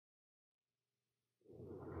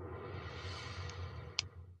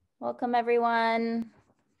Welcome, everyone.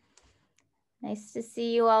 Nice to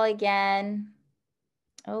see you all again.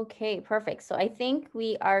 Okay, perfect. So I think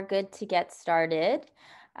we are good to get started.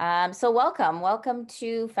 So welcome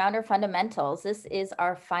to Founder Fundamentals. This is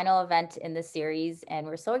our final event in the series, and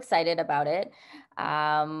we're so excited about it.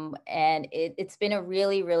 And it's been a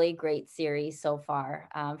really great series so far.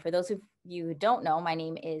 For those of you who don't know, my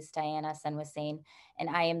name is Diana Senwasain, and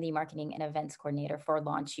I am the Marketing and Events Coordinator for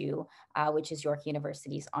LaunchU, which is York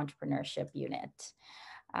University's entrepreneurship unit.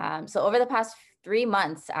 So over the past 3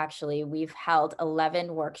 months, actually, we've held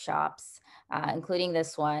 11 workshops, including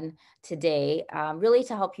this one today, really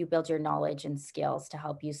to help you build your knowledge and skills to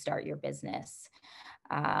help you start your business.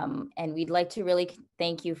 And we'd like to really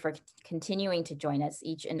thank you for continuing to join us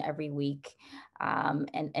each and every week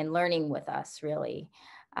and learning with us, really.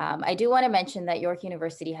 I do want to mention that York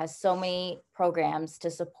University has so many programs to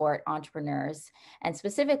support entrepreneurs, and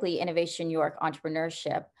specifically Innovation York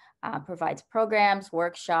Entrepreneurship provides programs,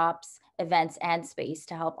 workshops, events, and space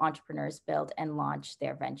to help entrepreneurs build and launch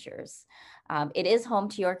their ventures. It is home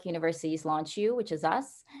to York University's LaunchU, which is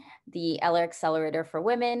us, the Eller Accelerator for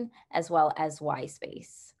Women, as well as Y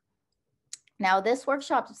Space. Now, this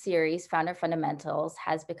workshop series, Founder Fundamentals,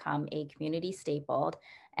 has become a community staple,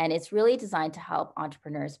 and it's really designed to help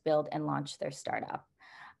entrepreneurs build and launch their startup.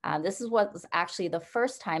 This is what was actually the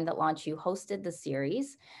first time that LaunchU hosted the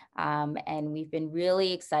series, and we've been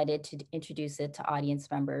really excited to introduce it to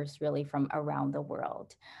audience members really from around the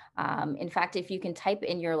world. In fact, if you can type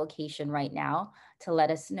in your location right now to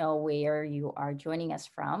let us know where you are joining us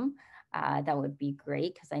from, that would be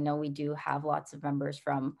great, because I know we do have lots of members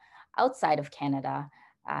from outside of Canada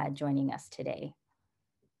joining us today.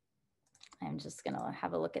 I'm just going to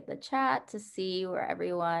have a look at the chat to see where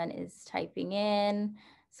everyone is typing in.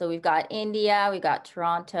 So we've got India, we've got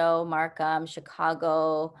Toronto, Markham,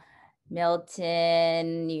 Chicago,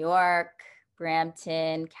 Milton, New York,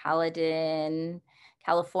 Brampton, Caledon,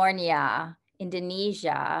 California,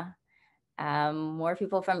 Indonesia, more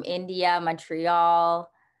people from India, Montreal,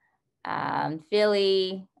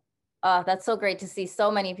 Philly. Oh, that's so great to see so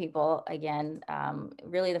many people again.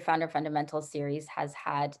 Really, the Founder Fundamentals series has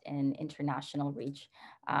had an international reach,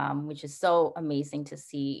 which is so amazing to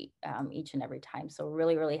see each and every time. So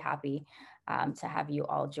really happy to have you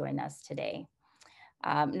all join us today.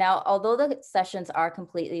 Now, although the sessions are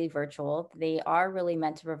completely virtual, they are really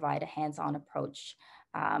meant to provide a hands-on approach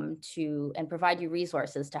and provide you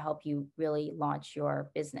resources to help you really launch your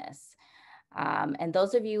business. And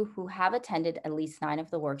those of you who have attended at least 9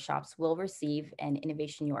 of the workshops will receive an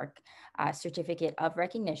Innovation York certificate of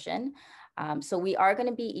recognition. So we are going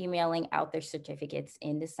to be emailing out their certificates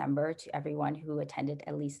in December to everyone who attended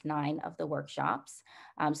at least 9 of the workshops.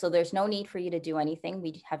 So there's no need for you to do anything.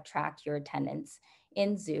 We have tracked your attendance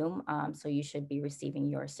in Zoom, so you should be receiving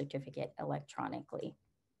your certificate electronically.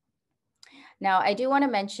 Now, I do want to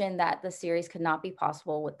mention that the series could not be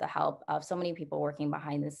possible with the help of so many people working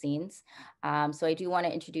behind the scenes. So I do want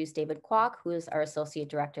to introduce David Kwok, who is our Associate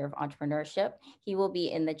Director of Entrepreneurship. He will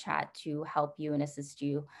be in the chat to help you and assist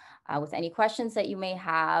you with any questions that you may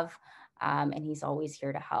have, and he's always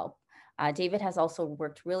here to help. David has also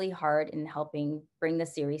worked really hard in helping bring the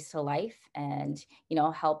series to life and,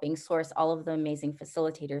 helping source all of the amazing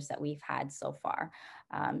facilitators that we've had so far.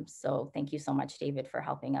 So thank you so much, David, for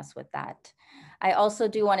helping us with that. I also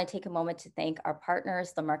do want to take a moment to thank our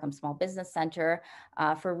partners, the Markham Small Business Center,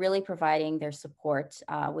 for really providing their support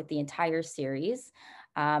with the entire series.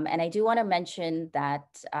 And I do want to mention that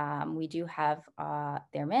we do have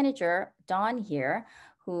their manager, Dawn, here,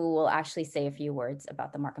 who will actually say a few words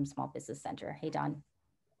about the Markham Small Business Center. Hey, Dawn.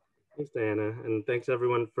 Thanks, Diana. And thanks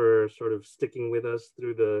everyone for sort of sticking with us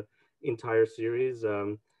through the entire series.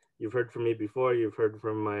 You've heard from me before, you've heard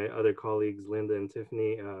from my other colleagues, Linda and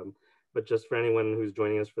Tiffany, but just for anyone who's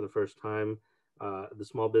joining us for the first time, the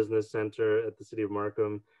Small Business Center at the City of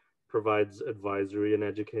Markham provides advisory and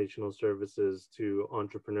educational services to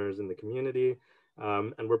entrepreneurs in the community.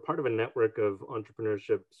 And we're part of a network of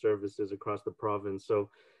entrepreneurship services across the province.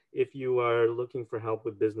 So if you are looking for help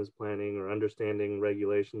with business planning or understanding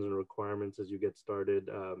regulations and requirements as you get started,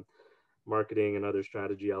 marketing and other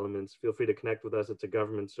strategy elements, feel free to connect with us. It's a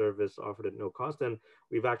government service offered at no cost. And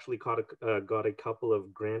we've actually got a couple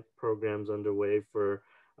of grant programs underway for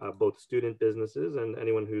both student businesses and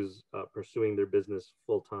anyone who's pursuing their business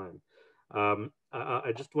full time.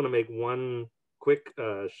 I just want to make one quick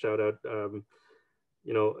shout out.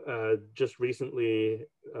 Just recently,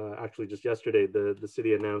 actually just yesterday, the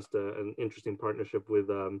city announced an interesting partnership with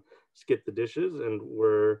Skip the Dishes, and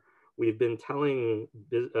we've been telling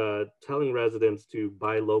residents to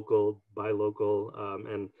buy local,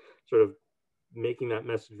 and sort of making that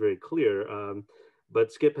message very clear.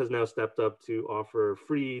 But Skip has now stepped up to offer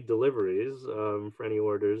free deliveries for any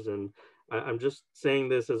orders, and I'm just saying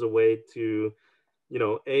this as a way to,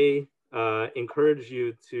 encourage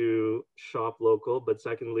you to shop local, but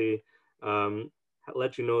secondly, um,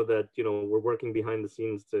 let you know that we're working behind the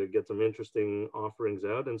scenes to get some interesting offerings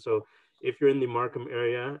out. And so, if you're in the Markham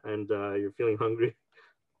area and you're feeling hungry,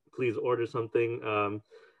 please order something.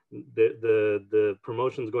 The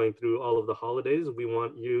promotions going through all of the holidays. We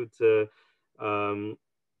want you um,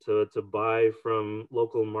 to buy from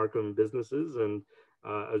local Markham businesses, and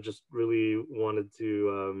I just really wanted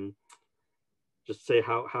to just say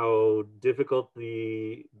how difficult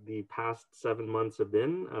the past 7 months have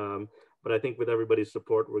been. But I think with everybody's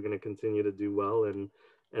support, we're going to continue to do well and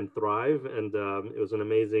thrive. And it was an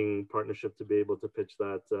amazing partnership to be able to pitch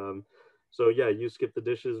that. So yeah, you skip the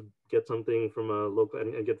dishes, get something from a local,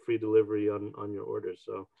 and get free delivery on your orders.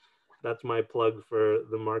 So that's my plug for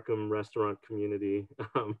the Markham restaurant community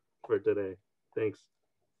for today. Thanks.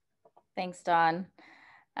 Thanks, Don.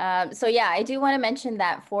 So yeah, I do want to mention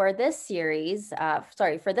that for this series,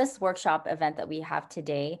 for this workshop event that we have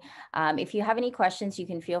today, if you have any questions, you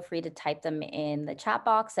can feel free to type them in the chat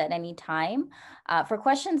box at any time. For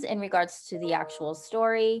questions in regards to the actual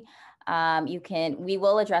story, we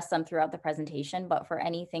will address them throughout the presentation, but for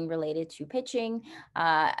anything related to pitching,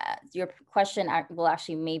 your question will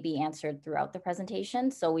actually may be answered throughout the presentation.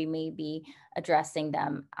 So we may be addressing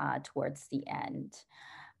them towards the end.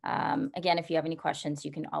 Again, if you have any questions,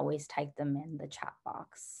 you can always type them in the chat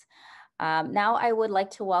box. Now I would like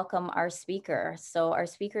to welcome our speaker. So our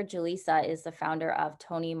speaker, Jalisa, is the founder of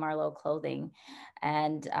Toni Marlow Clothing.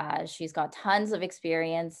 And she's got tons of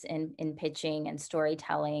experience in pitching and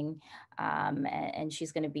storytelling. And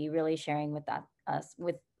she's going to be really sharing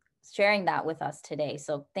sharing that with us today.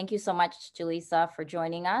 So thank you so much, Jalisa, for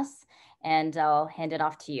joining us. And I'll hand it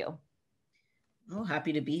off to you. Oh,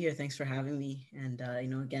 happy to be here. Thanks for having me. And,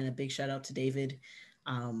 again, a big shout out to David.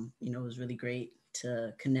 It was really great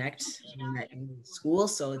to connect. We met in school,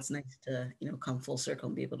 so it's nice to, come full circle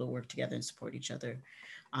and be able to work together and support each other.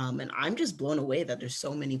 And I'm just blown away that there's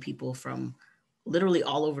so many people from literally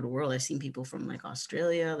all over the world. I've seen people from like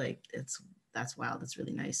Australia, that's wow. That's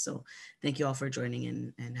really nice. So thank you all for joining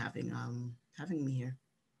in and having me here.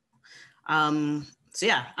 So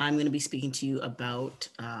yeah, I'm going to be speaking to you about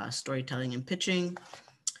storytelling and pitching.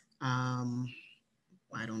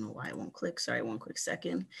 I don't know why it won't click. Sorry, 1 quick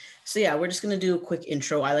second. So yeah, we're just going to do a quick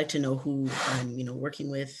intro. I like to know who I'm, working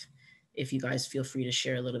with. If you guys feel free to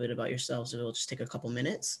share a little bit about yourselves, it'll just take a couple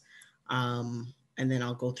minutes. And then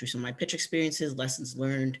I'll go through some of my pitch experiences, lessons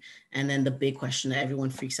learned, and then the big question that everyone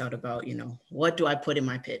freaks out about, what do I put in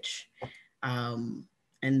my pitch?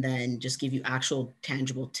 And then just give you actual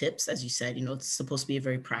tangible tips. As you said, it's supposed to be a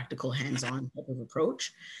very practical, hands-on type of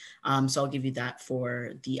approach. So I'll give you that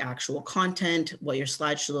for the actual content, what your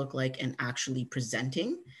slides should look like, and actually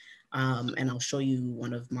presenting. And I'll show you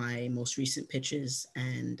one of my most recent pitches,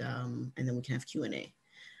 and then we can have Q&A.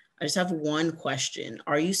 I just have one question.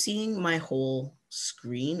 Are you seeing my whole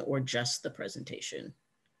screen or just the presentation?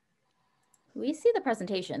 We see the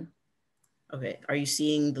presentation. Okay. Are you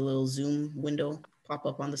seeing the little Zoom window pop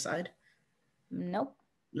up on the side? Nope.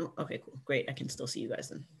 No. Okay, cool. Great. I can still see you guys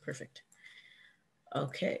then. Perfect.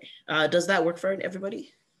 Okay. Does that work for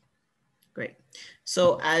everybody? Great.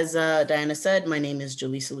 So as Diana said, my name is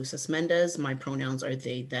Jalisa Luces Mendez. My pronouns are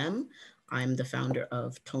they, them. I'm the founder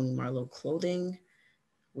of Toni Marlow Clothing,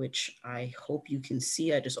 which I hope you can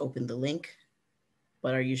see. I just opened the link,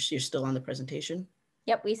 but you're still on the presentation?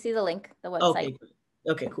 Yep, we see the link, the website.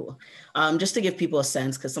 Okay, cool. Just to give people a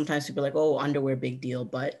sense, because sometimes people are like, oh, underwear, big deal.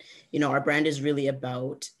 But, our brand is really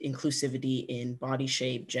about inclusivity in body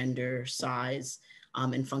shape, gender, size,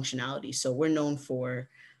 and functionality. So we're known for,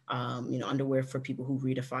 underwear for people who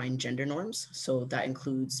redefine gender norms. So that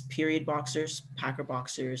includes period boxers, packer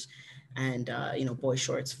boxers, and, boy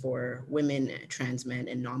shorts for women, trans men,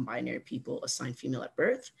 and non-binary people assigned female at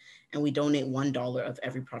birth. And we donate $1 of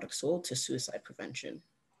every product sold to suicide prevention.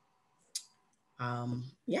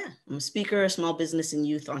 Yeah, I'm a speaker, a small business and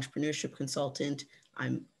youth entrepreneurship consultant.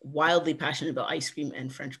 I'm wildly passionate about ice cream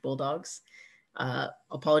and French bulldogs.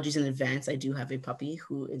 Apologies in advance. I do have a puppy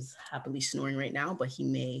who is happily snoring right now, but he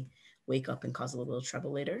may wake up and cause a little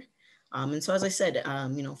trouble later. And so, as I said,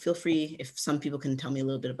 feel free if some people can tell me a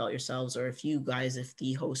little bit about yourselves, or if you guys, if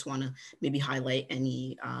the hosts want to maybe highlight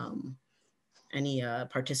any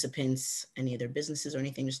participants, any of their businesses or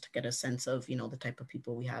anything, just to get a sense of, the type of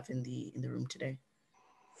people we have in the room today.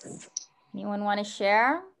 Anyone want to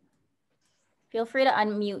share? Feel free to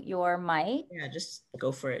unmute your mic. Yeah, just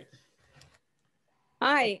go for it.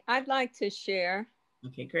 Hi, I'd like to share.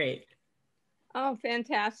 Okay, great. Oh,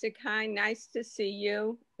 fantastic. Hi, nice to see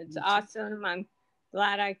you. It's awesome. I'm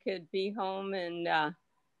glad I could be home, and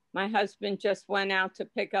my husband just went out to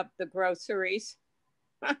pick up the groceries.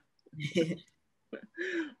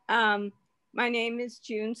 My name is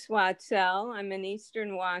June Swatsell. I'm in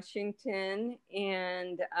Eastern Washington,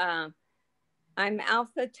 and I'm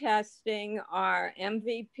alpha testing our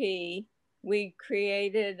MVP. We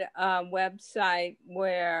created a website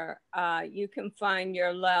where you can find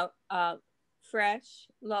your fresh,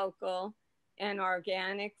 local, and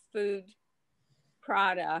organic food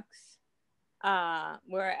products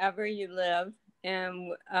wherever you live.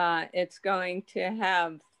 And it's going to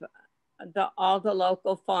have all the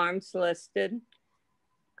local farms listed.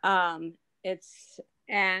 It's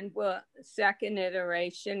and second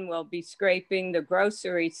iteration will be scraping the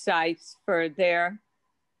grocery sites for their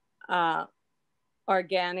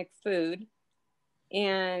organic food,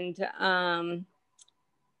 and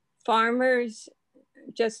farmers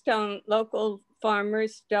local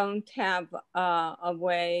farmers don't have a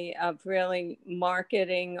way of really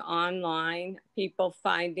marketing online, people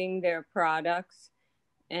finding their products,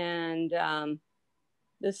 and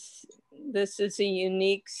this is a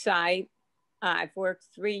unique site. I've worked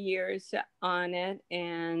 3 years on it,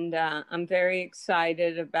 and I'm very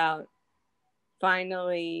excited about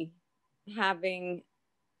finally having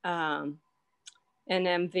an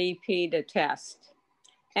MVP to test.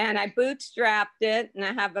 And I bootstrapped it, and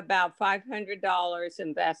I have about $500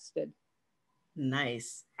 invested.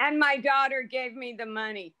 Nice. And my daughter gave me the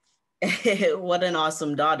money. What an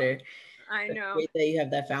awesome daughter. I know. It's great that you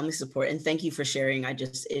have that family support, and thank you for sharing.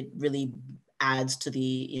 It really adds to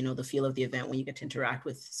the the feel of the event when you get to interact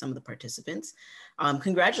with some of the participants.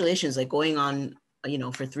 Congratulations, like going on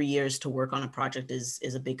for 3 years to work on a project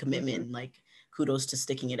is a big commitment. Mm-hmm. Like kudos to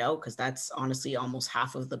sticking it out, because that's honestly almost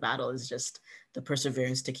half of the battle, is just the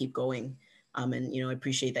perseverance to keep going. And I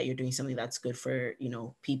appreciate that you're doing something that's good for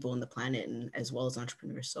people and the planet, and as well as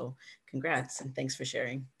entrepreneurs. So congrats, and thanks for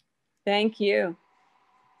sharing. Thank you.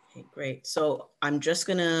 Okay, great. So I'm just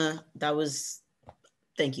gonna,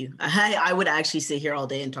 thank you. I would actually sit here all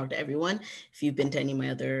day and talk to everyone. If you've been to any of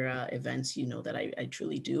my other events, you know that I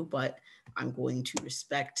truly do, but I'm going to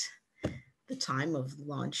respect the time of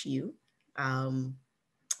Launch You.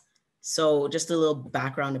 So just a little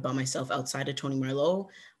background about myself outside of Toni Marlow,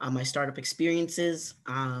 my startup experiences.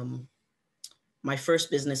 My first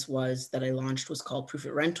business that I launched was called Proof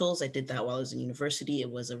It Rentals. I did that while I was in university. It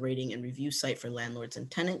was a rating and review site for landlords and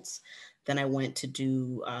tenants. Then I went to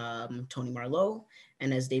do Toni Marlow.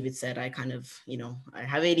 And as David said, I kind of, I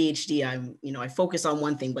have ADHD. I focus on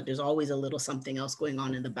one thing, but there's always a little something else going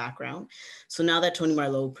on in the background. So now that Toni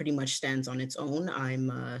Marlow pretty much stands on its own,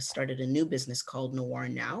 I'm started a new business called Noir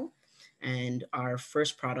Now. And our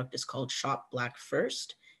first product is called Shop Black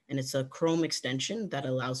First. And it's a Chrome extension that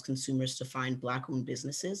allows consumers to find Black-owned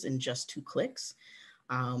businesses in just 2 clicks.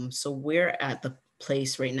 So we're at the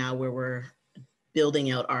place right now where we're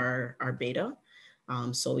building out our beta.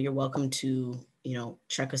 So you're welcome to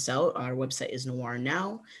check us out. Our website is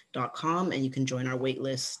noirnow.com, and you can join our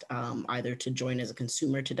waitlist either to join as a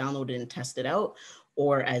consumer to download it and test it out,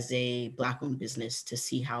 or as a Black-owned business to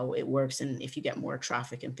see how it works and if you get more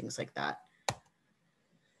traffic and things like that.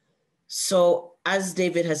 So as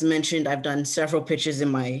David has mentioned, I've done several pitches in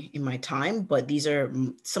my time, but these are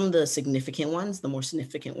some of the significant ones, the more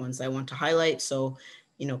significant ones I want to highlight. So,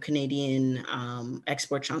 Canadian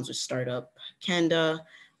export challenge with Startup Canada,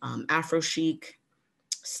 Afro Chic,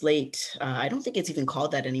 Slate. I don't think it's even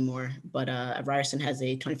called that anymore, but Ryerson has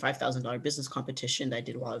a $25,000 business competition that I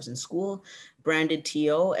did while I was in school, Branded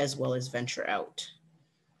TO, as well as Venture Out.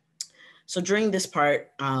 So during this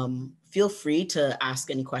part, feel free to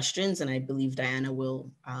ask any questions, and I believe Diana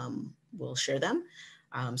will share them.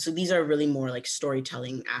 So these are really more like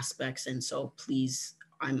storytelling aspects, and so please,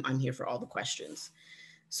 I'm here for all the questions.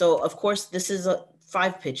 So of course, this is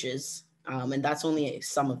 5 pitches, and that's only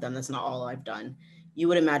some of them. That's not all I've done. You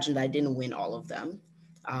would imagine that I didn't win all of them,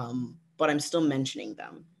 but I'm still mentioning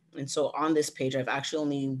them. And so on this page, I've actually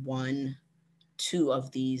only won 2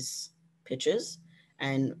 of these pitches,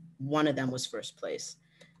 and one of them was first place.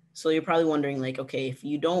 So you're probably wondering, like, okay, if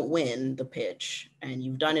you don't win the pitch and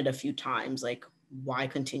you've done it a few times, like, why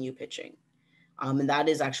continue pitching? And that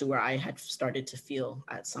is actually where I had started to feel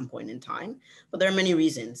at some point in time. But there are many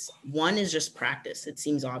reasons. One is just practice. It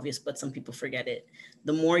seems obvious, but some people forget it.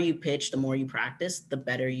 The more you pitch, the more you practice, the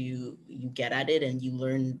better you get at it, and you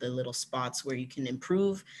learn the little spots where you can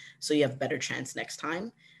improve, so you have a better chance next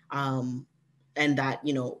time. And that,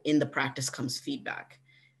 in the practice comes feedback.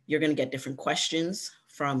 You're going to get different questions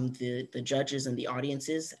from the judges and the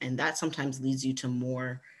audiences. And that sometimes leads you to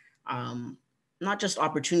more, not just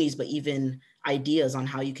opportunities, but even ideas on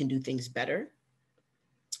how you can do things better,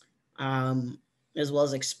 as well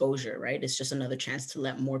as exposure, right? It's just another chance to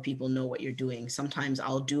let more people know what you're doing. Sometimes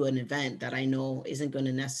I'll do an event that I know isn't going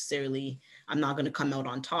to necessarily, I'm not going to come out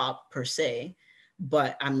on top per se,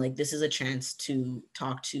 but I'm like, this is a chance to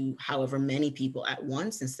talk to however many people at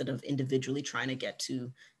once instead of individually trying to get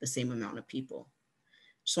to the same amount of people.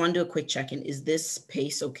 Just want to do a quick check-in. Is this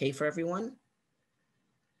pace okay for everyone?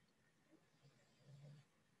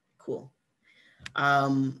 Cool.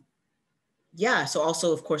 Yeah, so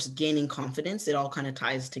also, of course, gaining confidence, it all kind of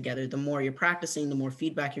ties together. The more you're practicing, the more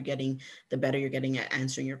feedback you're getting, the better you're getting at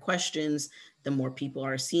answering your questions, the more people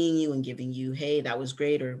are seeing you and giving you, hey, that was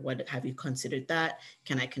great, or what have you considered that?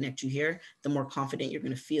 Can I connect you here? The more confident you're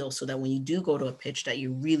going to feel, so that when you do go to a pitch that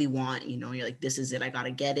you really want, you know, you're like, this is it, I got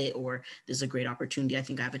to get it, or this is a great opportunity, I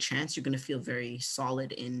think I have a chance, you're going to feel very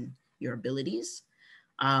solid in your abilities.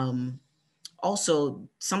 Also,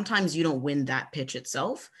 sometimes you don't win that pitch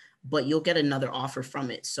itself, but you'll get another offer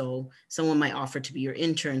from it. So someone might offer to be your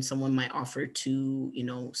intern, someone might offer to, you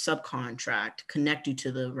know, subcontract, connect you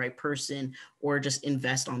to the right person, or just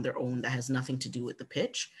invest on their own that has nothing to do with the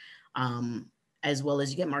pitch. As well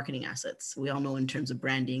as you get marketing assets. We all know in terms of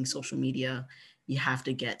branding, social media, you have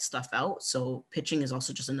to get stuff out. So pitching is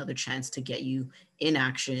also just another chance to get you in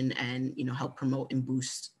action and, you know, help promote and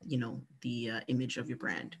boost, you know, the image of your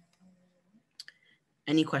brand.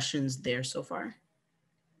 Any questions there so far?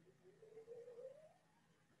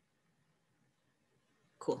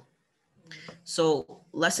 Cool. So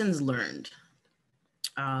lessons learned.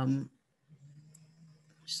 I'm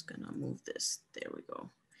just gonna move this. There we go.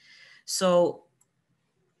 So,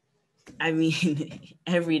 I mean,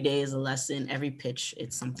 every day is a lesson. Every pitch,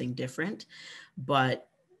 it's something different. But,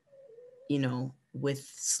 you know, with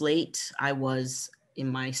Slate, I was in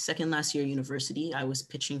my second last year university. I was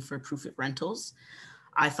pitching for Proof It Rentals.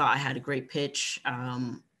 I thought I had a great pitch.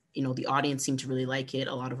 You know, the audience seemed to really like it.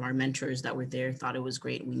 A lot of our mentors that were there thought it was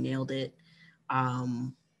great. We nailed it.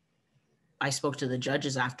 I spoke to the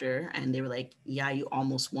judges after and they were like, yeah, you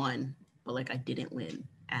almost won, but like I didn't win.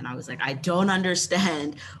 And I was like, I don't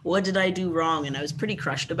understand. What did I do wrong? And I was pretty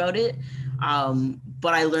crushed about it.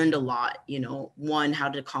 But I learned a lot, you know, one, how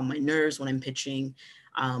to calm my nerves when I'm pitching.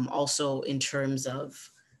 Also in terms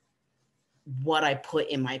of what I put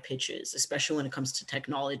in my pitches, especially when it comes to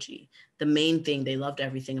technology. The main thing, they loved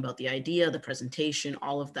everything about the idea, the presentation,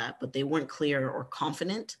 all of that, but they weren't clear or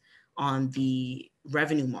confident on the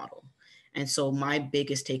revenue model. And so my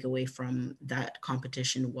biggest takeaway from that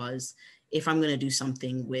competition was, if I'm going to do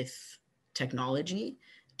something with technology,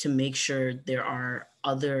 to make sure there are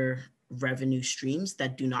other revenue streams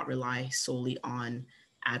that do not rely solely on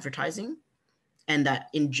advertising. And that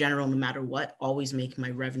in general, no matter what, always make my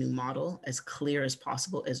revenue model as clear as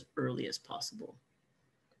possible, as early as possible.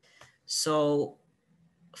 So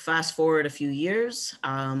fast forward a few years,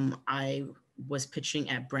 I was pitching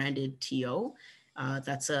at Branded TO.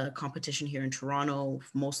 That's a competition here in Toronto,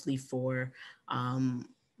 mostly for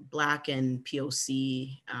Black and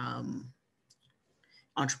POC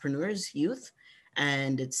entrepreneurs, youth.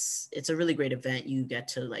 And it's a really great event. You get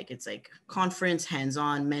to like, it's like conference,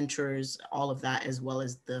 hands-on, mentors, all of that, as well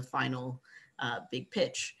as the final big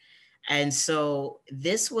pitch. And so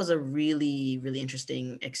this was a really, really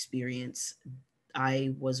interesting experience.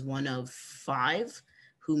 I was one of 5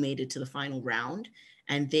 who made it to the final round,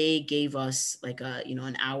 and they gave us like a, you know,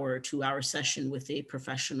 an hour or 2-hour session with a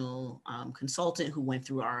professional consultant who went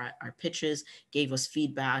through our pitches, gave us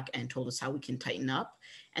feedback and told us how we can tighten up.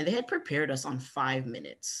 And they had prepared us on 5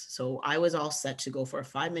 minutes. So I was all set to go for a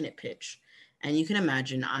 5-minute pitch. And you can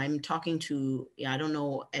imagine I'm talking to, yeah, I don't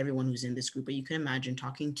know everyone who's in this group, but you can imagine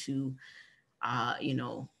talking to, you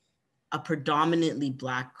know, a predominantly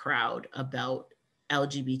Black crowd about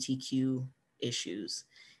LGBTQ issues.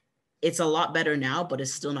 It's a lot better now, but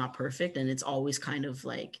it's still not perfect. And it's always kind of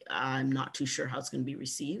like, I'm not too sure how it's going to be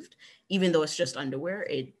received. Even though it's just underwear,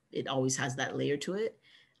 it always has that layer to it.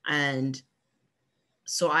 And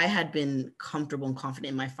so I had been comfortable and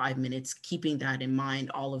confident in my 5 minutes, keeping that in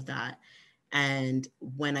mind, all of that. And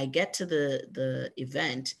when I get to the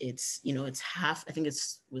event, it's, you know, it's half, I think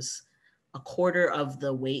was a quarter of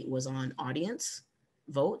the weight was on audience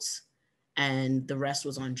votes and the rest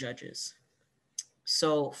was on judges.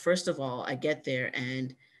 So first of all, I get there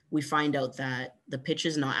and we find out that the pitch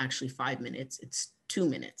is not actually 5 minutes, it's 2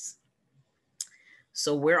 minutes.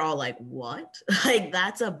 So we're all like, what? Like,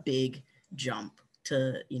 that's a big jump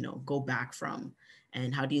to, you know, go back from.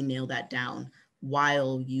 And how do you nail that down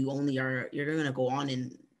while you only are, you're going to go on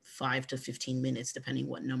and 5 to 15 minutes, depending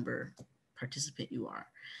what number participant you are.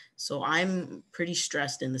 So I'm pretty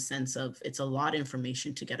stressed in the sense of it's a lot of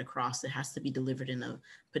information to get across. It has to be delivered in a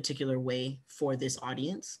particular way for this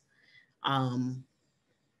audience. And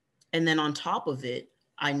then on top of it,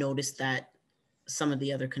 I noticed that some of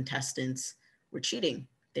the other contestants were cheating.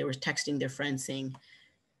 They were texting their friends saying,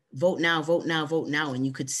 vote now, vote now, vote now. And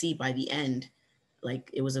you could see by the end, like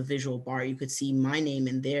it was a visual bar. You could see my name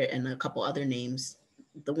in there and a couple other names.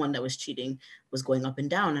 The one that was cheating was going up and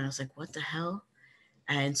down. And I was like, what the hell?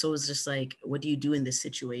 And so it was just like, what do you do in this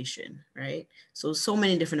situation? Right. So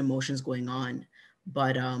many different emotions going on.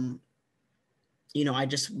 But, you know, I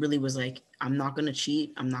just really was like, I'm not going to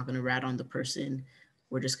cheat. I'm not going to rat on the person.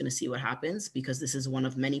 We're just going to see what happens because this is one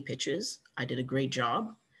of many pitches. I did a great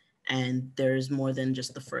job and there's more than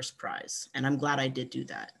just the first prize. And I'm glad I did do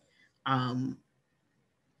that.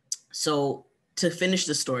 So to finish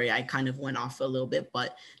the story, I kind of went off a little bit,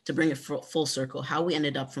 but to bring it full circle, how we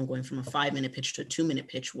ended up from going from a 5-minute pitch to a 2-minute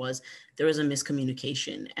pitch was there was a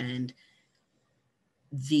miscommunication, and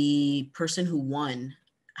the person who won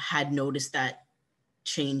had noticed that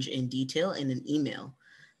change in detail in an email.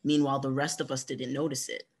 Meanwhile, the rest of us didn't notice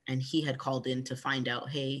it. And he had called in to find out,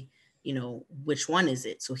 hey, you know, which one is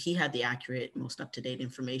it? So he had the accurate, most up-to-date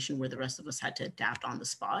information where the rest of us had to adapt on the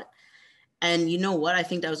spot. And you know what? I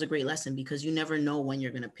think that was a great lesson because you never know when you're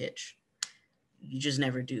going to pitch. You just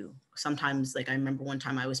never do. Sometimes, like I remember one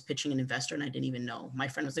time I was pitching an investor and I didn't even know. My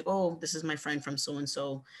friend was like, oh, this is my friend from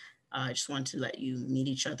so-and-so. I just wanted to let you meet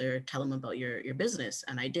each other, tell him about your business.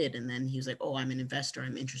 And I did. And then he was like, oh, I'm an investor.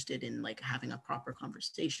 I'm interested in like having a proper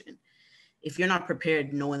conversation. If you're not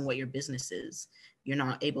prepared knowing what your business is, you're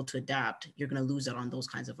not able to adapt, you're going to lose out on those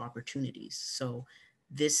kinds of opportunities. So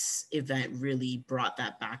this event really brought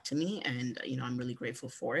that back to me. And, you know, I'm really grateful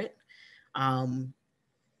for it.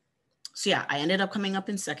 So yeah, I ended up coming up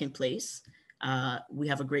in second place. We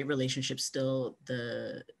have a great relationship still,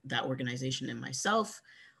 that organization and myself.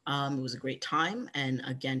 It was a great time. And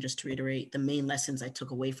again, just to reiterate, the main lessons I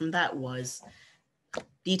took away from that was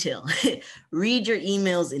detail. Read your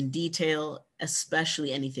emails in detail,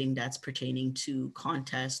 especially anything that's pertaining to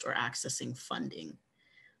contest or accessing funding.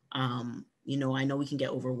 You know, I know we can get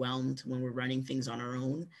overwhelmed when we're running things on our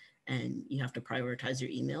own and you have to prioritize your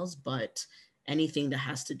emails, but anything that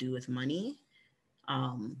has to do with money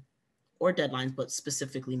or deadlines, but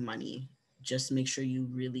specifically money, just make sure you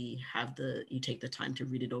really you take the time to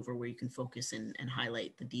read it over where you can focus and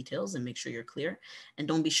highlight the details and make sure you're clear. And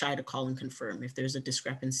don't be shy to call and confirm. If there's a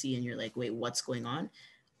discrepancy and you're like, wait, what's going on?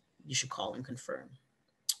 You should call and confirm.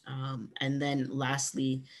 And then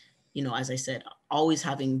lastly, you know, as I said, always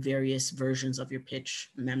having various versions of your pitch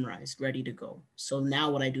memorized, ready to go. So now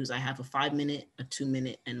what I do is I have a 5-minute, a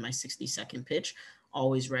 2-minute, and my 60-second pitch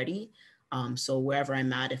always ready. So wherever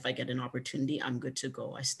I'm at, if I get an opportunity, I'm good to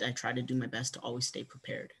go. I try to do my best to always stay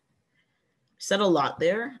prepared. Said a lot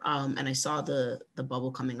there, and I saw the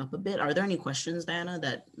bubble coming up a bit. Are there any questions, Diana,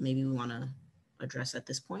 that maybe we want to address at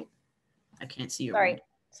this point? I can't see your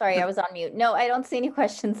Sorry, I was on mute. No, I don't see any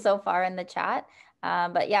questions so far in the chat.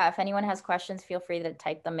 But yeah, if anyone has questions, feel free to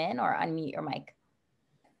type them in or unmute your mic.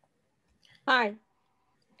 Hi.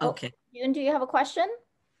 Okay. Yoon, do you have a question?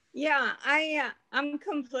 Yeah, I'm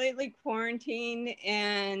completely quarantined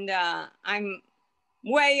and I'm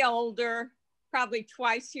way older, probably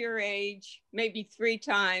twice your age, maybe 3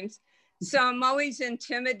 times. So I'm always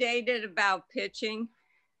intimidated about pitching.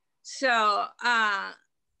 So,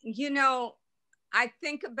 you know, I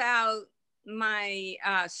think about my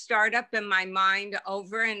startup in my mind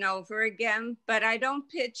over and over again, but I don't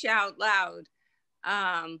pitch out loud.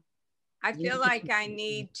 I feel like I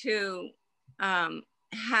need to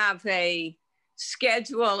have a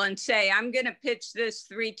schedule and say, I'm going to pitch this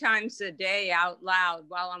 3 times a day out loud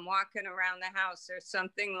while I'm walking around the house or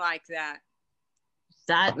something like that.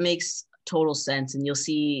 That makes total sense. And you'll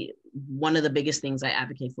see one of the biggest things I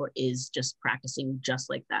advocate for is just practicing just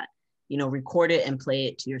like that. You know, record it and play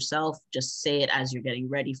it to yourself. Just say it as you're getting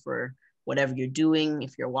ready for whatever you're doing.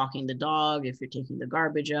 If you're walking the dog, if you're taking the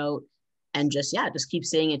garbage out, and just keep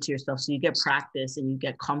saying it to yourself. So you get practice and you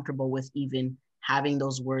get comfortable with even having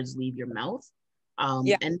those words leave your mouth. And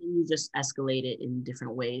then you just escalate it in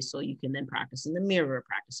different ways. So you can then practice in the mirror,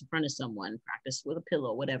 practice in front of someone, practice with a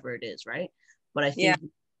pillow, whatever it is, right? But I think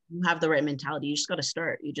you have the right mentality. You just got to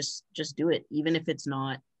start. You just do it. Even if it's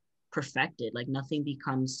not perfected, like nothing's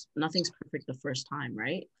perfect the first time,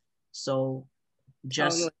 right? So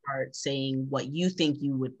just start saying what you think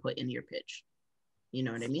you would put in your pitch. You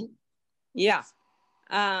know what I mean? Yeah,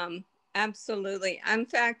 absolutely. In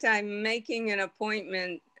fact, I'm making an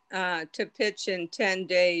appointment to pitch in 10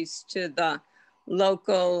 days to the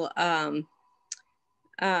local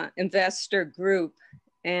investor group.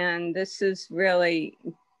 And this is really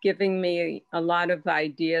giving me a lot of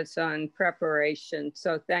ideas on preparation.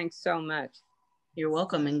 So thanks so much. You're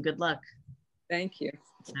welcome and good luck. Thank you.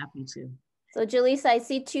 Happy to. So Jalisa, I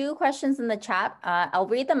see 2 questions in the chat. I'll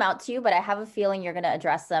read them out to you, but I have a feeling you're going to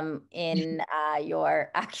address them in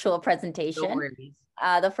your actual presentation. No worries.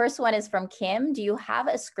 The first one is from Kim. Do you have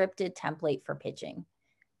a scripted template for pitching?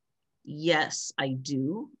 Yes, I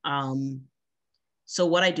do. So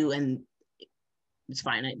what I do, and it's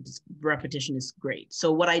fine, repetition is great.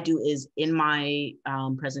 So what I do is in my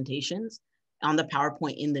presentations, on the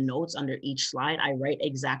PowerPoint, in the notes under each slide, I write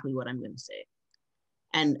exactly what I'm going to say.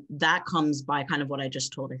 And that comes by kind of what I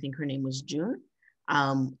just told. I think her name was June.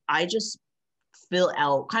 I just fill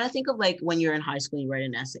out, kind of think of like when you're in high school, you write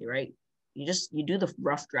an essay, right? You do the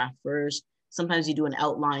rough draft first. Sometimes you do an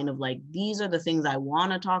outline of like, these are the things I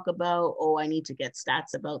want to talk about. Oh, I need to get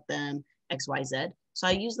stats about them, X, Y, Z. So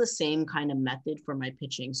I use the same kind of method for my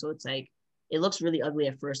pitching. So it's like, it looks really ugly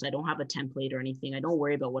at first. I don't have a template or anything. I don't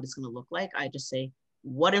worry about what it's going to look like. I just say,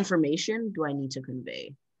 what information do I need to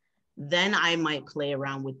convey? Then I might play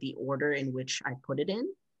around with the order in which I put it in.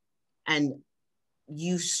 And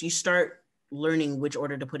you start learning which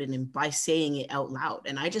order to put it in by saying it out loud.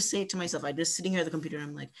 And I just say it to myself. I just sitting here at the computer. And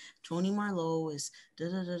I'm like, Toni Marlow is da,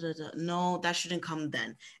 da, da, da, da. No, that shouldn't come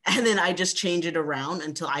then. And then I just change it around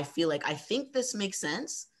until I feel like I think this makes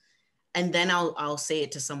sense. And then I'll say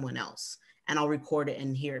it to someone else and I'll record it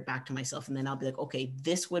and hear it back to myself. And then I'll be like, okay,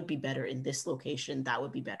 this would be better in this location. That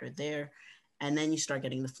would be better there. And then you start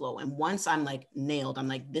getting the flow. And once I'm like nailed, I'm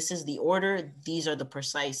like, this is the order. These are the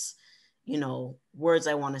precise, words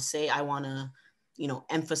I want to say. I want to,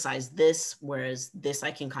 emphasize this, whereas this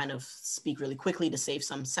I can kind of speak really quickly to save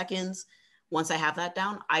some seconds. Once I have that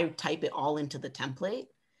down, I type it all into the template.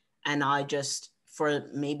 And I just, for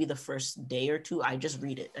maybe the first day or two, I just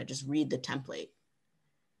read it. I just read the template.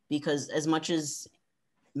 Because as much as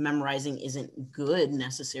memorizing isn't good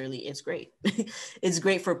necessarily, it's great. It's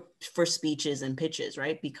great for speeches and pitches,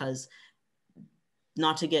 right? Because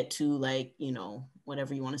not to get too like,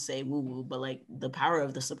 whatever you want to say, woo woo, but like the power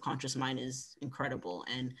of the subconscious mind is incredible.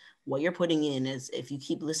 And what you're putting in is, if you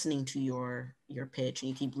keep listening to your pitch and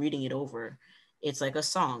you keep reading it over, it's like a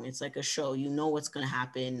song, it's like a show, what's going to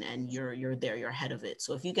happen and you're there, you're ahead of it.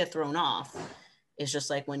 So if you get thrown off, it's just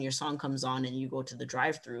like when your song comes on and you go to the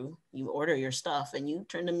drive-through, you order your stuff and you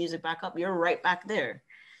turn the music back up, you're right back there.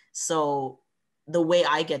 So the way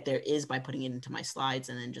I get there is by putting it into my slides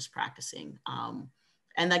and then just practicing.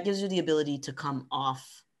 And that gives you the ability to come off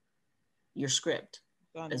your script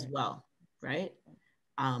as well, right?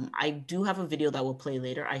 I do have a video that will play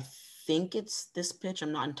later. I think it's this pitch,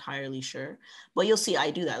 I'm not entirely sure, but you'll see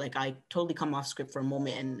I do that. Like I totally come off script for a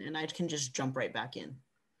moment and I can just jump right back in.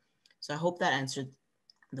 So I hope that answered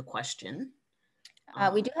the question.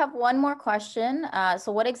 We do have one more question.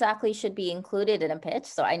 So what exactly should be included in a pitch?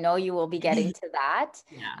 So I know you will be getting to that.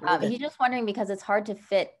 Yeah, he's just wondering because it's hard to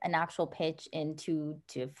fit an actual pitch in 2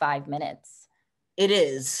 to 5 minutes. It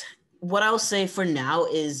is. What I'll say for now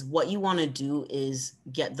is what you want to do is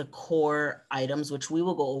get the core items, which we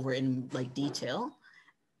will go over in like detail.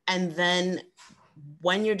 And then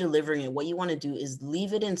when you're delivering it, what you want to do is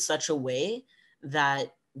leave it in such a way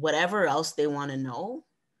that whatever else they want to know,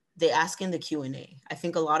 they ask in the Q&A. I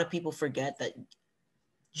think a lot of people forget that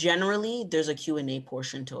generally there's a Q&A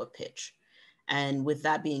portion to a pitch. And with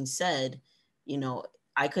that being said,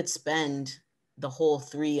 I could spend the whole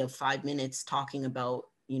 3 of 5 minutes talking about,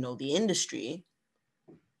 the industry,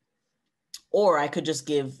 or I could just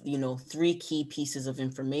give, 3 key pieces of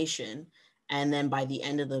information. And then by the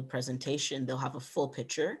end of the presentation, they'll have a full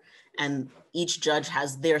picture and each judge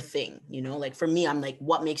has their thing, like for me, I'm like,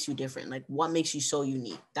 what makes you different? Like what makes you so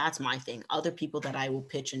unique? That's my thing. Other people that I will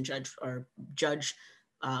pitch and judge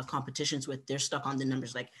competitions with, they're stuck on the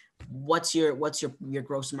numbers. Like what's your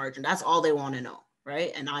gross margin? That's all they want to know.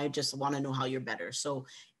 Right. And I just want to know how you're better. So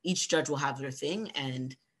each judge will have their thing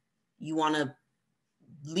and you want to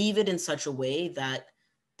leave it in such a way that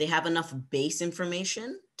they have enough base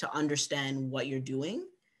information to understand what you're doing,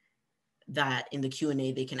 that in the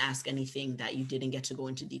Q&A, they can ask anything that you didn't get to go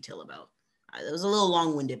into detail about. It was a little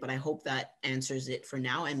long-winded, but I hope that answers it for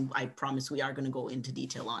now. And I promise we are going to go into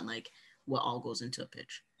detail on like what all goes into a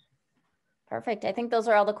pitch. Perfect. I think those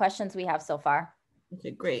are all the questions we have so far.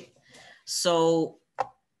 Okay, great. So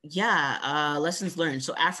yeah, lessons learned.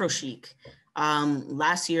 So Afro Chic.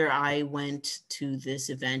 Last year I went to this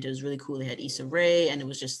event. It was really cool. They had Issa Rae and it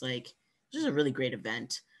was just a really great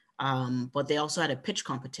event. But they also had a pitch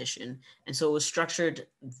competition. And so it was structured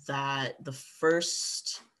that the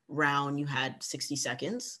first round, you had 60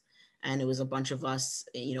 seconds, and it was a bunch of us,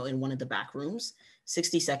 you know, in one of the back rooms,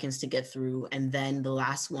 60 seconds to get through. And then the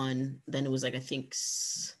last one, then it was like, I think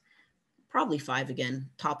probably 5 again,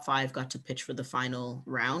 top 5 got to pitch for the final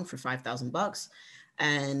round for $5,000.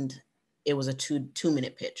 And it was a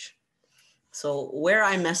 2-minute pitch. So where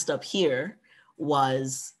I messed up here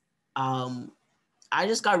was, I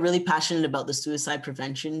just got really passionate about the suicide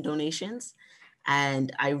prevention donations,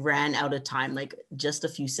 and I ran out of time, like just a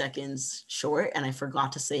few seconds short, and I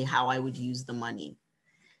forgot to say how I would use the money.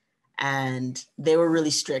 And they were really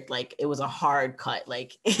strict. Like, it was a hard cut.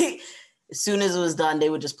 Like as soon as it was done, they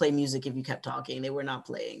would just play music if you kept talking. They were not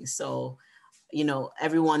playing. So, you know,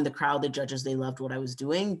 everyone, the crowd, the judges, they loved what I was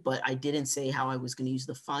doing, but I didn't say how I was going to use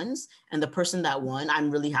the funds. And the person that won, I'm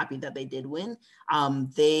really happy that they did win.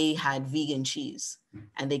 They had vegan cheese,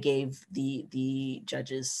 and they gave the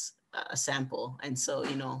judges a sample. And so,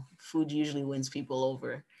 you know, food usually wins people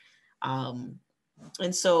over.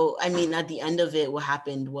 And so, I mean, at the end of it, what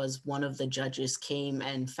happened was one of the judges came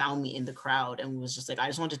and found me in the crowd and was just like, I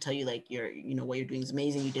just want to tell you, like, you know, what you're doing is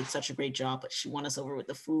amazing. You did such a great job, but she won us over with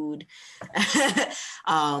the food.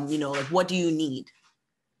 You know, like, what do you need?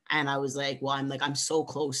 And I was like, well, I'm so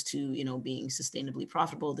close to, you know, being sustainably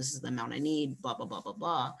profitable. This is the amount I need, blah, blah, blah, blah,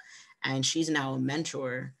 blah. And she's now a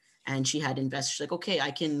mentor, and she had investors. She's like, okay,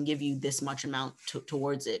 I can give you this much amount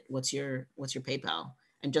towards it. What's your PayPal?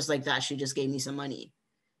 And just like that, she just gave me some money,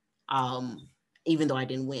 even though I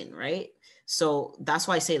didn't win, right? So that's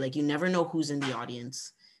why I say, like, you never know who's in the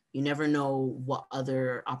audience. You never know what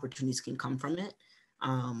other opportunities can come from it.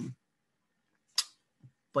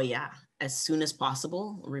 But yeah, as soon as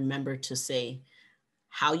possible, remember to say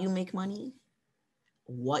how you make money,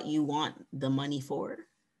 what you want the money for,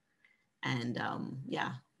 and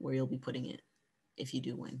yeah, where you'll be putting it if you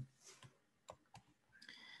do win.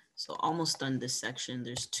 So almost done this section.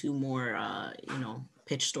 There's 2 more, you know,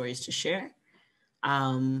 pitch stories to share.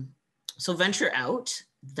 So Venture Out,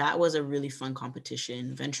 that was a really fun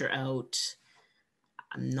competition. Venture Out,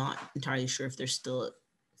 I'm not entirely sure if they're still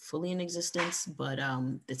fully in existence, but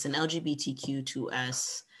it's an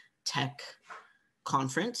LGBTQ2S tech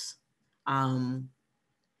conference. And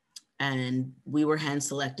we were hand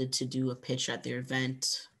selected to do a pitch at their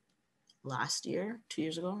event last year.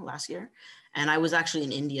 And I was actually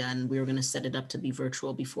in India, and we were going to set it up to be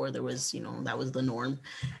virtual before there was, you know, that was the norm.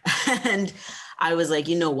 And I was like,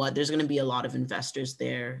 you know what, there's going to be a lot of investors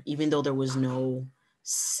there, even though there was no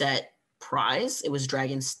set prize. It was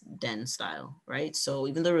Dragon's Den style, right? So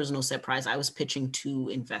even though there was no set prize, I was pitching to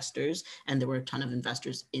investors, and there were a ton of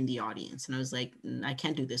investors in the audience. And I was like, I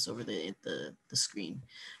can't do this over the screen.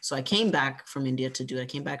 So I came back from India to do it. I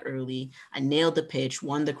came back early. I nailed the pitch,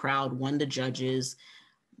 won the crowd, won the judges,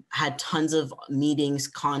 had tons of meetings,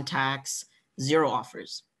 contacts, 0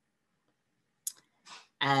 offers.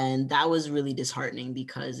 And that was really disheartening,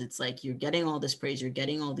 because it's like, you're getting all this praise, you're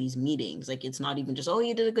getting all these meetings. Like, it's not even just, oh,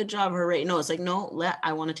 you did a good job, hooray. No, it's like, no,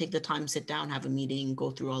 I want to take the time, sit down, have a meeting, go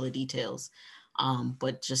through all the details,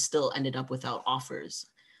 but just still ended up without offers.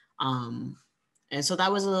 And so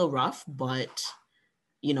that was a little rough, but,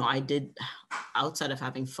 you know, I did, outside of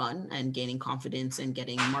having fun and gaining confidence and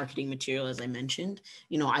getting marketing material, as I mentioned,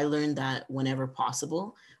 you know, I learned that whenever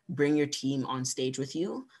possible, bring your team on stage with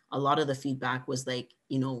you. A lot of the feedback was like,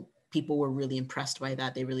 you know, people were really impressed by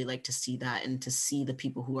that. They really like to see that, and to see the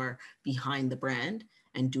people who are behind the brand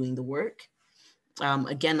and doing the work.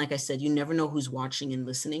 Again, like I said, you never know who's watching and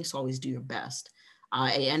listening, so always do your best.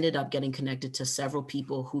 I ended up getting connected to several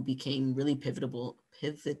people who became really pivotal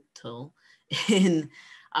in,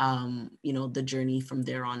 you know, the journey from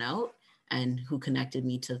there on out, and who connected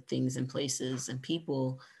me to things and places and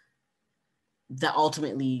people that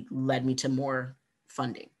ultimately led me to more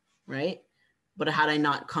funding, right? But had I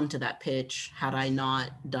not come to that pitch, had I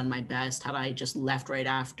not done my best, had I just left right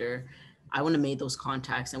after, I wouldn't have made those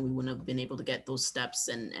contacts, and we wouldn't have been able to get those steps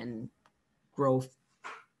and grow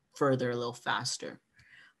further a little faster,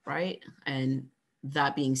 right? And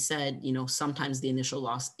that being said, you know, sometimes the initial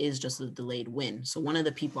loss is just a delayed win. So one of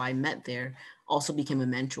the people I met there also became a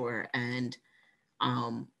mentor, and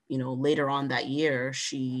you know, later on that year,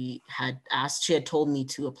 she had told me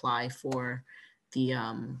to apply for the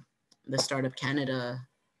Startup Canada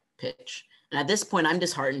pitch. And at this point, I'm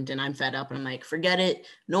disheartened and I'm fed up, and I'm like, forget it.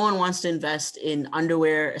 No one wants to invest in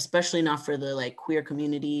underwear, especially not for the like queer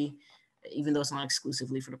community, even though it's not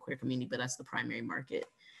exclusively for the queer community, but that's the primary market.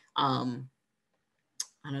 And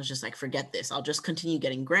I was just like, forget this. I'll just continue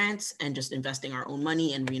getting grants and just investing our own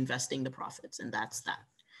money and reinvesting the profits. And that's that.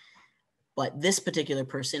 But this particular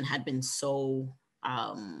person had been so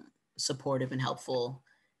supportive and helpful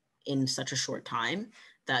in such a short time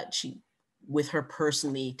that with her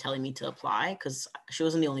personally telling me to apply, because she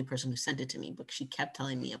wasn't the only person who sent it to me, but she kept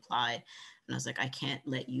telling me apply. And I was like, I can't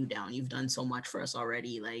let you down. You've done so much for us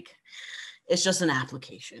already. Like, it's just an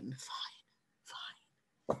application.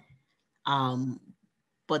 Fine.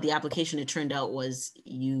 But the application, it turned out, was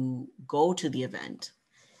you go to the event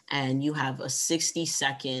and you have a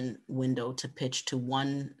 60-second window to pitch to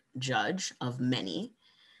one judge of many.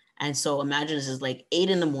 And so imagine this is like 8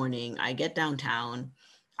 a.m. I get downtown.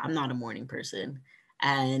 I'm not a morning person.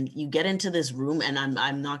 And you get into this room, and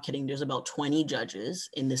I'm not kidding. There's about 20 judges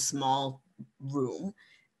in this small room.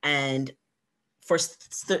 And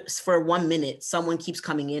for 1 minute, someone keeps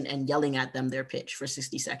coming in and yelling at them their pitch for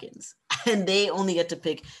 60 seconds. And they only get to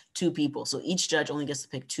pick 2 people. So each judge only gets to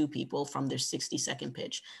pick 2 people from their 60-second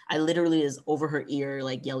pitch. I literally is over her ear,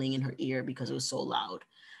 like yelling in her ear because it was so loud.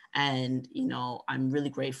 And, you know, I'm really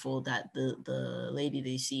grateful that the lady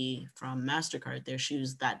they see from MasterCard there, she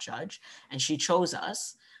was that judge, and she chose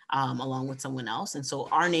us along with someone else. And so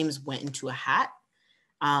our names went into a hat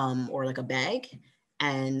or like a bag.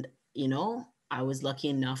 And, you know, I was lucky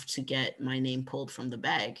enough to get my name pulled from the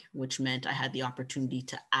bag, which meant I had the opportunity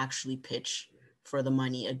to actually pitch for the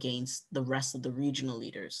money against the rest of the regional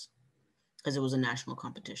leaders, because it was a national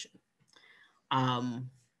competition.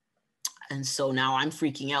 And so now I'm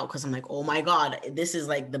freaking out because I'm like, oh my God, this is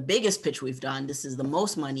like the biggest pitch we've done. This is the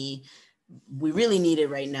most money. We really need it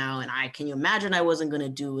right now. And can you imagine I wasn't going to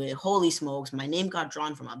do it? Holy smokes, my name got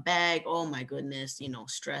drawn from a bag. Oh my goodness, you know,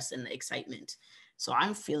 stress and excitement. So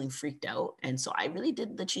I'm feeling freaked out. And so I really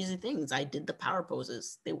did the cheesy things. I did the power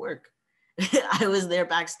poses. They work. I was there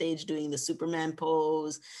backstage doing the Superman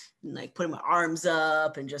pose, and like putting my arms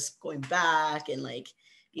up and just going back and like,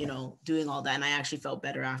 you know, doing all that. And I actually felt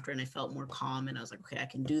better after, and I felt more calm, and I was like, okay, I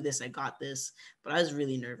can do this. I got this. But I was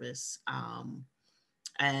really nervous.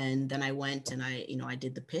 And then I went and I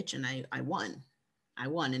did the pitch, and I won.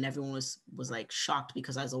 And everyone was like shocked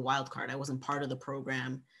because I was a wild card. I wasn't part of the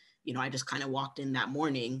program. You know, I just kind of walked in that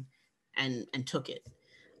morning and took it.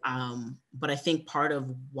 But I think part of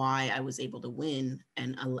why I was able to win,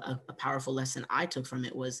 and a powerful lesson I took from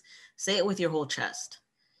it, was say it with your whole chest.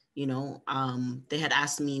 You know, they had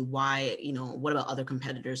asked me why, you know, what about other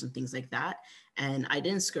competitors and things like that. And I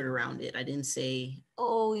didn't skirt around it. I didn't say,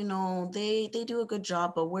 oh, you know, they do a good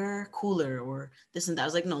job, but we're cooler or this and that. I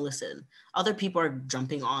was like, no, listen, other people are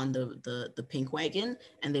jumping on the pink wagon,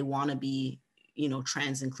 and they want to be, you know,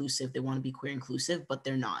 trans inclusive. They want to be queer inclusive, but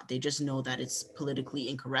they're not. They just know that it's politically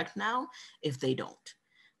incorrect now if they don't.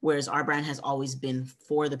 Whereas our brand has always been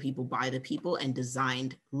for the people, by the people, and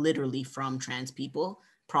designed literally from trans people,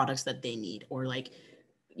 products that they need, or like,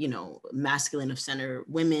 you know, masculine of center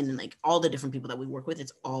women, and like all the different people that we work with,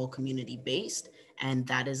 it's all community based. And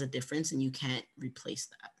that is a difference, and you can't replace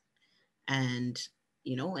that. And,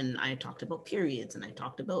 you know, and I talked about periods, and I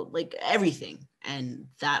talked about like everything. And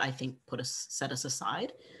that, I think, set us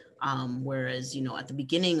aside. Whereas, you know, at the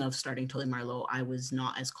beginning of starting Toni Marlow, I was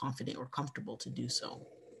not as confident or comfortable to do so.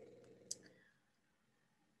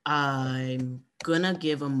 I'm gonna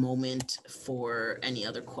give a moment for any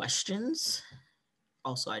other questions.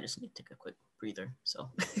 Also, I just need to take a quick breather, so.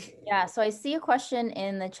 Yeah, so I see a question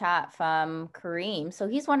in the chat from Kareem. So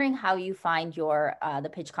he's wondering how you find your the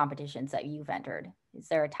pitch competitions that you've entered. Is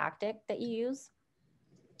there a tactic that you use?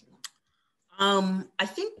 I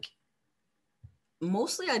think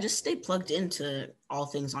mostly I just stay plugged into all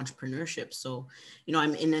things entrepreneurship. So, you know,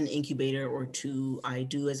 I'm in an incubator or 2. I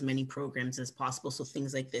do as many programs as possible. So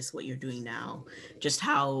things like this, what you're doing now, just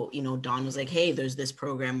how, you know, Dawn was like, hey, there's this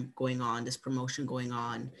program going on, this promotion going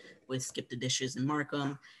on with Skip the Dishes in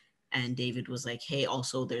Markham. And David was like, hey,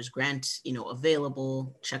 also there's grant, you know,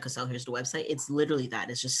 available. Check us out. Here's the website. It's literally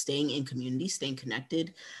that. It's just staying in community, staying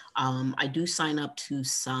connected. I do sign up to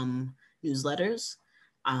some newsletters.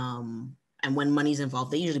 And when money's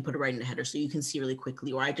involved, they usually put it right in the header so you can see really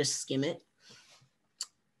quickly, or I just skim it.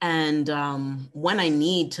 And when I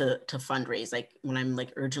need to fundraise, like when I'm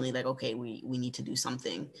like urgently like, okay, we need to do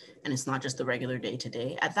something, and it's not just the regular day to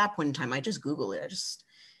day, at that point in time, I just Google it. I just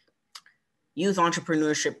youth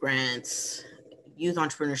entrepreneurship grants, youth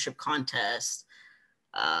entrepreneurship contest,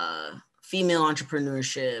 female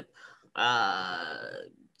entrepreneurship,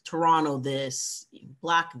 Toronto this,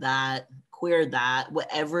 Black that, queer that,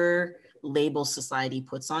 whatever label society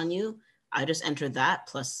puts on you, I just enter that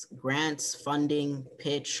plus grants, funding,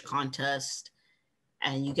 pitch, contest,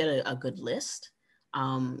 and you get a good list.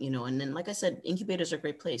 You know, and then like I said, incubators are a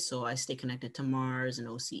great place. So I stay connected to Mars and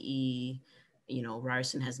OCE. You know,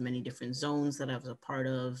 Ryerson has many different zones that I was a part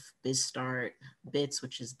of. BizStart, BITS,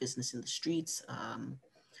 which is business in the streets.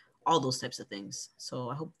 all those types of things. So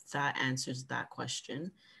I hope that answers that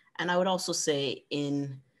question. And I would also say,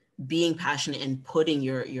 in being passionate and putting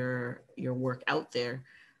your work out there,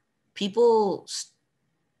 people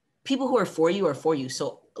who are for you are for you.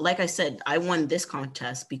 So like I said, I won this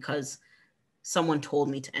contest because someone told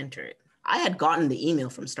me to enter it. I had gotten the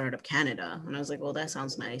email from Startup Canada and I was like, well, that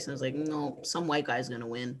sounds nice. And I was like, no, some white guy's gonna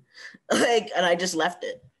win. Like, and I just left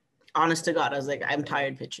it. Honest to God, I was like, I'm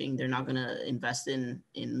tired pitching. They're not gonna invest in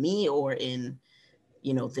me or in,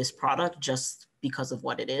 you know, this product just because of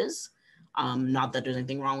what it is. Not that there's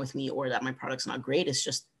anything wrong with me or that my product's not great. It's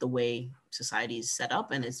just the way society is set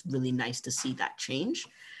up, and it's really nice to see that change.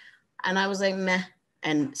 And I was like, meh.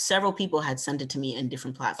 And several people had sent it to me in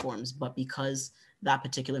different platforms, but because that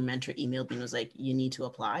particular mentor emailed me and was like, you need to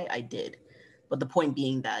apply, I did. But the point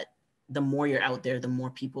being that the more you're out there, the more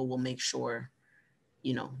people will make sure,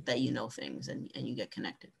 you know, that you know things and you get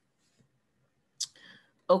connected.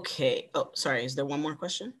 Okay. Oh, sorry. Is there one more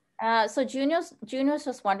question? So Juno's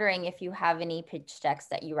just wondering if you have any pitch decks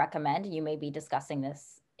that you recommend. You may be discussing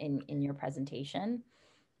this in your presentation.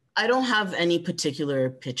 I don't have any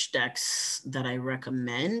particular pitch decks that I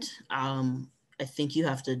recommend. I think you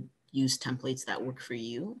have to use templates that work for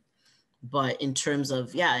you. But in terms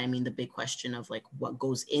of, yeah, I mean, the big question of like what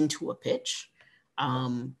goes into a pitch,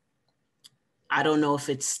 I don't know if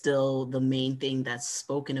it's still the main thing that's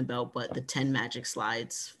spoken about, but the 10 magic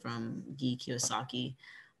slides from Guy Kiyosaki,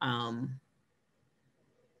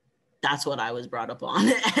 that's what I was brought up on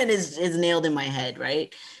and is nailed in my head,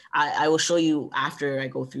 right? I will show you after I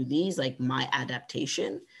go through these, like my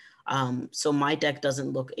adaptation. So my deck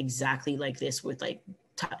doesn't look exactly like this with like,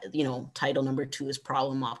 you know, title number 2 is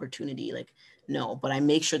problem opportunity. Like, no, but I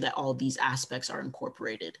make sure that all these aspects are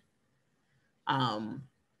incorporated.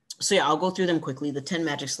 So yeah, I'll go through them quickly. The 10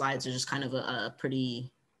 magic slides are just kind of a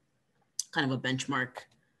pretty, kind of a benchmark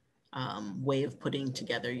way of putting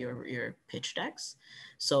together your pitch decks.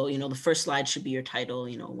 So, you know, the first slide should be your title,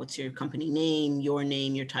 you know, what's your company name,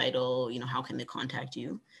 your title, you know, how can they contact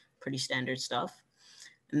you? Pretty standard stuff.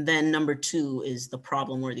 And then number 2 is the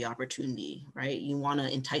problem or the opportunity, right? You want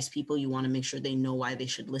to entice people. You want to make sure they know why they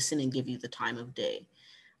should listen and give you the time of day.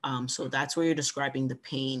 So that's where you're describing the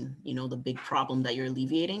pain, you know, the big problem that you're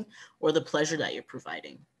alleviating or the pleasure that you're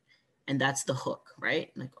providing. And that's the hook,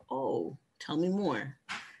 right? Like, oh, tell me more.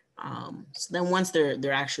 So then once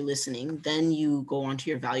they're actually listening, then you go on to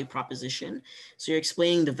your value proposition. So you're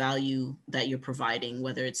explaining the value that you're providing,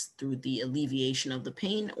 whether it's through the alleviation of the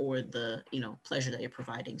pain or the, you know, pleasure that you're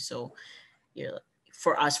providing. So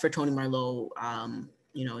for us, for Toni Marlow,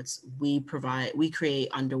 you know, we create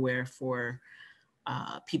underwear for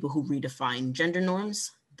people who redefine gender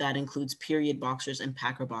norms. That includes period boxers and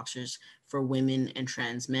packer boxers for women and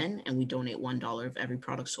trans men. And we donate $1 of every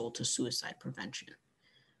product sold to suicide prevention.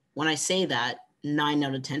 When I say that, 9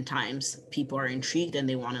 out of 10 times, people are intrigued and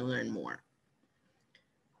they want to learn more.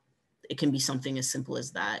 It can be something as simple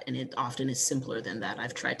as that, and it often is simpler than that.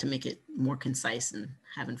 I've tried to make it more concise and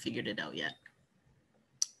haven't figured it out yet.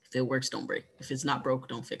 If it works, don't break. If it's not broke,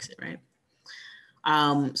 don't fix it, right?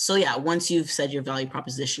 So yeah, once you've said your value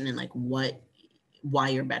proposition and like why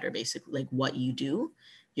you're better, basically, like what you do,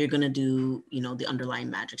 you're gonna do, you know, the underlying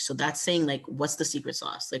magic. So that's saying like, what's the secret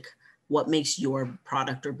sauce? Like, what makes your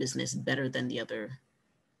product or business better than the other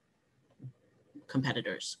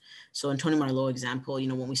competitors? So in Toni Marlow example, you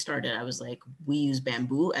know, when we started, I was like, we use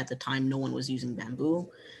bamboo. At the time, no one was using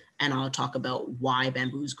bamboo. And I'll talk about why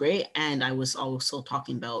bamboo is great. And I was also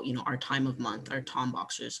talking about, you know, our time of month, our Tom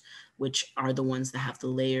boxers, which are the ones that have the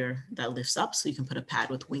layer that lifts up so you can put a pad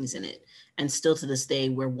with wings in it. And still to this day,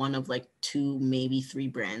 we're one of like 2, maybe 3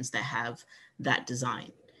 brands that have that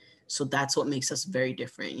design. So that's what makes us very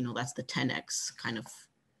different. You know, that's the 10X kind of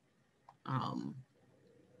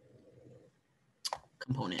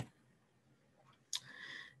component.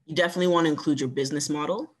 You definitely want to include your business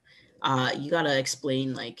model. You got to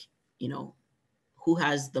explain like, you know, who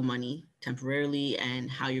has the money temporarily and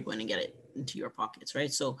how you're going to get it into your pockets,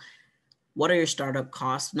 right? So what are your startup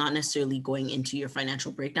costs? Not necessarily going into your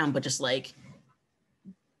financial breakdown, but just like,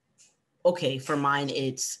 okay, for mine,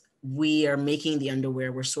 it's we are making the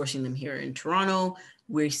underwear, we're sourcing them here in Toronto,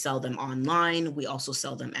 we sell them online, we also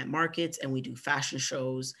sell them at markets, and we do fashion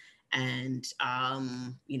shows, and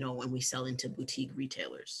you know, and we sell into boutique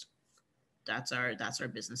retailers. That's our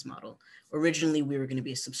business model. Originally, we were going to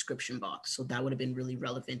be a subscription box, so that would have been really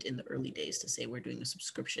relevant in the early days to say we're doing a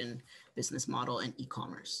subscription business model and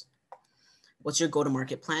e-commerce. What's your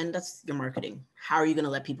go-to-market plan? That's your marketing. How are you going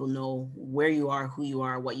to let people know where you are, who you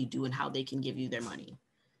are, what you do, and how they can give you their money?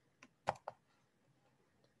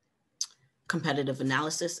 competitive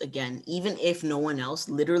analysis, again, even if no one else,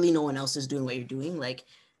 literally no one else is doing what you're doing, like,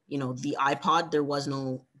 you know, the iPod,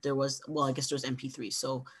 well, I guess there was MP3.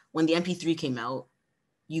 So when the MP3 came out,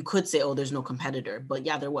 you could say, oh, there's no competitor, but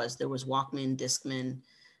yeah, there was Walkman, Discman,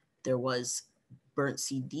 there was burnt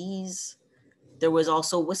CDs, there was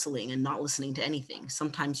also whistling and not listening to anything.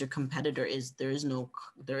 Sometimes your competitor is, there is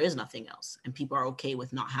nothing else, and people are okay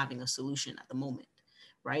with not having a solution at the moment,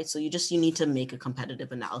 right? So you need to make a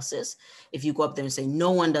competitive analysis. If you go up there and say,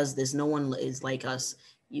 no one does this, no one is like us,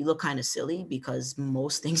 you look kind of silly, because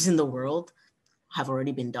most things in the world have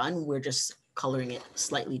already been done. We're just coloring it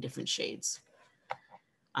slightly different shades.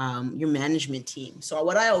 Your management team. So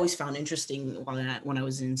what I always found interesting when I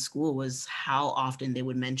was in school was how often they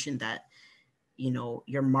would mention that, you know,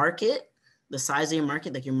 your market, the size of your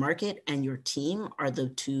market, like your market and your team are the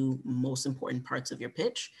two most important parts of your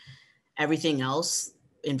pitch. Everything else,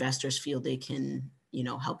 investors feel they can, you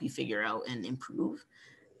know, help you figure out and improve.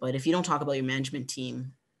 But if you don't talk about your management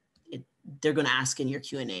team, they're going to ask in your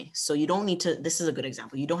Q&A. So you don't need to, this is a good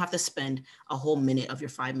example. You don't have to spend a whole minute of your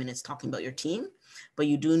 5 minutes talking about your team, but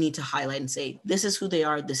you do need to highlight and say, this is who they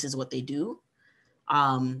are, this is what they do.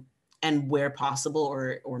 And where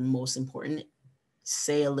possible, or most important,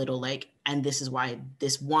 say a little like, and this is why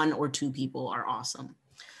this 1 or 2 people are awesome.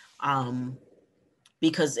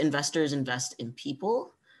 Because investors invest in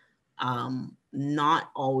people,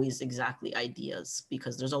 not always exactly ideas,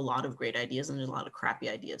 because there's a lot of great ideas and there's a lot of crappy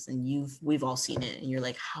ideas, and we've all seen it, and you're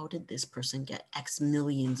like, how did this person get X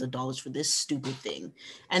millions of dollars for this stupid thing?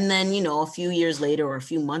 And then, you know, a few years later or a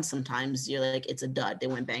few months, sometimes you're like, it's a dud, they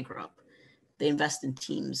went bankrupt. They invest in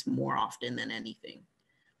teams more often than anything.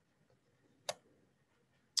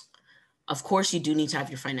 Of course, you do need to have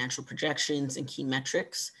your financial projections and key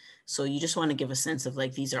metrics. So you just want to give a sense of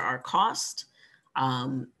like, these are our costs.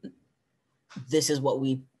 This is what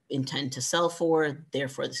we intend to sell for.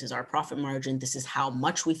 Therefore, this is our profit margin. This is how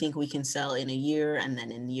much we think we can sell in a year. And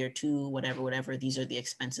then in year 2, whatever, these are the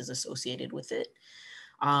expenses associated with it.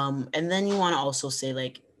 And then you want to also say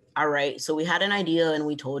like, all right, so we had an idea and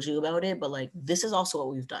we told you about it, but like, this is also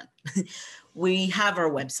what we've done. We have our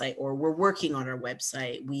website, or we're working on our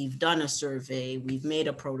website. We've done a survey, we've made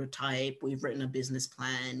a prototype, we've written a business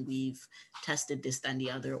plan, we've tested this, that, and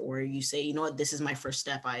the other. Or you say, you know what, this is my first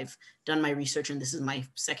step. I've done my research and this is my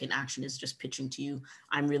second action, is just pitching to you.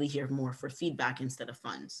 I'm really here more for feedback instead of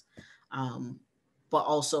funds. But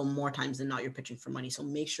also more times than not, you're pitching for money. So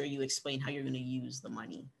make sure you explain how you're going to use the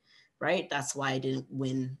money, right? That's why I didn't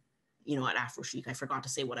win, you know, at Afro Chic. I forgot to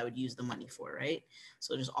say what I would use the money for, right?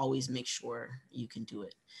 So just always make sure you can do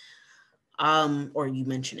it. Or you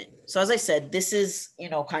mention it. So as I said, this is, you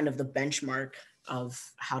know, kind of the benchmark of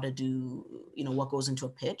how to do, you know, what goes into a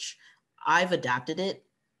pitch. I've adapted it.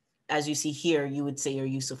 As you see here, you would say your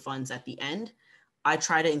use of funds at the end. I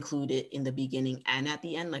try to include it in the beginning and at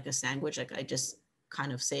the end, like a sandwich. Like I just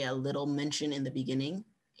kind of say a little mention in the beginning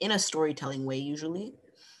in a storytelling way usually.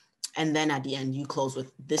 And then at the end, you close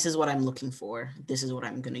with, this is what I'm looking for. This is what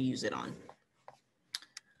I'm going to use it on.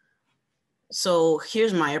 So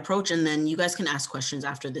here's my approach. And then you guys can ask questions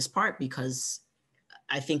after this part, because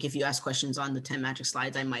I think if you ask questions on the 10 magic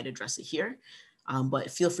slides, I might address it here. But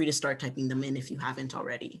feel free to start typing them in if you haven't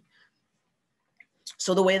already.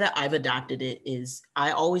 So the way that I've adapted it is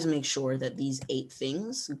I always make sure that these 8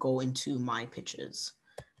 things go into my pitches.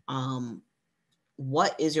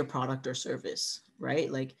 What is your product or service, right?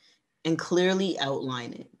 Like, and clearly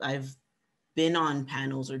outline it. I've been on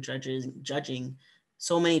panels or judging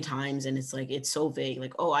so many times, and it's like, it's so vague.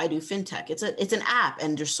 Like, oh, I do fintech. It's an app,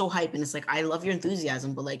 and they're so hype, and it's like, I love your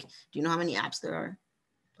enthusiasm, but like, do you know how many apps there are?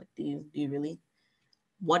 Like, do you really?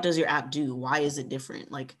 What does your app do? Why is it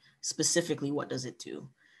different? Like, specifically, what does it do?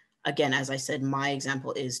 Again, as I said, my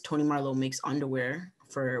example is Toni Marlow makes underwear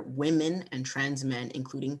for women and trans men,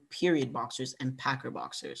 including period boxers and packer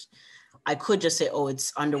boxers. I could just say, oh,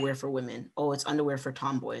 it's underwear for women. Oh, it's underwear for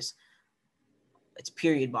tomboys. It's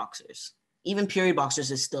period boxers. Even period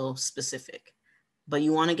boxers is still specific, but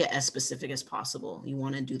you want to get as specific as possible. You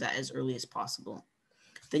want to do that as early as possible.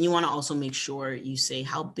 Then you want to also make sure you say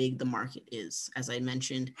how big the market is. As I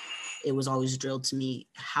mentioned, it was always drilled to me,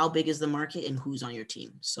 how big is the market and who's on your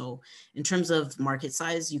team? So in terms of market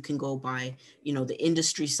size, you can go by, you know, the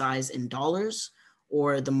industry size in dollars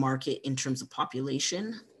or the market in terms of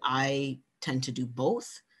population. I tend to do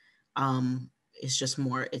both. It's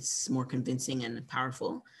more convincing and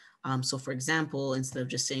powerful. So for example, instead of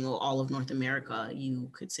just saying, oh, all of North America, you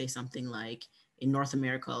could say something like, in North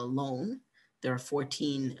America alone, there are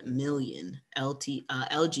 14 million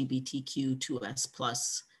LGBTQ2S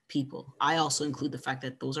plus people. I also include the fact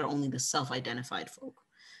that those are only the self-identified folk.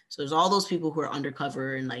 So there's all those people who are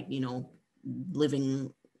undercover and like,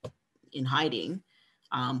 living in hiding,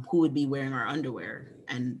 who would be wearing our underwear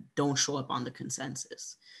and don't show up on the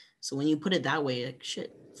consensus. So when you put it that way, like,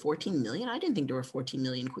 shit, 14 million? I didn't think there were 14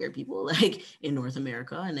 million queer people like in North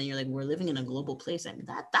America. And then you're like, we're living in a global place. I mean,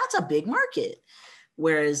 that's a big market.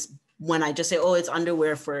 Whereas when I just say, oh, it's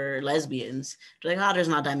underwear for lesbians, they're like, oh, there's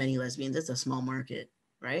not that many lesbians. It's a small market,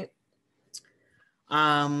 right?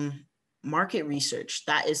 Market research,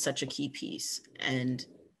 that is such a key piece. And,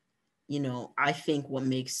 I think what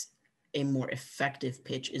makes a more effective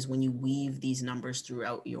pitch is when you weave these numbers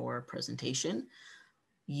throughout your presentation.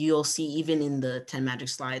 You'll see even in the 10 magic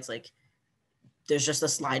slides, like there's just a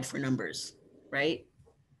slide for numbers, right?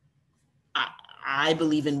 I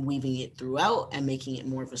believe in weaving it throughout and making it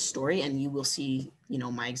more of a story. And you will see,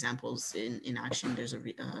 my examples in action.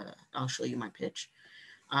 I'll show you my pitch.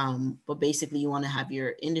 But basically you want to have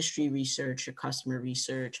your industry research, your customer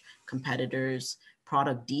research, competitors,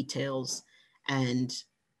 product details, and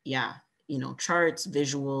charts,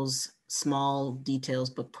 visuals, small details,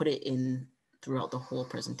 but put it in throughout the whole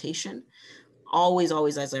presentation. Always,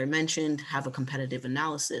 as I mentioned, have a competitive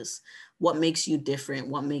analysis. What makes you different?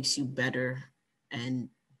 What makes you better and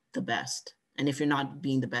the best? And if you're not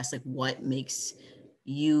being the best, like what makes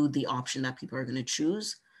you the option that people are going to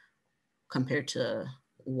choose compared to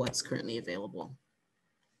what's currently available?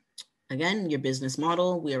 Again, your business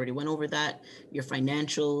model, we already went over that, your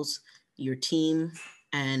financials, your team,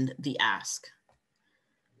 and the ask.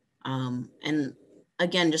 And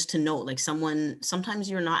again, just to note, like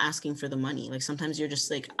sometimes you're not asking for the money. Like sometimes you're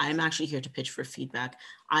just like, I'm actually here to pitch for feedback.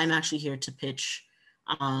 I'm actually here to pitch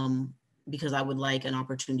because I would like an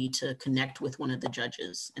opportunity to connect with one of the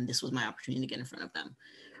judges. And this was my opportunity to get in front of them,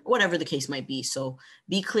 or whatever the case might be. So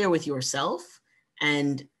be clear with yourself.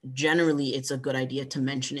 And generally it's a good idea to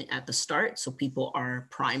mention it at the start so people are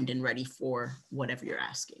primed and ready for whatever you're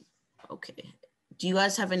asking. Okay. Do you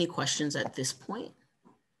guys have any questions at this point?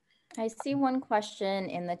 I see one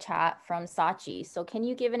question in the chat from Sachi. So can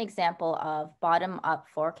you give an example of bottom-up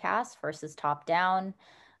forecast versus top-down?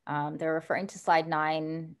 They're referring to slide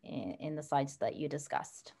 9 in the slides that you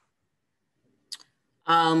discussed.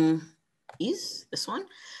 Is this one?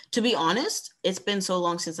 To be honest, it's been so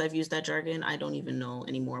long since I've used that jargon. I don't even know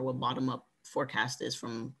anymore what bottom-up forecast is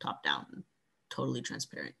from top-down. Totally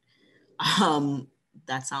transparent.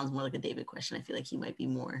 That sounds more like a David question. I feel like he might be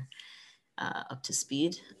more up to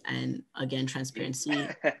speed. And again, transparency.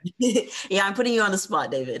 Yeah, I'm putting you on the spot,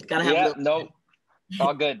 David. Gotta have no,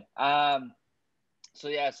 all good. So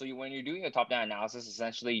when you're doing a top-down analysis,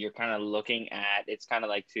 essentially you're kind of looking at, it's kind of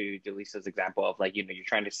like to Jalisa's example of like, you're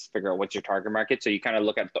trying to figure out what's your target market. So you kind of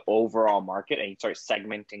look at the overall market and you start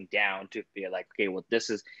segmenting down to feel like, okay, well, this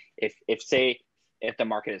is, if the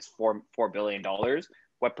market is $4 billion,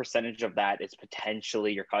 what percentage of that is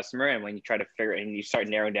potentially your customer? And when you try to figure and you start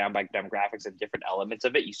narrowing down by demographics and different elements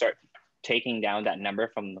of it, you start taking down that number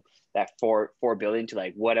from that 4 billion to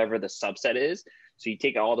like whatever the subset is. So you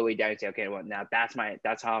take it all the way down and say, okay, well, now that's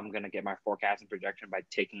how I'm going to get my forecast and projection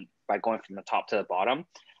by going from the top to the bottom.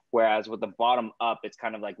 Whereas with the bottom up, it's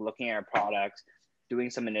kind of like looking at our products,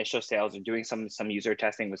 doing some initial sales or doing some user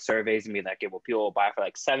testing with surveys and be like, okay, well, people will buy for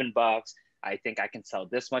like $7. I think I can sell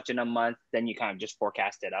this much in a month. Then you kind of just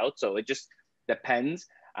forecast it out. So it just depends.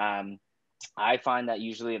 I find that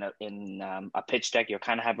usually in a pitch deck, you'll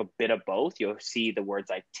kind of have a bit of both. You'll see the words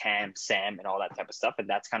like TAM, SAM, and all that type of stuff. And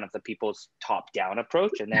that's kind of the people's top-down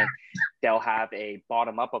approach. And then they'll have a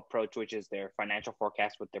bottom-up approach, which is their financial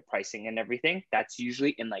forecast with their pricing and everything. That's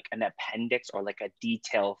usually in like an appendix or like a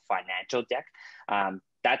detailed financial deck.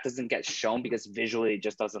 That doesn't get shown because visually it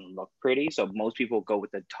just doesn't look pretty. So most people go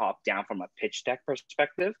with the top-down from a pitch deck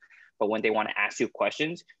perspective. But when they want to ask you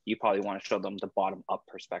questions, you probably want to show them the bottom-up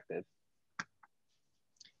perspective.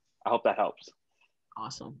 I hope that helps.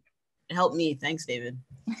 Awesome. It helped me. Thanks, David.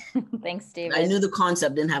 Thanks, David. I knew the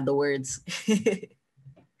concept, didn't have the words.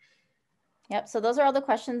 Yep. So those are all the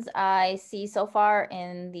questions I see so far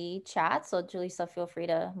in the chat. So Jalisa, feel free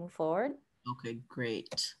to move forward. Okay,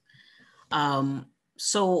 great.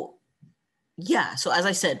 So as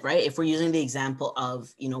I said, right, if we're using the example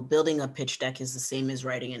of, building a pitch deck is the same as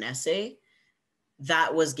writing an essay,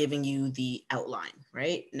 that was giving you the outline,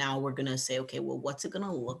 right? Now we're going to say, okay, well, what's it going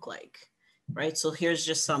to look like, right? So here's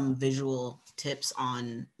just some visual tips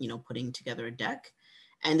on, putting together a deck.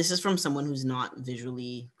 And this is from someone who's not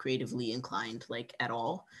visually creatively inclined, like at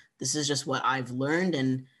all. This is just what I've learned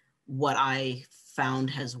and what I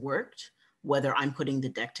found has worked, whether I'm putting the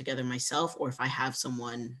deck together myself or if I have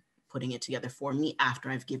someone putting it together for me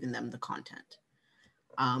after I've given them the content.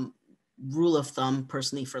 Rule of thumb,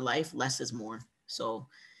 personally for life, less is more. So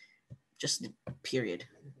just period.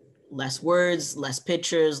 Less words, less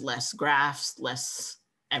pictures, less graphs, less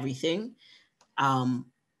everything.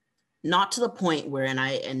 Not to the point where,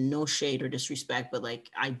 and no shade or disrespect, but like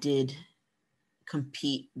I did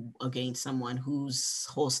compete against someone whose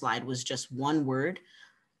whole slide was just one word,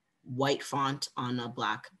 white font on a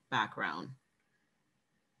black background.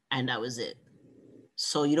 And that was it.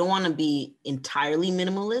 So you don't want to be entirely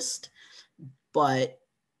minimalist, but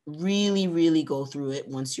really, really go through it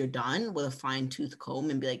once you're done with a fine-tooth comb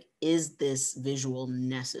and be like, is this visual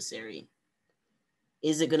necessary?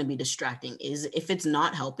 Is it going to be distracting? If it's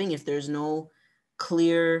not helping, if there's no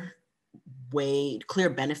clear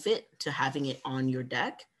benefit to having it on your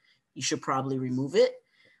deck, you should probably remove it.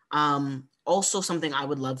 Also, something I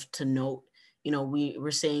would love to note, we're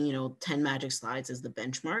saying, 10 magic slides is the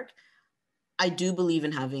benchmark. I do believe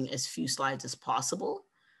in having as few slides as possible,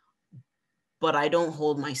 but I don't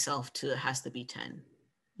hold myself to it has to be 10.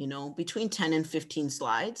 Between 10 and 15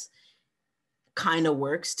 slides kind of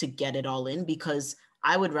works to get it all in, because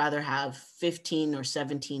I would rather have 15 or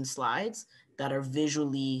 17 slides that are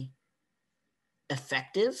visually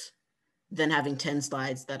effective than having 10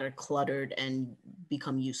 slides that are cluttered and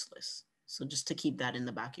become useless. So just to keep that in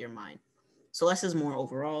the back of your mind. So less is more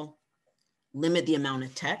overall. Limit the amount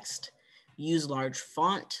of text. Use large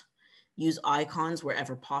font. Use icons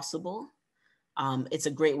wherever possible. It's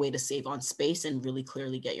a great way to save on space and really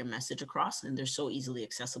clearly get your message across, and they're so easily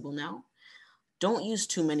accessible now. Don't use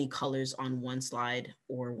too many colors on one slide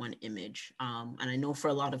or one image. And I know for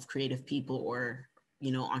a lot of creative people or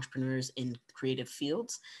entrepreneurs in creative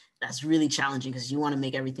fields, that's really challenging because you want to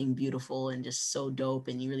make everything beautiful and just so dope,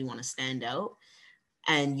 and you really want to stand out.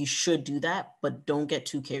 And you should do that, but don't get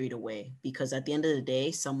too carried away, because at the end of the day,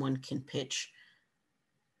 someone can pitch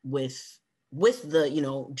with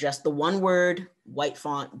the, just the one word, white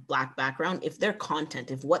font, black background. If their content,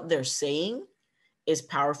 if what they're saying is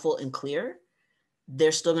powerful and clear,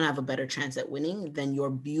 they're still going to have a better chance at winning than your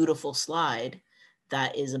beautiful slide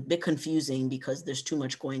that is a bit confusing because there's too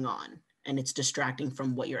much going on and it's distracting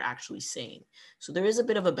from what you're actually saying. So there is a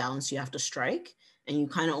bit of a balance you have to strike, and you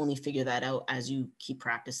kind of only figure that out as you keep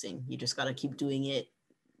practicing. You just got to keep doing it,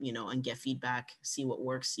 and get feedback, see what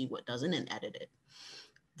works, see what doesn't, and edit it.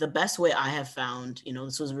 The best way I have found,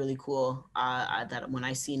 this was really cool, that when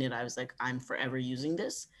I seen it, I was like, I'm forever using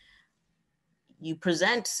this. You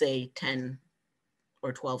present, say, 10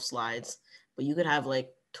 or 12 slides, but you could have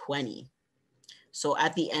like 20. So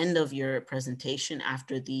at the end of your presentation,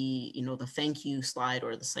 after the, the thank you slide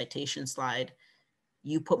or the citation slide,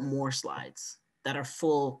 you put more slides that are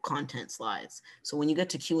full content slides. So when you get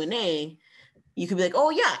to Q&A, you could be like, oh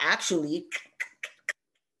yeah, actually,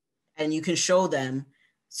 and you can show them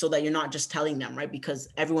so that you're not just telling them, right? Because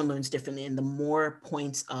everyone learns differently, and the more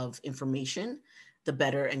points of information, the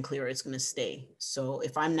better and clearer it's going to stay. So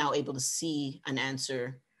if I'm now able to see an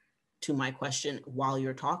answer to my question while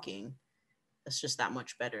you're talking, that's just that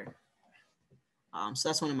much better. So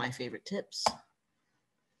that's one of my favorite tips.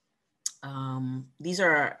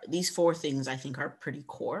 These 4 things I think are pretty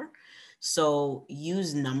core. So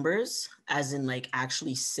use numbers, as in like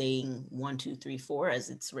actually saying 1, 2, 3, 4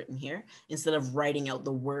 as it's written here, instead of writing out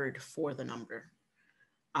the word for the number.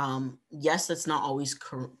 Yes, that's not always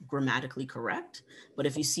grammatically correct, but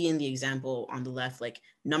if you see in the example on the left, like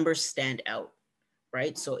numbers stand out,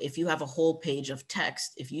 right? So if you have a whole page of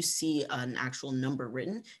text, if you see an actual number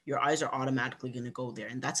written, your eyes are automatically going to go there.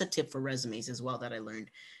 And that's a tip for resumes as well that I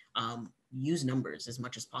learned. Use numbers as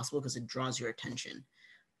much as possible because it draws your attention.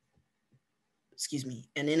 Excuse me.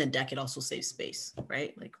 And in a deck, it also saves space,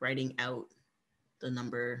 right? Like writing out the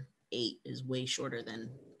number 8 is way shorter than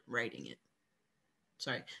writing it.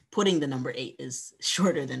 Sorry, putting the number 8 is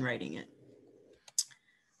shorter than writing it.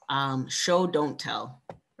 Show, don't tell,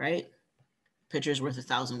 right? Picture's worth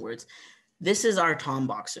 1,000 words. This is our Tom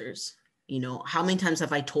boxers. How many times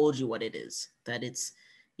have I told you what it is? That it's,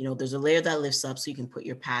 there's a layer that lifts up so you can put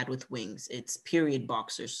your pad with wings. It's period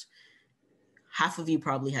boxers. Half of you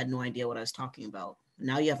probably had no idea what I was talking about.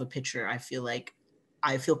 Now you have a picture. I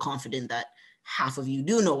feel confident that half of you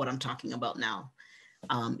do know what I'm talking about now,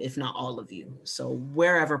 if not all of you. So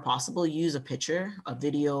wherever possible, use a picture, a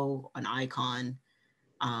video, an icon,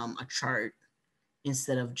 a chart,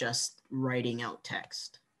 instead of just writing out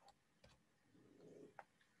text.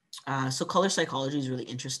 So color psychology is really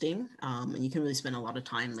interesting, and you can really spend a lot of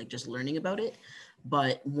time like just learning about it.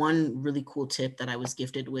 But one really cool tip that I was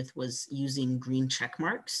gifted with was using green check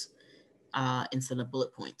marks instead of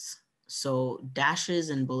bullet points. So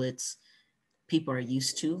dashes and bullets, people are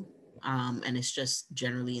used to, and it's just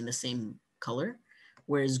generally in the same color.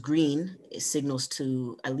 Whereas green signals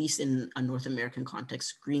to, at least in a North American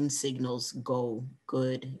context, green signals go,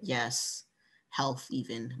 good, yes, health,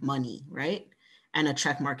 even money, right? And a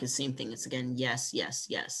check mark is same thing. It's again, yes, yes,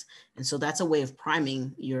 yes. And so that's a way of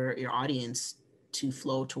priming your audience to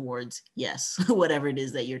flow towards yes, whatever it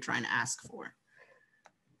is that you're trying to ask for.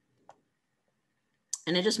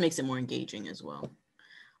 And it just makes it more engaging as well.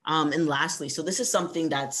 And lastly, so this is something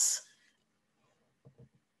that's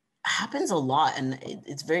happens a lot, and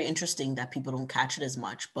it's very interesting that people don't catch it as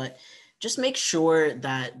much, but just make sure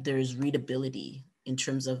that there's readability in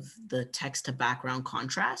terms of the text to background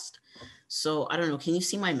contrast. So I don't know, can you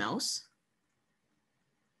see my mouse?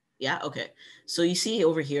 Yeah, okay. So you see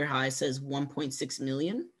over here how it says 1.6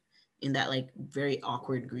 million in that like very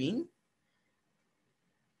awkward green.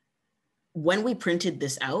 When we printed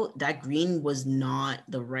this out, that green was not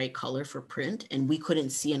the right color for print and we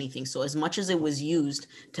couldn't see anything. So as much as it was used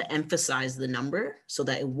to emphasize the number so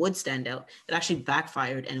that it would stand out, it actually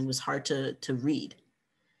backfired and it was hard to read.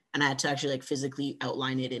 And I had to actually like physically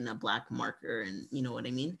outline it in a black marker, and you know what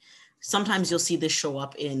I mean? Sometimes you'll see this show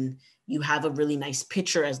up in, you have a really nice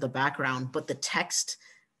picture as the background, but the text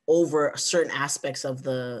over certain aspects of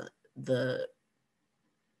the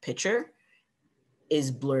picture is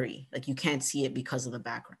blurry, like you can't see it because of the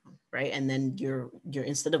background, right? And then you're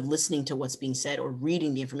instead of listening to what's being said or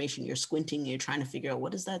reading the information, you're squinting, you're trying to figure out,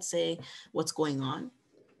 what does that say, what's going on?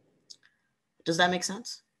 Does that make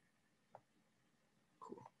sense?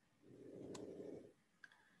 Cool.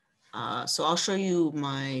 So I'll show you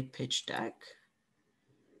my pitch deck,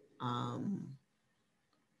 and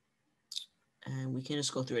we can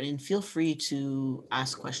just go through it, and feel free to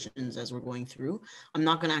ask questions as we're going through. I'm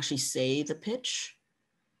not going to actually say the pitch.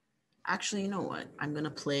 Actually, you know what? I'm going to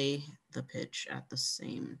play the pitch at the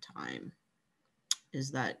same time. Is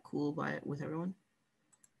that cool with everyone?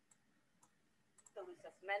 Jalisa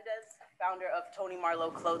Mendez, founder of Toni Marlow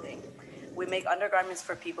Clothing. We make undergarments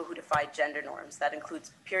for people who defy gender norms. That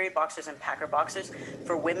includes period boxers and packer boxers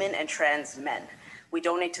for women and trans men. We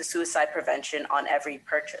donate to suicide prevention on every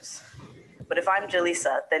purchase. But if I'm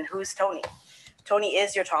Jalisa, then who's Toni? Toni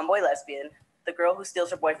is your tomboy lesbian, the girl who steals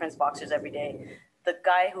her boyfriend's boxers every day, the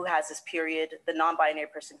guy who has his period, the non-binary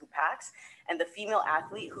person who packs, and the female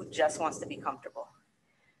athlete who just wants to be comfortable.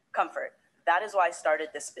 Comfort. That is why I started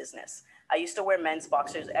this business. I used to wear men's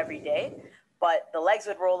boxers every day, but the legs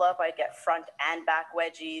would roll up. I'd get front and back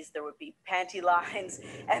wedgies. There would be panty lines.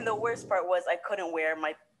 And the worst part was I couldn't wear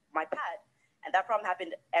my pad. And that problem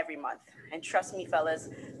happened every month. And trust me, fellas,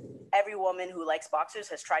 every woman who likes boxers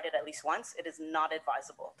has tried it at least once. It is not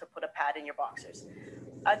advisable to put a pad in your boxers.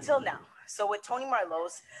 Until now. So with Toni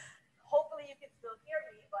Marlow's, hopefully you can still hear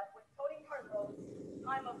me, but with Toni Marlow's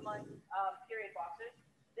time of month period boxers,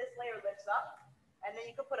 this layer lifts up, and then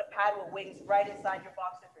you can put a pad with wings right inside your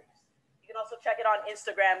boxer briefs. You can also check it on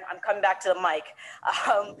Instagram. I'm coming back to the mic.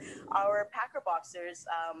 Our Packer boxers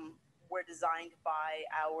were designed by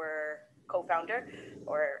our co-founder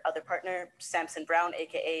or other partner, Samson Brown,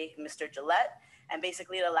 AKA Mr. Gillette. And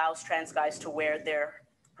basically it allows trans guys to wear their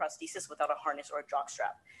prosthesis without a harness or a jock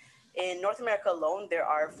strap. In North America alone, there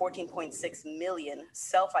are 14.6 million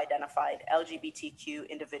self-identified LGBTQ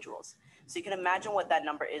individuals. So you can imagine what that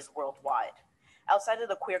number is worldwide. Outside of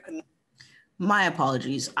the queer community. My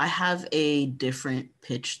apologies. I have a different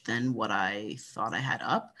pitch than what I thought I had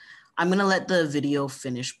up. I'm going to let the video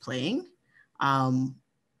finish playing, and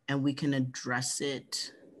we can address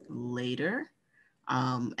it later.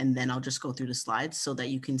 And then I'll just go through the slides so that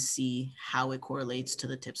you can see how it correlates to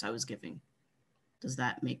the tips I was giving. Is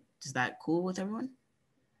that cool with everyone?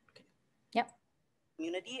 Okay. Yep.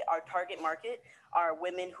 Community, our target market are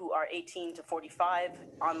women who are 18 to 45,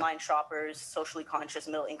 online shoppers, socially conscious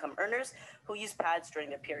middle income earners who use pads during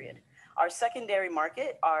their period. Our secondary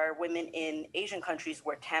market are women in Asian countries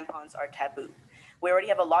where tampons are taboo. We already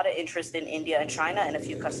have a lot of interest in India and China and a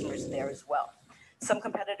few customers there as well. Some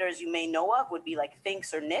competitors you may know of would be like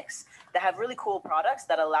Thinx or Nix that have really cool products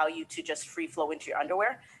that allow you to just free flow into your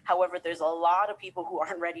underwear. However, there's a lot of people who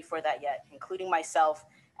aren't ready for that yet, including myself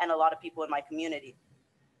and a lot of people in my community.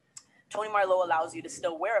 Toni Marlow allows you to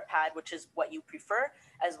still wear a pad, which is what you prefer,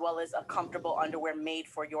 as well as a comfortable underwear made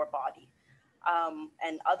for your body.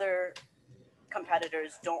 And other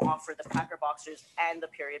competitors don't offer the packer boxers and the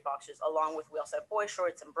period boxers, along with, we also have boy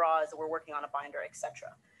shorts and bras. We're working on a binder, etc.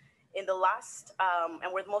 In the last,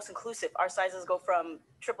 and we're the most inclusive, our sizes go from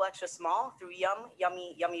triple extra small through yum,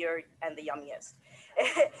 yummy, yummier, and the yummiest.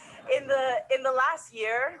 In the last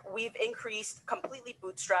year, we've increased completely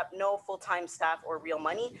bootstrap, no full-time staff or real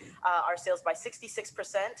money, our sales by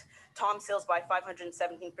 66%, Tom's sales by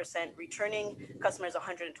 517%, returning customers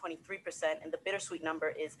 123%, and the bittersweet number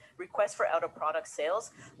is requests for out of product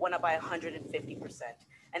sales went up by 150%.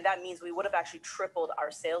 And that means we would have actually tripled our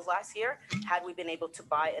sales last year had we been able to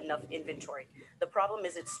buy enough inventory. The problem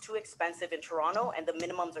is it's too expensive in Toronto and the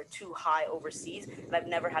minimums are too high overseas, and I've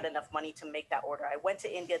never had enough money to make that order. I went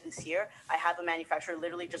to India this year. I have a manufacturer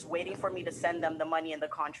literally just waiting for me to send them the money and the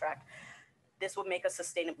contract. This would make us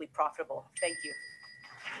sustainably profitable. Thank you.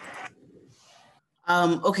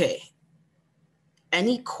 Okay.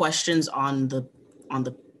 Any questions on the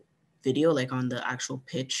video, like on the actual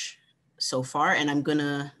pitch so far? And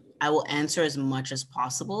I will answer as much as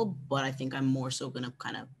possible, but I think I'm more so gonna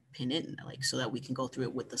kind of pin it like so that we can go through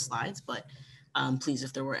it with the slides. But please,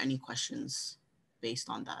 if there were any questions based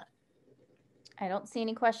on that. I don't see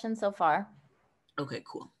any questions so far. Okay,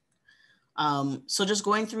 cool. So just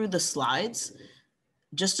going through the slides,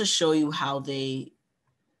 just to show you how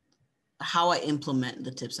I implement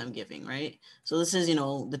the tips I'm giving, right? So this is,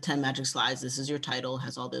 the 10 magic slides. This is your title,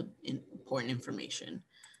 has all the important information.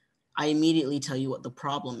 I immediately tell you what the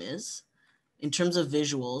problem is. In terms of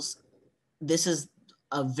visuals, this is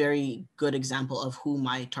a very good example of who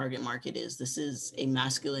my target market is. This is a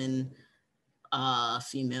masculine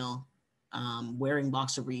female wearing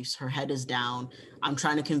boxer briefs. Her head is down. I'm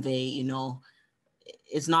trying to convey,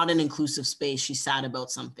 it's not an inclusive space. She's sad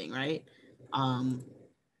about something, right? And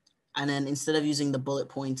then instead of using the bullet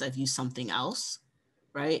points, I've used something else,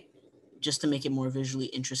 right? Just to make it more visually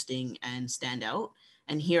interesting and stand out.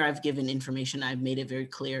 And here I've given information. I've made it very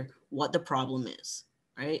clear what the problem is,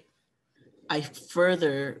 right? I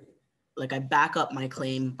further, I back up my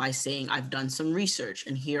claim by saying I've done some research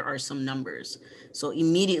and here are some numbers. So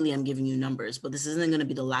immediately I'm giving you numbers, but this isn't going to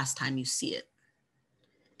be the last time you see it.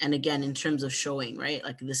 And again, in terms of showing, right?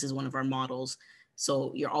 Like this is one of our models.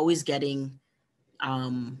 So you're always getting,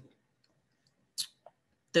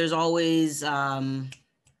 there's always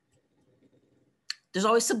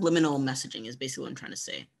subliminal messaging is basically what I'm trying to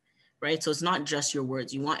say, right? So it's not just your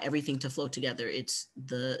words. You want everything to flow together. It's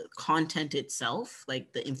the content itself,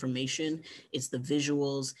 like the information, it's the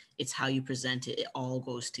visuals, it's how you present it. It all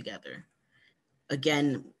goes together.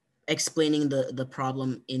 Again, explaining the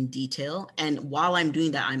problem in detail. And while I'm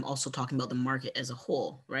doing that, I'm also talking about the market as a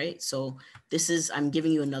whole, right? So I'm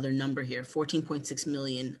giving you another number here, 14.6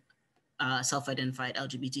 million self-identified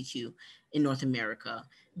LGBTQ in North America.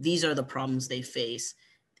 These are the problems they face.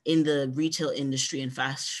 In the retail industry and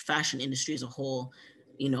fashion industry as a whole,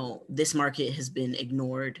 this market has been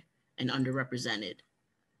ignored and underrepresented.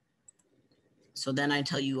 So then I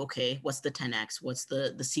tell you, okay, what's the 10X? What's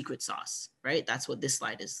the secret sauce, right? That's what this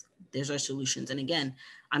slide is. There's our solutions. And again,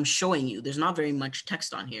 I'm showing you, there's not very much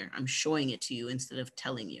text on here. I'm showing it to you instead of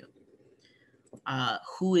telling you.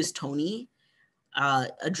 Who is Toni?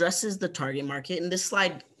 Addresses the target market. And this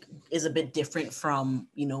slide is a bit different from,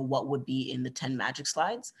 what would be in the 10 magic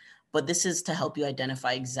slides, but this is to help you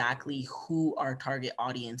identify exactly who our target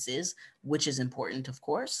audience is, which is important, of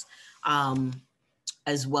course,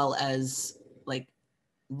 as well as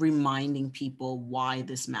reminding people why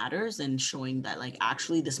this matters and showing that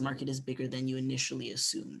actually this market is bigger than you initially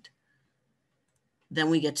assumed. Then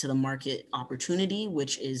we get to the market opportunity,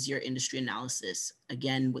 which is your industry analysis,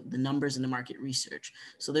 again, with the numbers in the market research.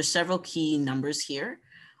 So there's several key numbers here,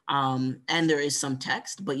 and there is some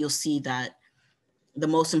text, but you'll see that the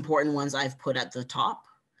most important ones I've put at the top.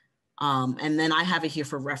 And then I have it here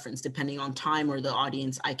for reference. Depending on time or the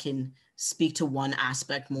audience, I can speak to one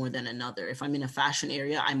aspect more than another. If I'm in a fashion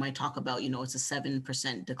area, I might talk about, it's a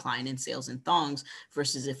 7% decline in sales in thongs,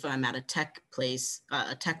 versus if I'm at a tech place,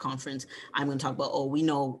 a tech conference, I'm going to talk about, we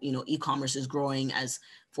know, e-commerce is growing as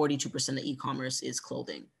 42% of e-commerce is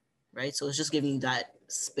clothing, right? So it's just giving you that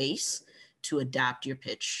space to adapt your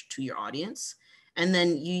pitch to your audience. And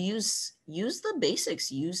then you use the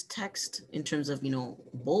basics, use text in terms of,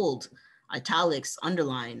 bold, italics,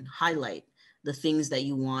 underline, highlight, the things that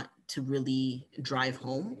you want to really drive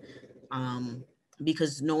home,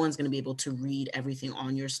 because no one's going to be able to read everything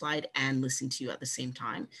on your slide and listen to you at the same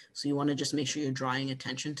time. So you want to just make sure you're drawing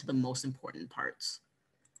attention to the most important parts.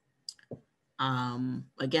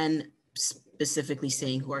 Again, specifically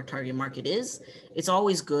saying who our target market is, it's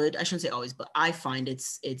always good. I shouldn't say always, but I find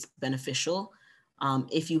it's beneficial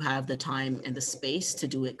if you have the time and the space to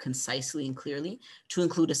do it concisely and clearly, to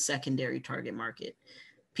include a secondary target market.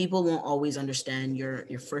 People won't always understand your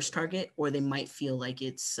first target, or they might feel like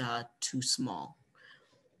it's too small.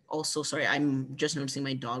 Also, sorry, I'm just noticing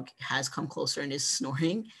my dog has come closer and is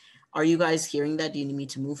snoring. Are you guys hearing that? Do you need me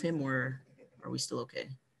to move him, or are we still okay?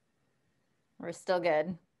 We're still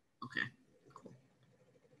good. Okay, cool.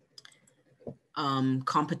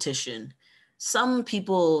 Competition. Some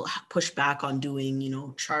people push back on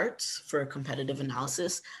doing, charts for competitive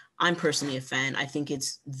analysis. I'm personally a fan. I think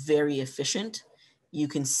it's very efficient. You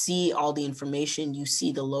can see all the information, you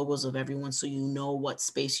see the logos of everyone, so you know what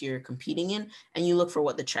space you're competing in, and you look for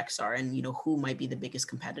what the checks are and who might be the biggest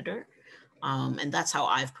competitor. And that's how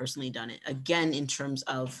I've personally done it. Again, in terms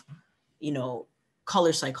of,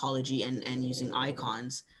 color psychology and using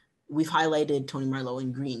icons, we've highlighted Toni Marlow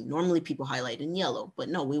in green. Normally people highlight in yellow, but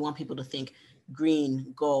no, we want people to think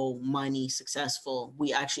green, go, money, successful.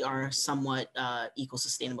 We actually are somewhat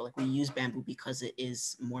eco-sustainable. Like we use bamboo because it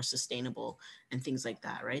is more sustainable and things like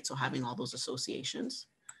that, right? So having all those associations.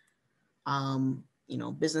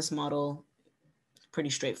 Business model, pretty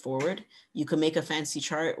straightforward. You could make a fancy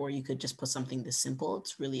chart or you could just put something this simple.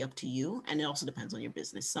 It's really up to you. And it also depends on your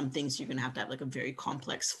business. Some things you're going to have like a very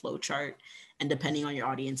complex flow chart. And depending on your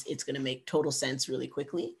audience, it's going to make total sense really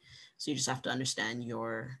quickly. So you just have to understand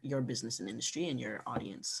your business and industry and your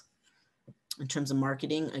audience. In terms of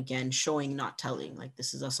marketing, again, showing, not telling. Like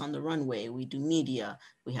this is us on the runway. We do media.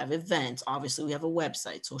 We have events. Obviously, we have a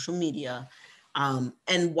website, social media.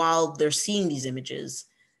 And while they're seeing these images,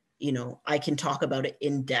 I can talk about it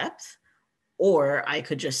in depth, or I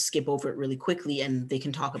could just skip over it really quickly and they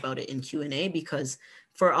can talk about it in Q&A, because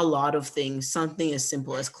for a lot of things, something as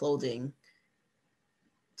simple as clothing,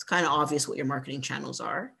 it's kind of obvious what your marketing channels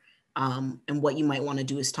are. And what you might want to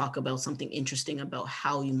do is talk about something interesting about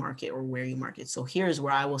how you market or where you market. So here's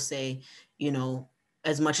where I will say,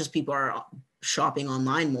 as much as people are shopping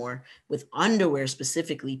online more, with underwear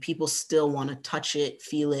specifically, people still want to touch it,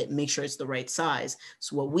 feel it, make sure it's the right size.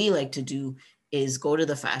 So what we like to do is go to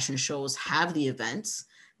the fashion shows, have the events,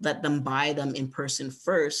 let them buy them in person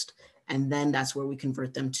first, and then that's where we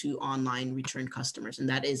convert them to online return customers. And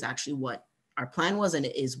that is actually what our plan was, and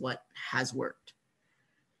it is what has worked.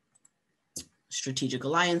 Strategic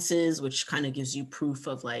alliances, which kind of gives you proof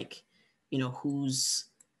of like, who's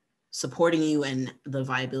supporting you and the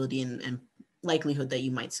viability and likelihood that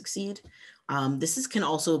you might succeed. This can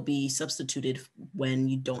also be substituted when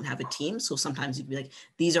you don't have a team. So sometimes you'd be like,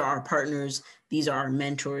 these are our partners, these are our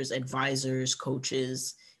mentors, advisors,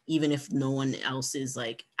 coaches. Even if no one else is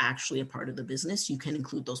like actually a part of the business, you can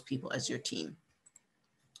include those people as your team.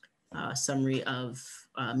 Summary of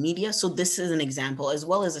media. So this is an example, as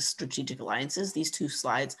well as a strategic alliances. These two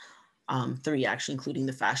slides, three actually, including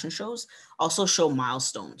the fashion shows, also show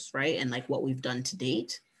milestones, right? And like what we've done to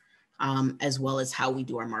date, as well as how we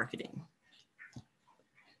do our marketing.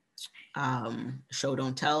 Show,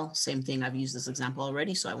 don't tell, same thing. I've used this example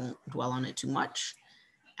already, so I won't dwell on it too much.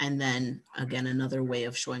 And then again, another way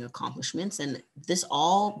of showing accomplishments. And this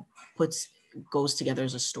all goes together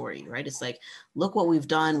as a story, right? It's like, look what we've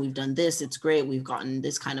done this, it's great, we've gotten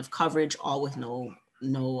this kind of coverage, all with no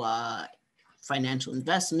financial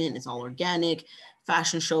investment, it's all organic.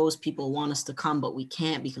 Fashion shows, people want us to come, but we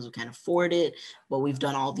can't because we can't afford it, but we've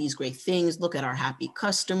done all these great things. Look at our happy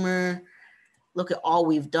customer, look at all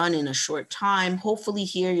we've done in a short time. Hopefully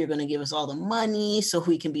here you're going to give us all the money so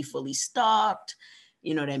we can be fully stocked.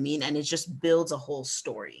 You know what I mean? And it just builds a whole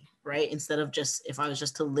story, right? Instead of just, if I was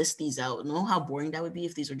just to list these out, know how boring that would be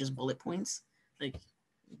if these were just bullet points? Like,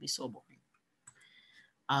 it'd be so boring.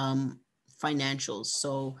 Financials.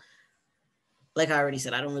 So like I already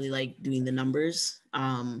said, I don't really like doing the numbers.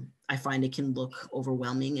 I find it can look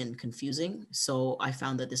overwhelming and confusing. So I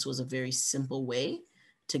found that this was a very simple way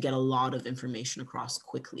to get a lot of information across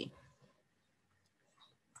quickly.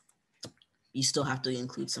 You still have to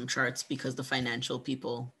include some charts because the financial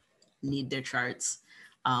people need their charts.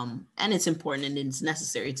 And it's important and it's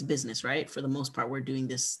necessary. It's business, right? For the most part, we're doing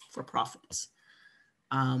this for profits.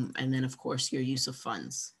 And then of course, your use of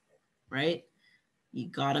funds, right? You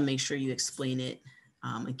gotta make sure you explain it.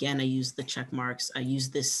 Again, I use the check marks. I use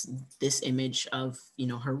this image of,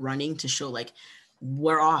 her running to show like,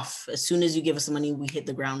 we're off. As soon as you give us the money, we hit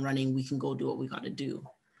the ground running. We can go do what we gotta do.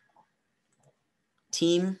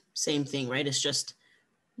 Team, same thing, right? It's just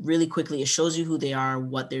really quickly, it shows you who they are,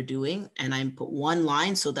 what they're doing. And I put one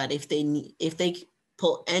line so that if they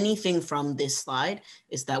pull anything from this slide,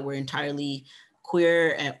 is that we're entirely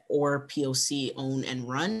queer or POC owned and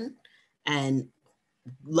run. And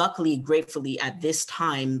luckily, gratefully, at this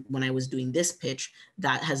time, when I was doing this pitch,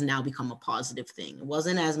 that has now become a positive thing. It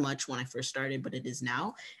wasn't as much when I first started, but it is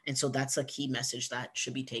now. And so that's a key message that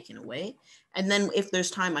should be taken away. And then if there's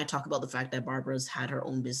time, I talk about the fact that Barbara's had her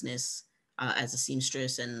own business as a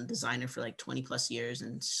seamstress and designer for like 20 plus years.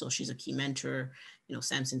 And so she's a key mentor.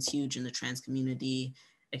 Samson's huge in the trans community.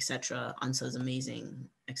 etc. Unsa's amazing,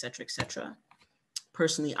 etc., etc.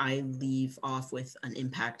 Personally, I leave off with an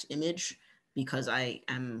impact image because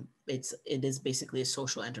it is basically a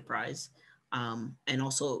social enterprise. And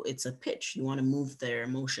also it's a pitch. You want to move their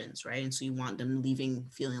emotions, right? And so you want them leaving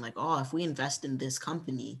feeling like, oh, if we invest in this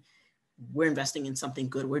company, we're investing in something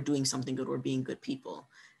good. We're doing something good. We're being good people.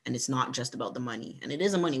 And it's not just about the money. And it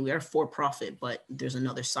is a money. We are for profit, but there's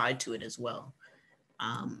another side to it as well.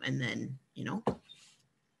 And then,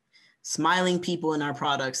 smiling people in our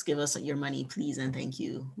products, give us your money, please, and thank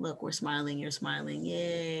you. Look, we're smiling, you're smiling,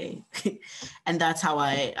 yay. And that's how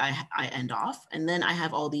I end off. And then I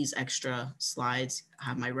have all these extra slides, I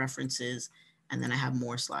have my references, and then I have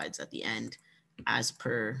more slides at the end as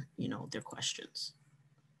per, their questions.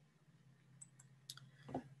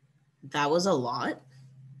 That was a lot.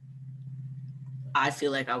 I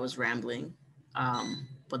feel like I was rambling,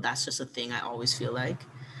 but that's just a thing I always feel like.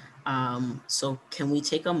 So can we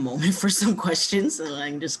take a moment for some questions so I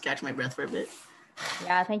can just catch my breath for a bit?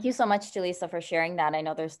 Yeah, thank you so much, Jalisa, for sharing that. I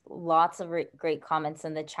know there's lots of great comments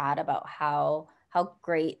in the chat about how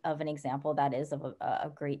great of an example that is of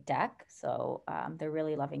a great deck. So they're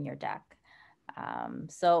really loving your deck.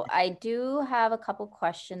 So I do have a couple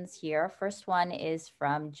questions here. First one is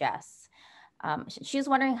from Jess. She's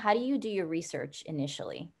wondering, how do you do your research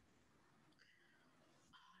initially?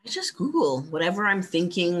 I just Google whatever I'm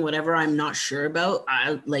thinking, whatever I'm not sure about.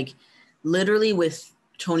 I like literally with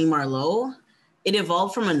Toni Marlow, it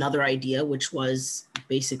evolved from another idea, which was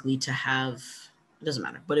basically to have, it doesn't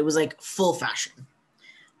matter, but it was like full fashion.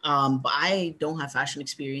 But I don't have fashion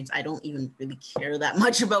experience. I don't even really care that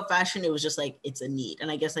much about fashion. It was just like, it's a need. And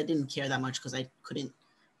I guess I didn't care that much because I couldn't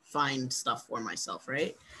find stuff for myself,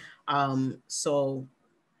 right? So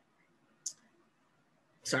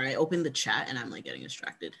sorry, I opened the chat and I'm like getting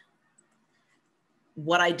distracted.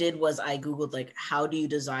 What I did was I Googled like, how do you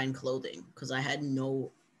design clothing? Because I had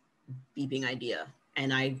no beeping idea.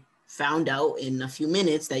 And I found out in a few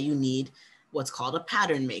minutes that you need what's called a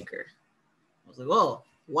pattern maker. I was like, oh,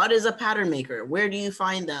 what is a pattern maker? Where do you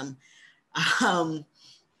find them?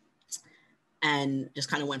 And just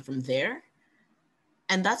kind of went from there.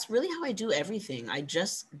 And that's really how I do everything. I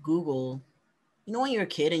just Google, when you're a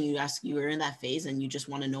kid and you're in that phase and you just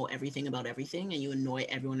want to know everything about everything and you annoy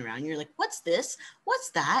everyone around you. You're like, what's this? What's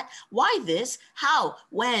that? Why this? How?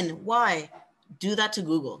 When? Why? Do that to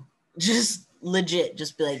Google. Just legit.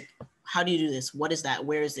 Just be like, how do you do this? What is that?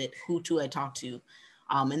 Where is it? Who do I talk to?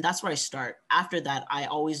 And that's where I start. After that, I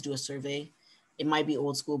always do a survey. It might be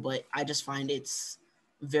old school, but I just find it's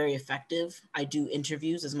very effective. I do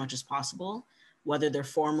interviews as much as possible, whether they're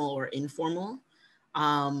formal or informal.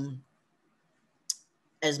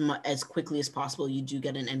 As quickly as possible, you do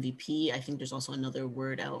get an MVP. I think there's also another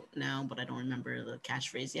word out now, but I don't remember the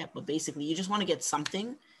catchphrase yet. But basically, you just want to get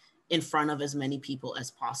something in front of as many people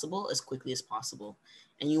as possible, as quickly as possible.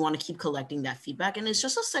 And you want to keep collecting that feedback. And it's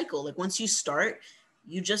just a cycle. Like once you start,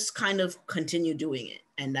 you just kind of continue doing it.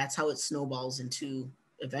 And that's how it snowballs into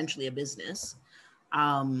eventually a business.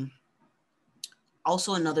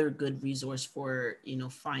 Also, another good resource for,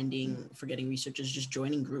 getting research is just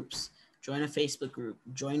joining groups. Join a Facebook group,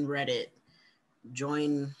 join Reddit,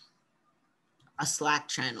 join a Slack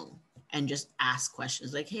channel, and just ask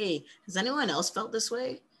questions like, hey, has anyone else felt this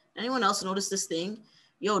way? Anyone else noticed this thing?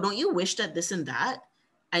 Yo, don't you wish that this and that?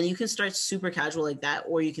 And you can start super casual like that,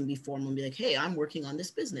 or you can be formal and be like, hey, I'm working on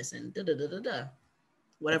this business and da-da-da-da-da.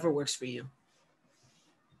 Whatever works for you.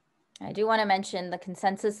 I do want to mention the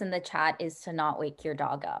consensus in the chat is to not wake your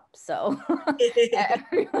dog up. So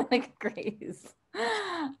everyone agrees.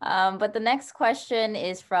 But the next question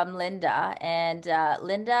is from Linda, and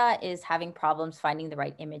Linda is having problems finding the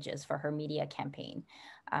right images for her media campaign.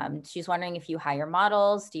 She's wondering if you hire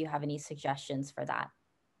models. Do you have any suggestions for that?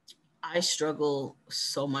 I struggle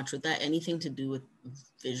so much with that. Anything to do with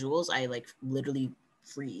visuals, I like literally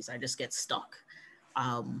freeze. I just get stuck.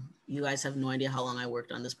 You guys have no idea how long I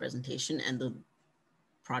worked on this presentation, and the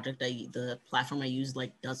platform I use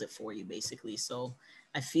does it for you basically. So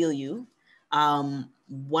I feel you.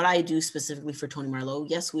 What I do specifically for Toni Marlow,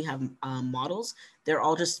 yes, we have models. They're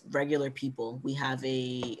all just regular people. We have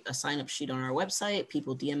a sign-up sheet on our website.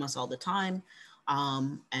 People DM us all the time.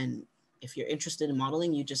 And if you're interested in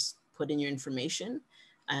modeling, you just put in your information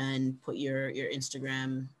and put your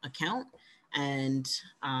Instagram account. And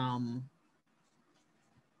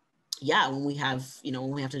yeah, when we have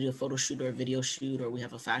to do a photo shoot or a video shoot, or we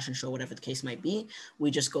have a fashion show, whatever the case might be, we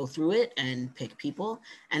just go through it and pick people.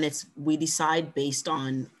 And we decide based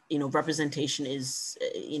on, representation is,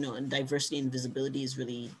 and diversity and visibility is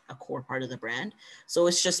really a core part of the brand. So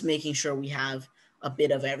it's just making sure we have a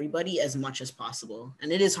bit of everybody as much as possible.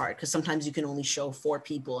 And it is hard because sometimes you can only show 4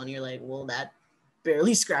 people and you're like, well, that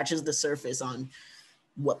barely scratches the surface on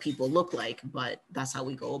what people look like, but that's how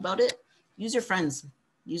we go about it. Use your friends,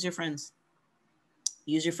 use your friends.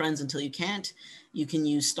 Use your friends until you can't. You can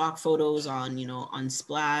use stock photos on, you know, on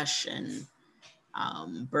Splash and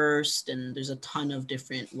Burst, and there's a ton of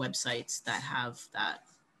different websites that have that.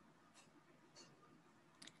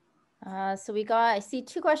 So I see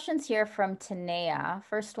 2 questions here from Tanea.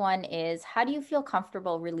 First one is, how do you feel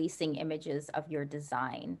comfortable releasing images of your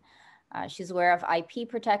design? She's aware of IP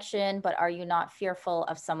protection, but are you not fearful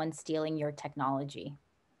of someone stealing your technology?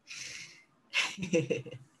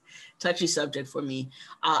 Touchy subject for me.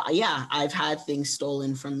 Yeah, I've had things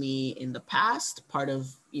stolen from me in the past. Part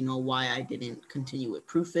of, you know, why I didn't continue with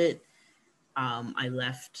Proofit. I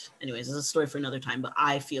left, anyways, it's a story for another time, but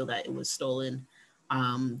I feel that it was stolen.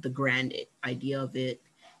 The grand idea of it,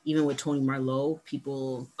 even with Toni Marlow,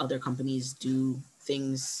 other companies do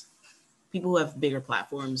things, people who have bigger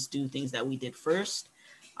platforms do things that we did first,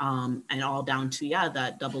 and all down to, yeah,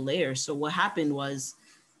 that double layer. So what happened was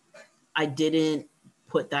I didn't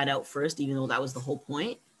put that out first, even though that was the whole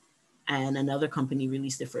point. And another company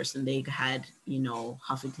released it first, and they had, you know,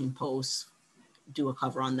 Huffington Post do a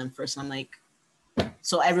cover on them first. And I'm like,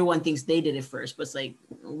 so everyone thinks they did it first, but it's like,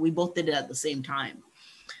 we both did it at the same time.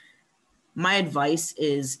 My advice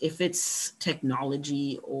is, if it's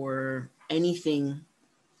technology or anything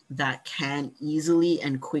that can easily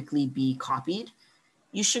and quickly be copied,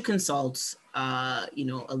 you should consult, you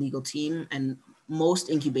know, a legal team. And most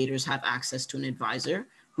incubators have access to an advisor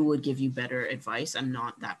who would give you better advice. I'm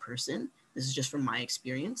not that person. This is just from my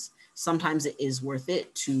experience. Sometimes it is worth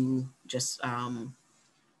it to just,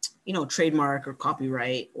 you know, trademark or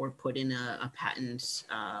copyright or put in a patent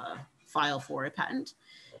file for a patent.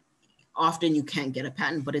 Often you can't get a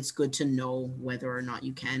patent, but it's good to know whether or not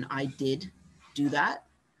you can. I did do that.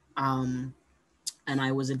 And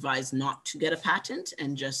I was advised not to get a patent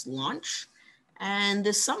and just launch. And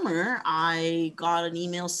this summer, I got an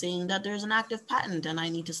email saying that there's an active patent and I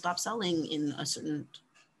need to stop selling in a certain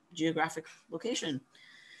geographic location.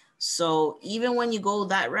 So even when you go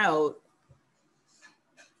that route,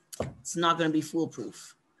 it's not going to be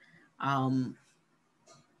foolproof.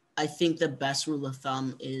 I think the best rule of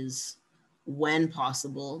thumb is, when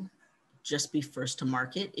possible, just be first to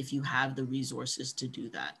market if you have the resources to do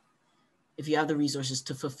that. If you have the resources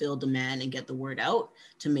to fulfill demand and get the word out,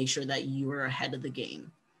 to make sure that you are ahead of the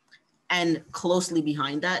game. And closely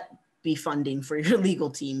behind that, be funding for your legal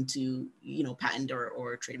team to, you know, patent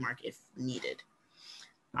or trademark if needed.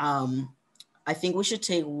 I think we should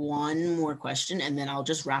take one more question and then I'll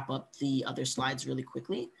just wrap up the other slides really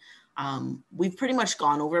quickly. We've pretty much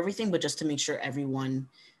gone over everything, but just to make sure everyone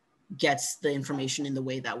gets the information in the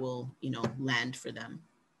way that will, you know, land for them.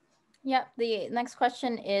 Yep. The next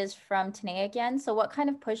question is from Tanea again. So what kind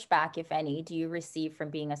of pushback, if any, do you receive from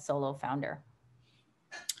being a solo founder?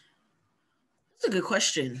 That's a good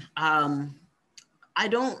question. I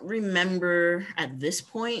don't remember at this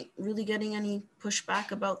point really getting any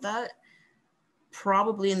pushback about that.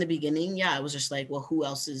 Probably in the beginning, yeah, it was just like, well, who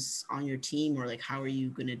else is on your team, or like, how are you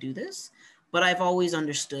going to do this? But I've always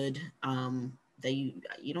understood that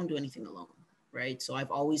you don't do anything alone, right? So I've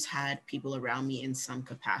always had people around me in some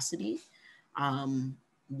capacity,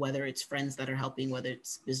 whether it's friends that are helping, whether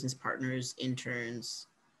it's business partners, interns,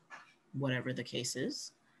 whatever the case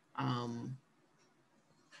is.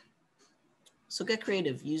 So get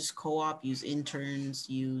creative, use co-op, use interns,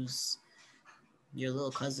 use your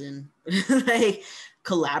little cousin, like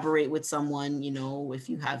collaborate with someone, you know, if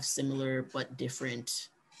you have similar but different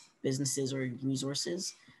businesses or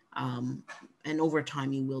resources. And over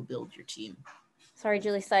time, you will build your team. Sorry,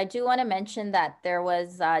 Jalisa, I do want to mention that there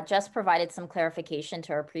was just provided some clarification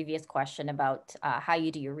to our previous question about how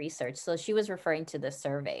you do your research. So she was referring to the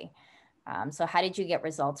survey. So how did you get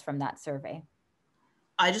results from that survey?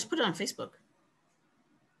 I just put it on Facebook.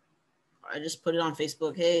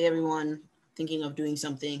 Hey, everyone, thinking of doing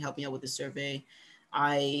something, help me out with the survey.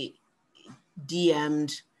 I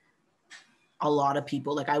DM'd a lot of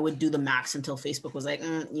people. Like, I would do the max until Facebook was like,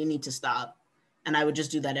 you need to stop. And I would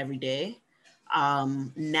just do that every day.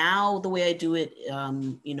 Now the way I do it,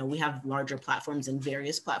 you know, we have larger platforms and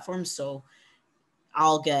various platforms. So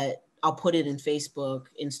I'll put it in Facebook,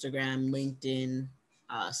 Instagram, LinkedIn,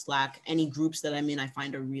 Slack, any groups that I'm in, I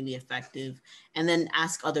find are really effective. And then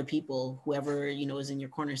ask other people, whoever, you know, is in your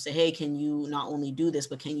corner, say, hey, can you not only do this,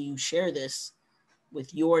 but can you share this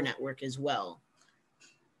with your network as well?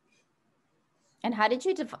 And how did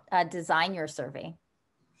you design your survey?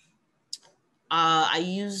 I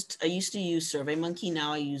used to use SurveyMonkey.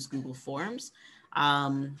 Now I use Google Forms.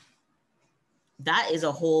 That is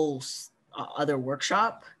a whole other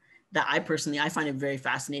workshop that I find it very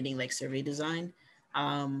fascinating, like survey design.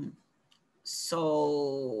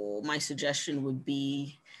 So my suggestion would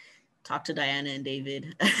be talk to Diana and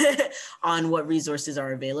David on what resources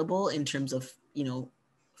are available in terms of, you know,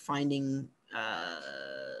 finding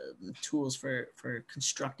tools for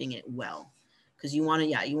constructing it well. Because you want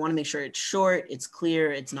to make sure it's short, it's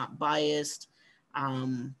clear, it's not biased.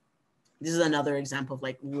 This is another example of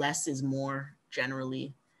like less is more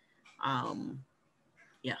generally.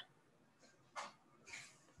 Yeah.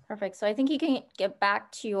 Perfect. So I think you can get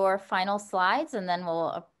back to your final slides and then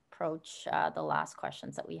we'll approach the last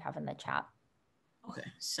questions that we have in the chat. Okay,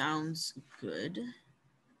 sounds good.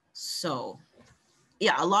 So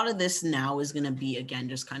yeah, a lot of this now is going to be, again,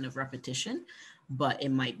 just kind of repetition, but it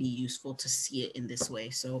might be useful to see it in this way.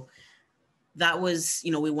 So that was,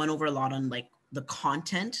 you know, we went over a lot on like the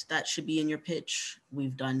content that should be in your pitch.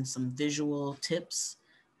 We've done some visual tips.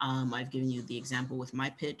 I've given you the example with my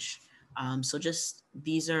pitch. So just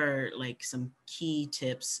these are like some key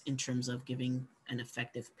tips in terms of giving an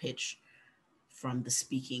effective pitch from the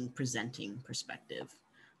speaking, presenting perspective.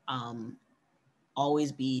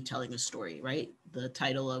 Always be telling a story, right? The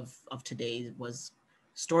title of today was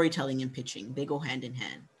storytelling and pitching. They go hand in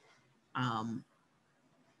hand.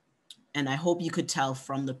 And I hope you could tell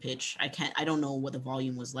from the pitch. I don't know what the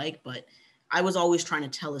volume was like, but I was always trying to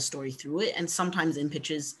tell a story through it. And sometimes in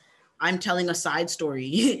pitches, I'm telling a side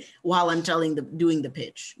story while I'm doing the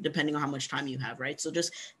pitch, depending on how much time you have, right? So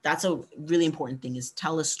just, that's a really important thing, is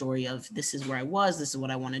tell a story of this is where I was, this is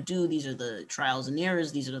what I want to do, these are the trials and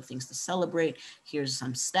errors, these are the things to celebrate, here's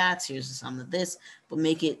some stats, here's some of this, but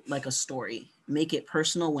make it like a story, make it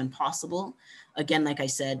personal when possible. Again, like I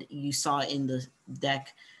said, you saw in the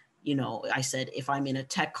deck, you know, I said, if I'm in a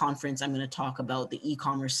tech conference, I'm going to talk about the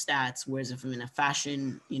e-commerce stats. Whereas if I'm in a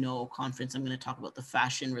fashion, you know, conference, I'm going to talk about the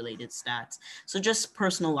fashion related stats. So just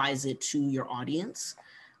personalize it to your audience.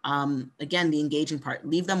 Again, the engaging part,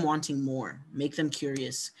 leave them wanting more, make them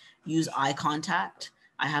curious, use eye contact.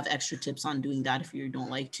 I have extra tips on doing that if you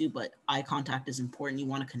don't like to, but eye contact is important. You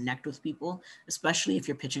want to connect with people, especially if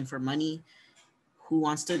you're pitching for money. Who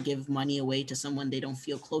wants to give money away to someone they don't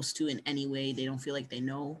feel close to in any way? They don't feel like they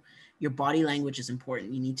know. Your body language is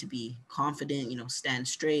important. You need to be confident, you know, stand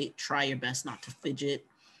straight, try your best not to fidget.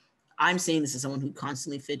 I'm saying this as someone who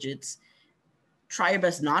constantly fidgets. Try your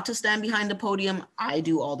best not to stand behind the podium. I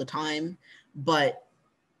do all the time, but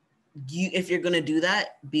if you're going to do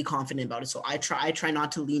that, be confident about it. So I try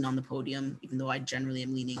not to lean on the podium, even though I generally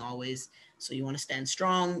am leaning always. So you want to stand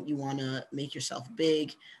strong. You want to make yourself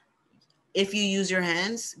big. If you use your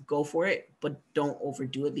hands, go for it, but don't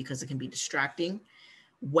overdo it because it can be distracting.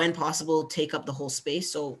 When possible, take up the whole space.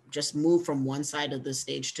 So just move from one side of the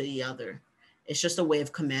stage to the other. It's just a way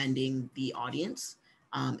of commanding the audience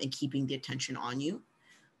and keeping the attention on you.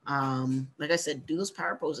 Like I said, do those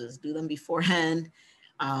power poses, do them beforehand.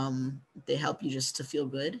 They help you just to feel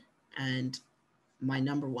good. And my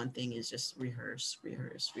number one thing is just rehearse.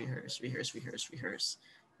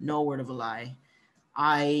 No word of a lie.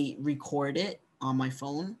 I record it on my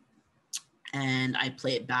phone and I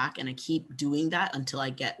play it back, and I keep doing that until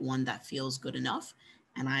I get one that feels good enough.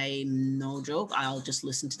 And no joke, I'll just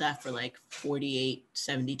listen to that for like 48,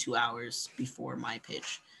 72 hours before my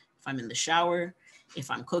pitch. If I'm in the shower, if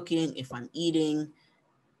I'm cooking, if I'm eating,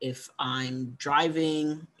 if I'm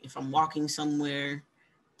driving, if I'm walking somewhere,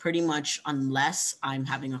 pretty much, unless I'm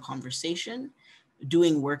having a conversation,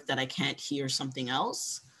 doing work that I can't hear something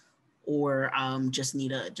else, or just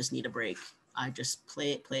need a break. I just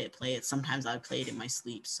play it. Sometimes I play it in my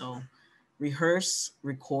sleep. So rehearse,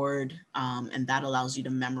 record, and that allows you to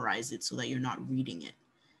memorize it so that you're not reading it.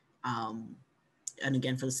 And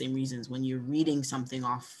again, for the same reasons, when you're reading something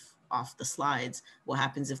off the slides, what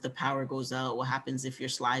happens if the power goes out? What happens if your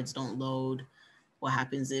slides don't load? What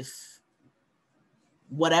happens if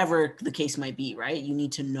whatever the case might be, right? You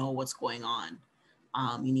need to know what's going on.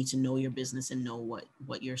 You need to know your business and know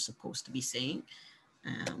what you're supposed to be saying.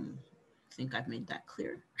 I think I've made that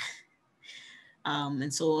clear.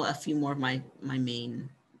 And so a few more of my main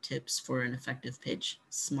tips for an effective pitch.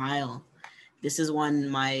 Smile. This is one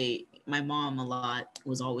my mom a lot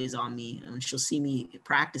was always on me. And she'll see me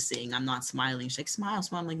practicing, I'm not smiling. She's like, smile.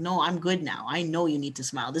 I'm like, no, I'm good now. I know you need to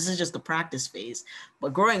smile. This is just the practice phase.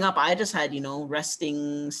 But growing up, I just had,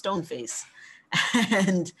 resting stone face.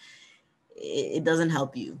 And it doesn't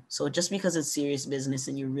help you. So just because it's serious business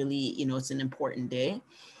and you're really, it's an important day,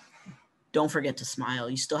 don't forget to smile.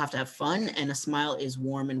 You still have to have fun, and a smile is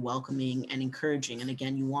warm and welcoming and encouraging. And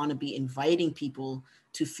again, you want to be inviting people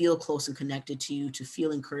to feel close and connected to you, to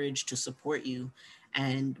feel encouraged, to support you.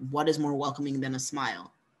 And what is more welcoming than a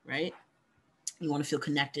smile, right? You want to feel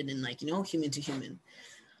connected and like, you know, human to human.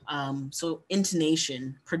 So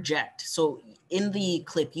intonation, project. So in the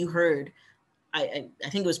clip you heard, I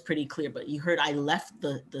think it was pretty clear, but you heard I left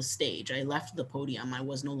the stage. I left the podium. I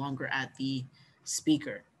was no longer at the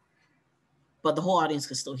speaker. But the whole audience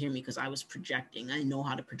could still hear me because I was projecting. I know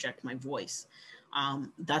how to project my voice.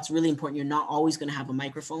 That's really important. You're not always going to have a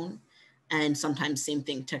microphone. And sometimes same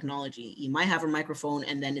thing, technology. You might have a microphone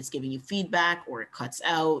and then it's giving you feedback or it cuts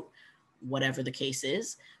out, whatever the case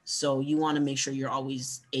is. So you want to make sure you're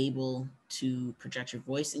always able to project your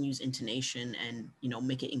voice and use intonation and, you know,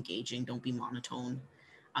 make it engaging. Don't be monotone.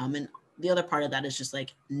 And the other part of that is just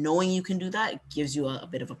like knowing you can do that gives you a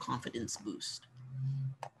bit of a confidence boost.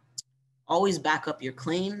 Always back up your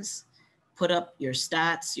claims, put up your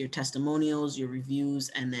stats, your testimonials, your reviews,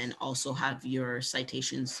 and then also have your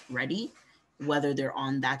citations ready, whether they're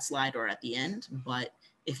on that slide or at the end. But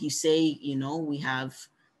if you say, you know, we have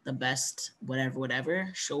the best, whatever,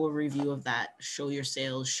 show a review of that, show your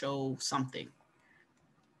sales, show something.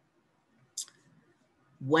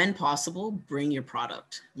 When possible, bring your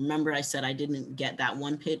product. Remember I said I didn't get that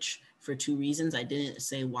one pitch for 2 reasons. I didn't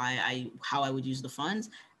say how I would use the funds,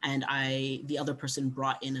 and the other person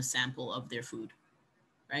brought in a sample of their food,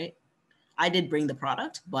 right? I did bring the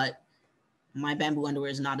product, but my bamboo underwear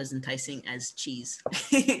is not as enticing as cheese,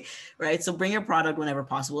 right? So bring your product whenever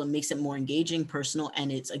possible. It makes it more engaging, personal,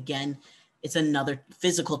 and it's another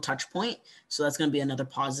physical touch point. So that's going to be another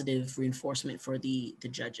positive reinforcement for the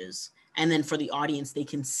judges. And then for the audience, they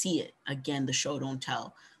can see it. Again, the show don't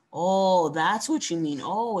tell. Oh, that's what you mean.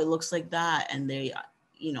 Oh, it looks like that. And they,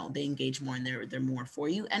 you know, they engage more and they're more for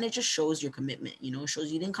you. And it just shows your commitment, you know, it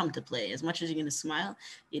shows you didn't come to play. As much as you're going to smile,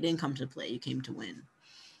 you didn't come to play, you came to win.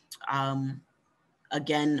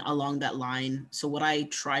 Again, along that line, so what I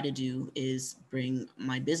try to do is bring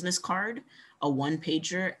my business card, a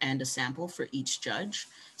 1-pager, and a sample for each judge.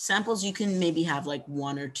 Samples, you can maybe have like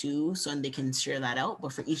 1 or 2, so and they can share that out.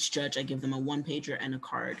 But for each judge, I give them a 1-pager and a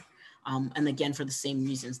card. And again, for the same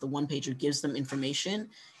reasons, the 1-pager gives them information.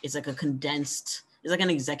 It's like it's like an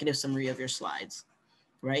executive summary of your slides,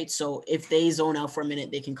 right? So if they zone out for a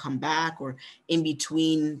minute, they can come back, or in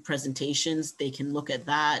between presentations, they can look at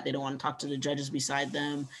that. They don't want to talk to the judges beside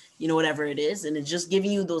them, you know, whatever it is. And it's just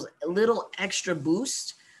giving you those little extra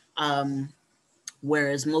boost,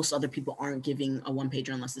 whereas most other people aren't giving a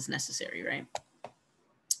 1-pager unless it's necessary, right?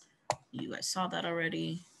 You guys saw that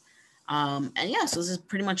already. And yeah, so this is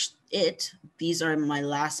pretty much it. These are my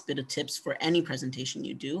last bit of tips for any presentation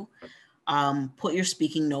you do. Put your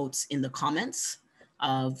speaking notes in the comments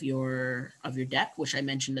of your deck, which I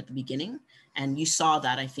mentioned at the beginning. And you saw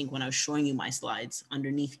that, I think, when I was showing you my slides.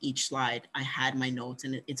 Underneath each slide, I had my notes,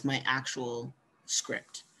 and it's my actual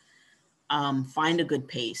script. Find a good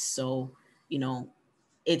pace. So, you know,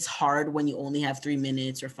 it's hard when you only have 3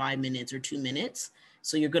 minutes or 5 minutes or 2 minutes.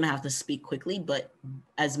 So you're going to have to speak quickly, but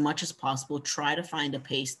as much as possible, try to find a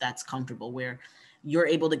pace that's comfortable, where you're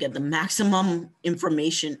able to get the maximum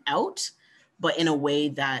information out, but in a way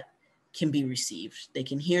that can be received. They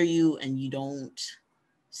can hear you and you don't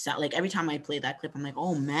sound like, every time I play that clip, I'm like,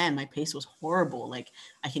 oh man, my pace was horrible. Like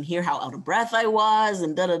I can hear how out of breath I was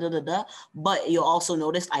and da. But you'll also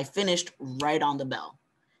notice I finished right on the bell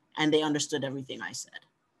and they understood everything I said,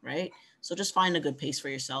 right? So just find a good pace for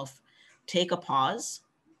yourself. Take a pause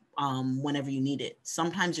whenever you need it.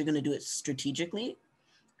 Sometimes you're going to do it strategically,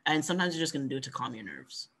 and sometimes you're just going to do it to calm your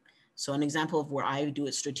nerves. So an example of where I do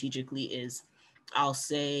it strategically is I'll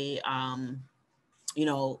say, you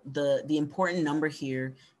know, the important number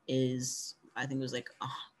here is, I think it was like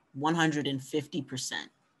 150%.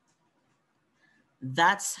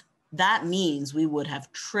 That means we would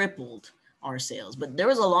have tripled our sales, but there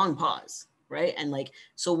was a long pause, right? And like,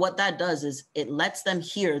 so what that does is it lets them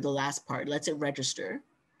hear the last part, lets it register.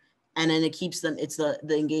 And then it keeps them, it's the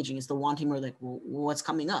engaging, it's the wanting more, like, well, what's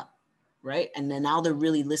coming up, right? And then now they're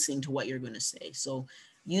really listening to what you're going to say. So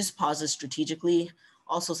use pauses strategically.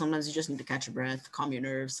 Also, sometimes you just need to catch your breath, calm your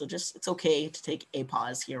nerves. So just, it's okay to take a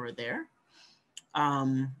pause here or there.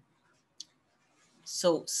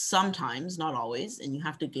 So sometimes, not always, and you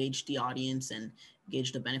have to gauge the audience and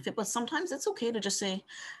gauge the benefit, but sometimes it's okay to just say,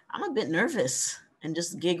 I'm a bit nervous, and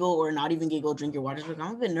just giggle, or not even giggle, drink your water.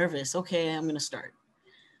 I'm a bit nervous. Okay, I'm going to start.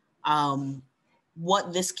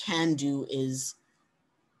 What this can do is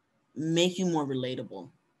make you more relatable,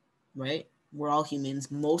 right? We're all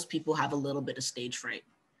humans. Most people have a little bit of stage fright,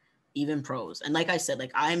 even pros. And like I said,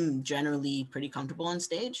 like I'm generally pretty comfortable on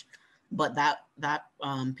stage, but that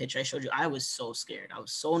pitch I showed you, I was so scared. I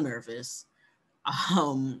was so nervous.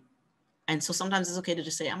 And so sometimes it's okay to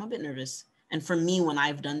just say, I'm a bit nervous. And for me, when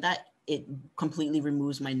I've done that, it completely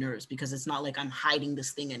removes my nerves because it's not like I'm hiding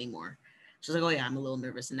this thing anymore. She's like, oh yeah, I'm a little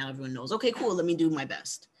nervous. And now everyone knows, okay, cool, let me do my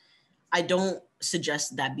best. I don't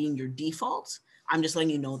suggest that being your default. I'm just letting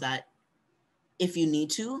you know that if you need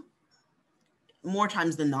to, more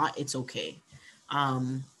times than not, it's okay.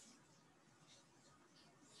 And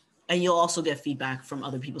you'll also get feedback from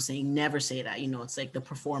other people saying, never say that. It's like the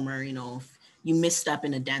performer, if you misstep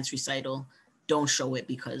in a dance recital, don't show it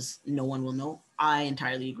because no one will know. I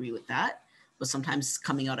entirely agree with that. But sometimes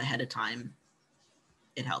coming out ahead of time,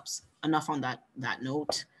 it helps. Enough on that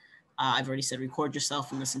note. I've already said record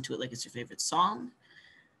yourself and listen to it like it's your favorite song.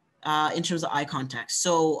 In terms of eye contact.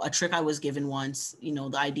 So a trick I was given once,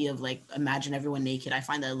 the idea of like, imagine everyone naked. I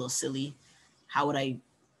find that a little silly. How would I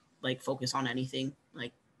like focus on anything?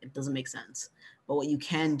 Like, it doesn't make sense. But what you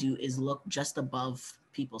can do is look just above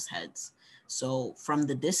people's heads. So from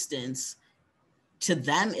the distance, to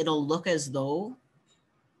them, it'll look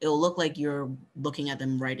like you're looking at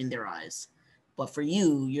them right in their eyes. But for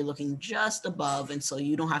you, you're looking just above. And so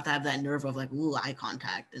you don't have to have that nerve of like, ooh, eye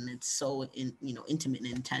contact. And it's so, intimate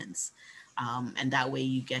and intense. And that way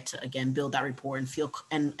you get to, again, build that rapport and feel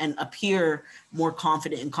and appear more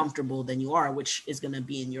confident and comfortable than you are, which is going to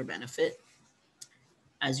be in your benefit.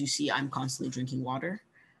 As you see, I'm constantly drinking water.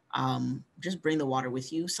 Just bring the water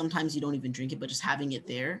with you. Sometimes you don't even drink it, but just having it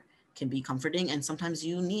there can be comforting. And sometimes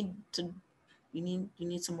you need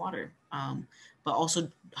some water. But also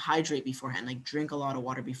hydrate beforehand, like drink a lot of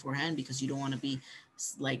water beforehand, because you don't want to be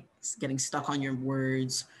like getting stuck on your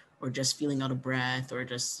words or just feeling out of breath or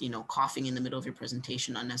just, coughing in the middle of your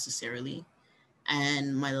presentation unnecessarily.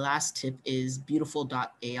 And my last tip is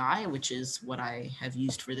beautiful.ai, which is what I have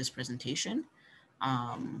used for this presentation.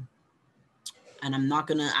 And I'm not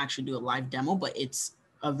going to actually do a live demo, but it's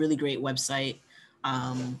a really great website.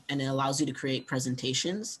 And it allows you to create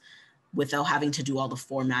presentations without having to do all the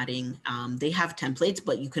formatting. They have templates,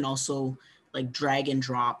 but you can also like drag and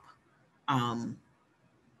drop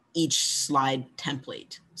each slide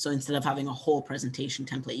template. So instead of having a whole presentation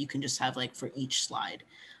template, you can just have like for each slide.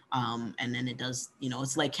 And then it does,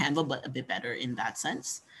 it's like Canva, but a bit better in that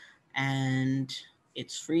sense. And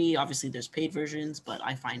it's free. Obviously there's paid versions, but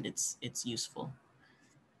I find it's useful.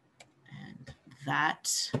 And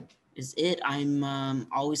that is it. I'm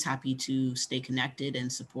always happy to stay connected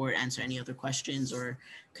and support, answer any other questions, or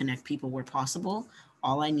connect people where possible.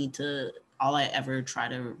 All I ever try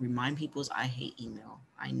to remind people is I hate email.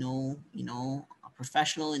 I know, a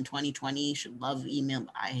professional in 2020 should love email,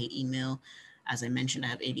 but I hate email. As I mentioned, I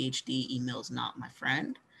have ADHD. Email is not my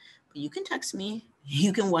friend. But you can text me.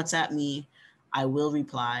 You can WhatsApp me. I will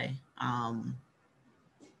reply.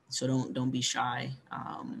 So don't be shy.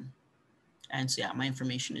 And so, yeah, my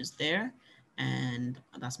information is there, and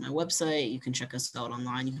that's my website. You can check us out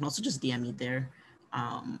online. You can also just DM me there.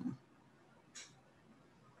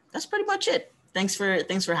 That's pretty much it. Thanks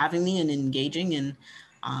for having me and engaging, and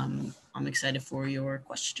I'm excited for your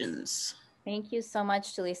questions. Thank you so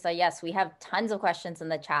much, Jalisa. Yes, we have tons of questions in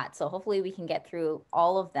the chat, so hopefully we can get through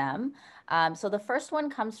all of them. So the first one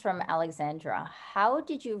comes from Alexandra. How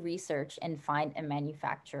did you research and find a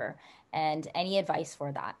manufacturer, and any advice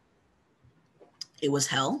for that? It was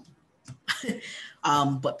hell,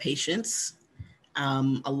 but patience.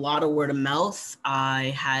 A lot of word of mouth.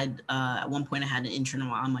 I had, at one point I had an intern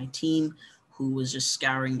on my team who was just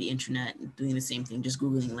scouring the internet and doing the same thing, just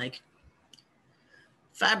Googling like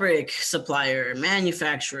fabric supplier,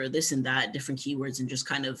 manufacturer, this and that, different keywords, and just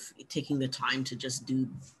kind of taking the time to just do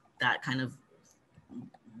that kind of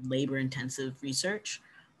labor intensive research.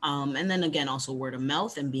 And then again, also word of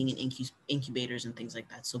mouth and being in incubators and things like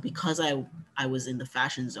that. So because I was in the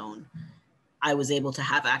fashion zone, I was able to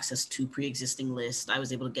have access to pre-existing lists. I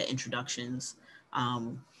was able to get introductions.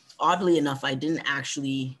 Oddly enough, I didn't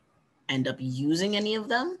actually end up using any of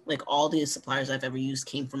them. Like all the suppliers I've ever used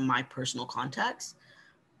came from my personal contacts,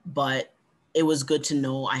 but it was good to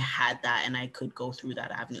know I had that and I could go through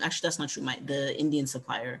that avenue. Actually, that's not true. The Indian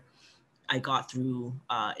supplier, I got through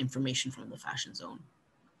information from the fashion zone.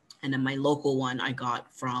 And then my local one I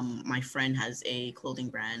got from my friend has a clothing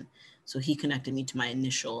brand. So he connected me to my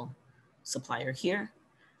initial supplier here,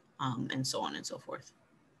 and so on and so forth.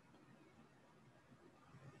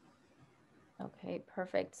 Okay,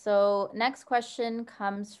 perfect. So next question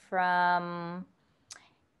comes from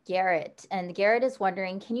Garrett. And Garrett is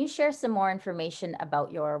wondering, can you share some more information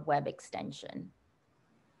about your web extension?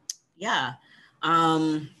 Yeah,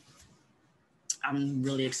 I'm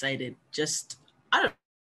really excited. Just, I don't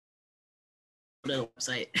know the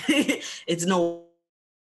website. It's no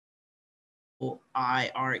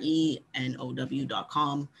irenow.com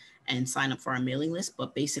and sign up for our mailing list.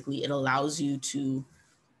 But basically, it allows you to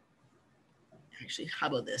actually, how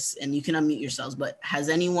about this? And you can unmute yourselves, but has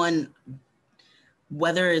anyone,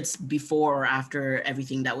 whether it's before or after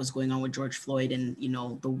everything that was going on with George Floyd and, you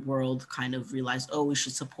know, the world kind of realized, oh, we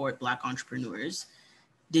should support Black entrepreneurs,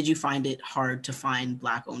 did you find it hard to find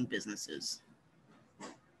Black-owned businesses?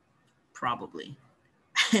 Probably.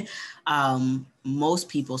 Most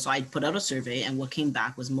people, so I put out a survey, and what came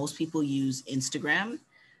back was most people use Instagram,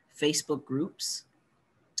 Facebook groups,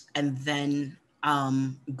 and then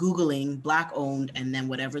Googling Black-owned and then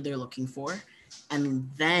whatever they're looking for. And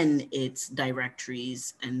then it's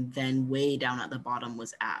directories, and then way down at the bottom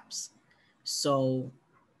was apps. So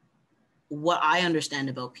what I understand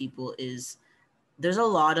about people is there's a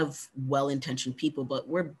lot of well-intentioned people, but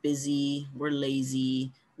we're busy, we're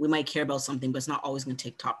lazy, we might care about something, but it's not always going to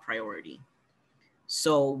take top priority.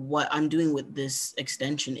 So what I'm doing with this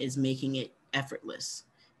extension is making it effortless.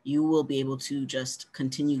 You will be able to just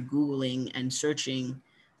continue Googling and searching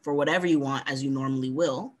for whatever you want as you normally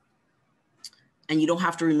will. And you don't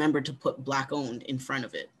have to remember to put Black-owned in front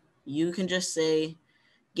of it. You can just say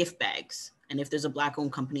gift bags. And if there's a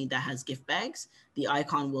Black-owned company that has gift bags, the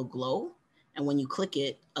icon will glow. And when you click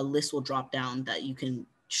it, a list will drop down that you can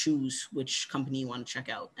choose which company you want to check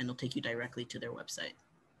out, and it'll take you directly to their website.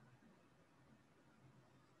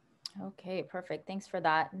 Okay, perfect. Thanks for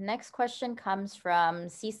that. Next question comes from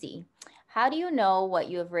Cece. How do you know what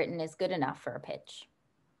you have written is good enough for a pitch?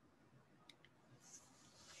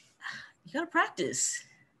 You gotta practice.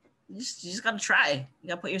 You just gotta try. You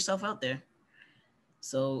gotta put yourself out there.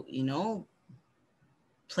 So, you know,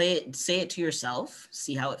 play it, say it to yourself,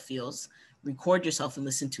 see how it feels, record yourself and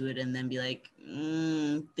listen to it, and then be like,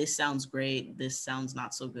 this sounds great, this sounds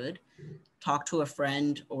not so good. Talk to a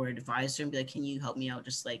friend or advisor and be like, can you help me out?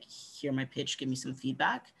 Just like, hear my pitch, give me some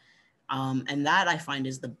feedback. And that I find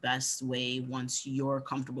is the best way once you're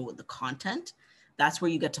comfortable with the content. That's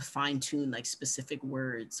where you get to fine tune like specific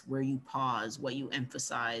words, where you pause, what you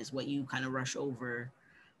emphasize, what you kind of rush over.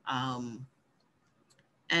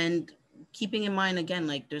 And keeping in mind, again,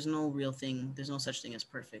 like there's no real thing, there's no such thing as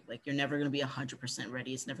perfect. Like you're never going to be 100%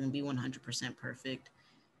 ready. It's never going to be 100% perfect.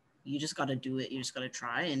 You just got to do it. You just got to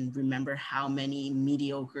try and remember how many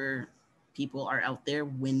mediocre people are out there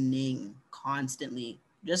winning constantly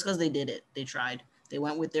just because they did it. They tried. They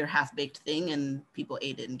went with their half-baked thing and people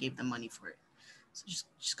ate it and gave them money for it. So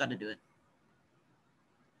just got to do it.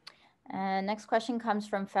 And next question comes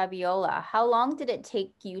from Fabiola. How long did it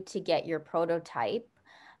take you to get your prototype?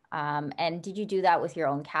 And did you do that with your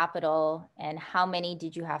own capital? And how many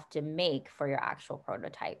did you have to make for your actual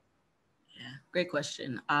prototype? Yeah, great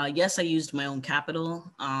question. Yes, I used my own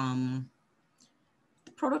capital.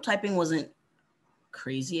 Prototyping wasn't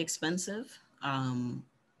crazy expensive.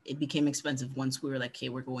 It became expensive once we were like, okay,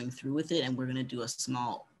 we're going through with it and we're going to do a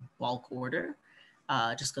small bulk order.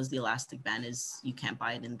 Just because the elastic band is, you can't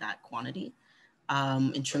buy it in that quantity.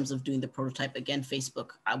 In terms of doing the prototype, again,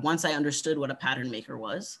 Facebook, once I understood what a pattern maker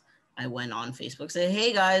was, I went on Facebook, said,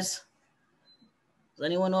 hey guys, does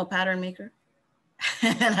anyone know a pattern maker?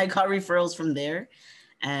 And I got referrals from there,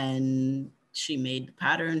 and she made the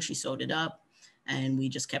pattern, she sewed it up, and we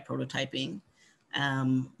just kept prototyping.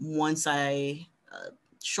 Once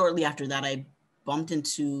shortly after that, I bumped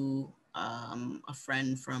into a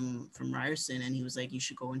friend from Ryerson, and he was like, you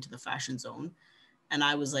should go into the fashion zone. And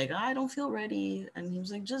I was like, I don't feel ready. And he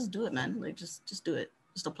was like, just do it, man. Like, just do it.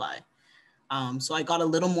 Just apply. So I got a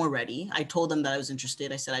little more ready. I told them that I was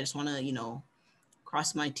interested. I said, I just want to, you know,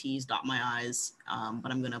 cross my T's, dot my I's, but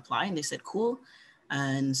I'm going to apply. And they said, cool.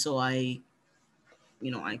 And so I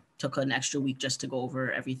took an extra week just to go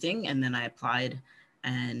over everything. And then I applied.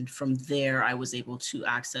 And from there, I was able to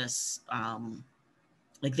access,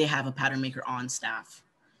 like they have a pattern maker on staff.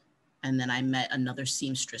 And then I met another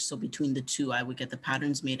seamstress. So between the two, I would get the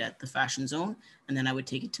patterns made at the fashion zone, and then I would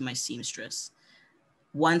take it to my seamstress.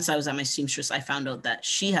 Once I was at my seamstress, I found out that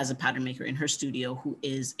she has a pattern maker in her studio who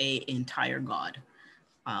is an entire god.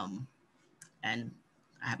 And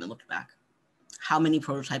I haven't looked back. How many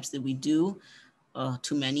prototypes did we do?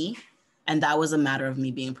 Too many. And that was a matter of me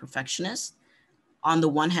being a perfectionist. On the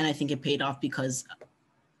one hand, I think it paid off because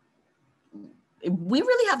we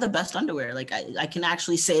really have the best underwear. Like I can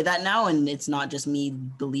actually say that now, and it's not just me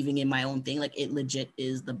believing in my own thing. Like it legit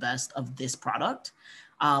is the best of this product,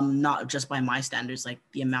 not just by my standards, like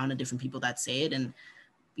the amount of different people that say it. And,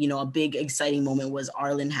 you know, a big exciting moment was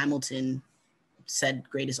Arlen Hamilton said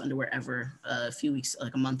greatest underwear ever a few weeks,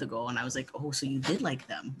 like a month ago. And I was like, oh, so you did like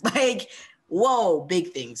them. Like, whoa,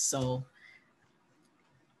 big things. So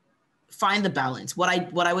find the balance. What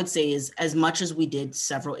I would say is, as much as we did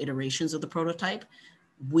several iterations of the prototype,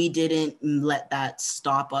 we didn't let that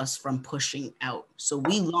stop us from pushing out. So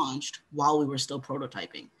we launched while we were still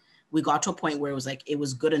prototyping. We got to a point where it was like, it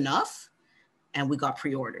was good enough, and we got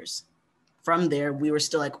pre-orders. From there, we were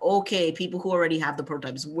still like, okay, people who already have the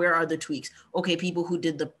prototypes, where are the tweaks? Okay, people who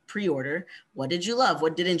did the pre-order, what did you love?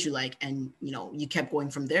 What didn't you like? And, you know, you kept going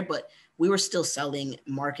from there, but we were still selling,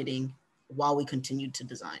 marketing while we continued to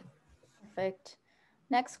design. Perfect.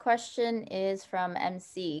 Next question is from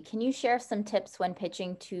MC. Can you share some tips when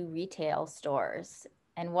pitching to retail stores?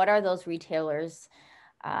 And what are those retailers?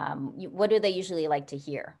 What do they usually like to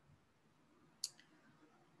hear?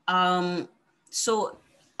 So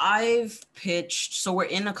I've pitched, so we're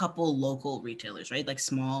in a couple local retailers, right? Like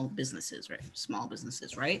small businesses, right? Small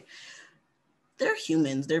businesses, right? They're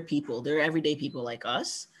humans, they're people, they're everyday people like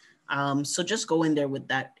us. So just go in there with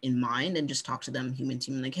that in mind and just talk to them, human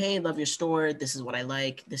team, like, hey, love your store. This is what I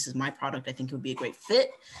like. This is my product. I think it would be a great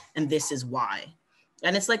fit. And this is why.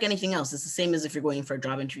 And it's like anything else. It's the same as if you're going for a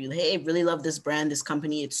job interview. Hey, really love this brand, this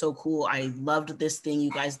company. It's so cool. I loved this thing you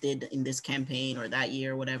guys did in this campaign or that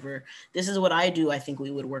year, whatever. This is what I do. I think we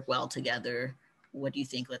would work well together. What do you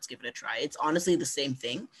think? Let's give it a try. It's honestly the same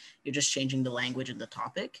thing. You're just changing the language and the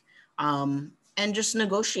topic. And just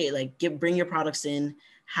negotiate, like bring your products in,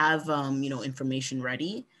 have, information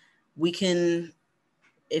ready. We can,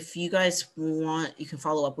 if you guys want, you can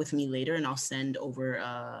follow up with me later and I'll send over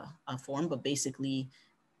a form, but basically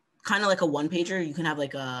kind of like a one pager. You can have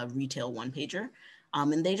like a retail one pager.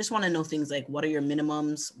 And they just want to know things like, what are your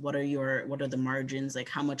minimums? What are the margins? Like,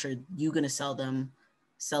 how much are you going to sell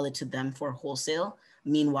it to them for wholesale?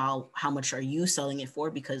 Meanwhile, how much are you selling it for?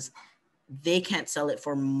 Because they can't sell it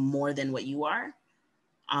for more than what you are.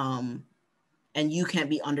 And you can't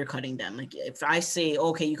be undercutting them. Like if I say,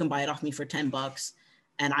 okay, you can buy it off me for $10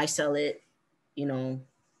 and I sell it,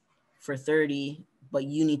 for 30, but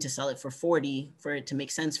you need to sell it for 40 for it to make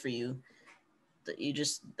sense for you.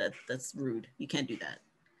 That's rude. You can't do that.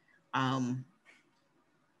 I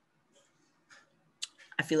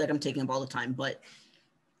feel like I'm taking up all the time, but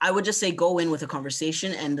I would just say go in with a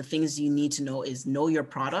conversation, and the things you need to know is know your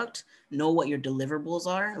product, know what your deliverables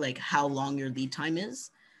are, like how long your lead time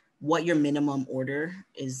is, what your minimum order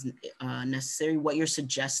is necessary, what your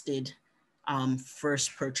suggested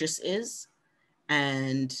first purchase is,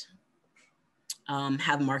 and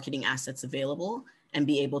have marketing assets available and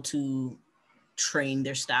be able to train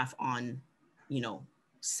their staff on,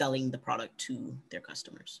 selling the product to their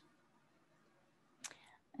customers.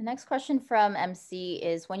 The next question from MC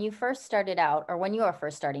is, when you first started out, or when you are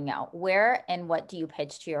first starting out, where and what do you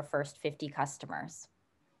pitch to your first 50 customers?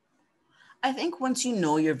 I think once you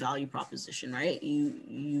know your value proposition, right,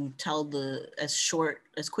 you tell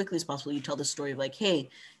as quickly as possible, you tell the story of like, hey,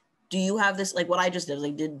 do you have this, like what I just did,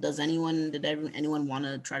 like, did anyone want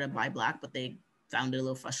to try to buy black, but they found it a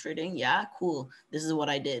little frustrating? Yeah, cool. This is what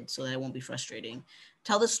I did so that it won't be frustrating.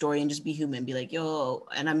 Tell the story and just be human. Be like, yo,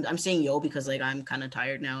 and I'm saying yo because like I'm kind of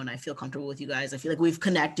tired now and I feel comfortable with you guys. I feel like we've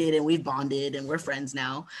connected and we've bonded and we're friends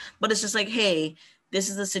now. But it's just like, hey, this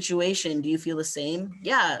is the situation. Do you feel the same?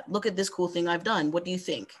 Yeah, look at this cool thing I've done. What do you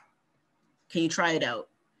think? Can you try it out?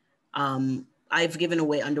 I've given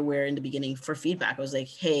away underwear in the beginning for feedback. I was like,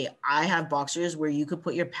 hey, I have boxers where you could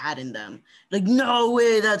put your pad in them. Like, no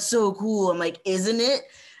way, that's so cool. I'm like, isn't it?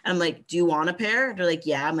 And I'm like, do you want a pair? They're like,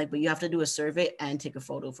 yeah. I'm like, but you have to do a survey and take a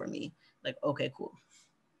photo for me. Like, okay, cool.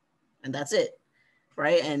 And that's it,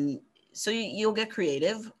 right? And so you'll get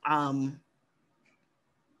creative. Yeah,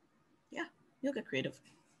 you'll get creative.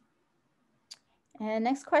 And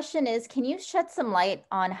next question is, can you shed some light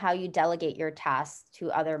on how you delegate your tasks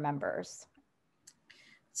to other members?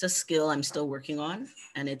 It's a skill I'm still working on,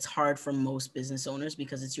 and it's hard for most business owners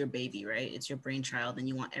because it's your baby, right? It's your brainchild, and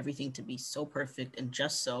you want everything to be so perfect and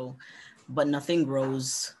just so, but nothing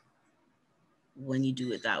grows when you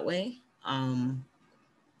do it that way.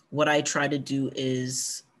 What I try to do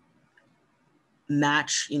is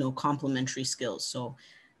match, complementary skills. So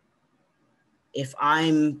if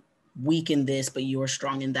I'm weak in this, but you're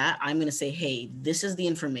strong in that, I'm going to say, hey, this is the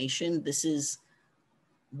information. This is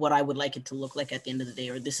what I would like it to look like at the end of the day,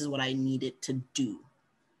 or this is what I need it to do.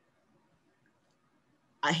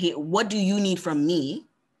 What do you need from me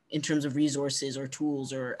in terms of resources or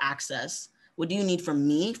tools or access? What do you need from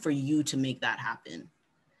me for you to make that happen?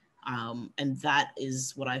 And that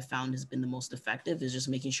is what I found has been the most effective, is just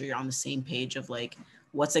making sure you're on the same page of like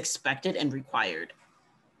what's expected and required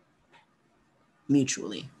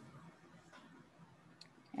mutually.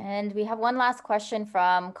 And we have one last question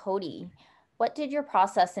from Cody. What did your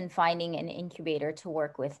process in finding an incubator to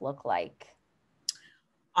work with look like?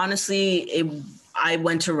 Honestly, I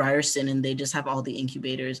went to Ryerson and they just have all the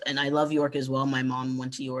incubators. And I love York as well. My mom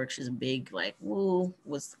went to York. She's a big, like, woo,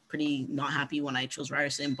 was pretty not happy when I chose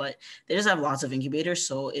Ryerson, but they just have lots of incubators.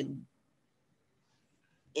 So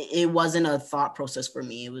it wasn't a thought process for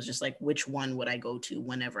me. It was just like, which one would I go to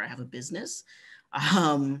whenever I have a business?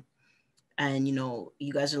 And, you know,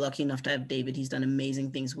 you guys are lucky enough to have David. He's done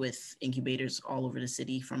amazing things with incubators all over the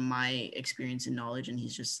city from my experience and knowledge. And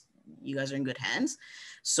you guys are in good hands.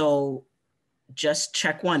 So just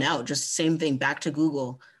check one out. Just same thing, back to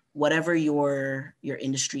Google, whatever your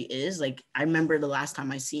industry is. Like, I remember the last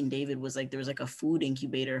time I seen David was like, there was like a food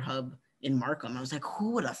incubator hub in Markham. I was like,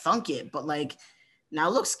 who would have thunk it? But like, now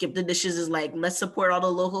look, Skip the Dishes is like, let's support all the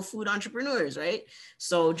local food entrepreneurs, right?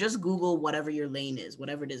 So just Google whatever your lane is,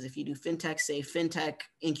 whatever it is. If you do fintech, say fintech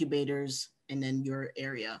incubators, and then your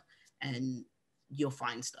area, and you'll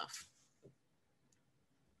find stuff.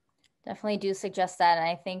 Definitely do suggest that. And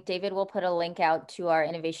I think David will put a link out to our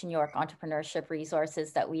Innovation York entrepreneurship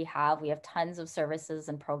resources that we have. We have tons of services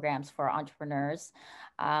and programs for entrepreneurs.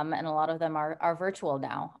 And a lot of them are virtual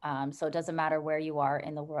now. So it doesn't matter where you are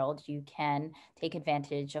in the world, you can take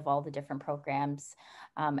advantage of all the different programs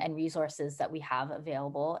and resources that we have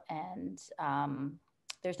available. And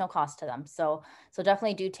there's no cost to them. So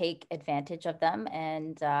definitely do take advantage of them.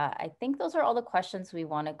 And I think those are all the questions we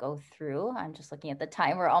want to go through. I'm just looking at the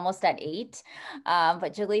time. We're almost at 8.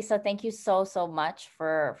 But Jalisa, thank you so much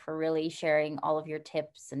for really sharing all of your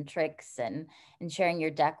tips and tricks and sharing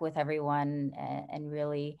your deck with everyone and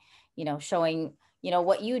really, you know, showing, you know,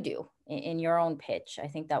 what you do in your own pitch. I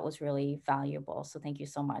think that was really valuable. So thank you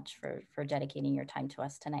so much for dedicating your time to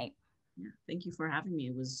us tonight. Yeah, thank you for having me.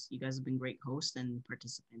 You guys have been great hosts and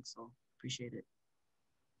participants, so appreciate it.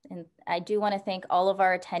 And I do want to thank all of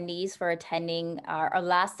our attendees for attending our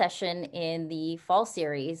last session in the fall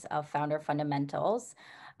series of Founder Fundamentals.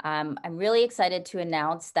 I'm really excited to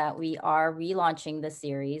announce that we are relaunching the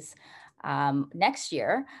series next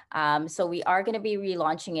year. So we are going to be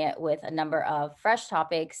relaunching it with a number of fresh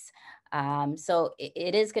topics. So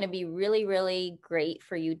it is going to be really, really great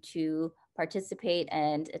for you to participate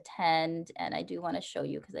and attend. And I do want to show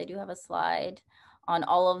you, because I do have a slide on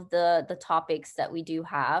all of the topics that we do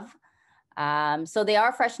have. So they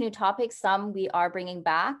are fresh new topics. Some we are bringing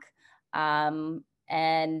back.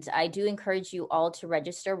 And I do encourage you all to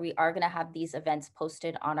register. We are going to have these events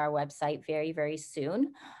posted on our website very, very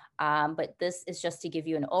soon. But this is just to give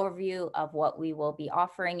you an overview of what we will be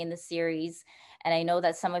offering in the series. And I know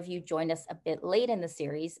that some of you joined us a bit late in the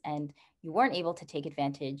series and you weren't able to take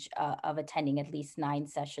advantage of attending at least 9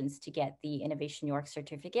 sessions to get the Innovation York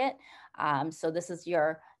certificate. So this is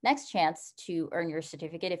your next chance to earn your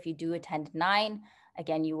certificate. If you do attend 9,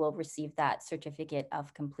 again, you will receive that certificate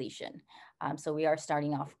of completion. So we are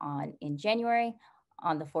starting off in January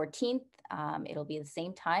on the 14th. It'll be the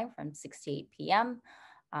same time from 6 to 8 p.m.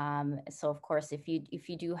 So of course, if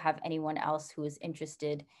you do have anyone else who is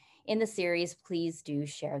interested in the series, please do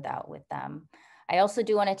share that with them. I also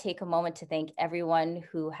do want to take a moment to thank everyone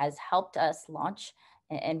who has helped us launch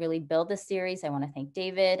and really build this series. I want to thank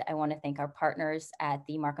David. I want to thank our partners at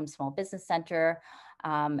the Markham Small Business Center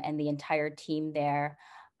and the entire team there.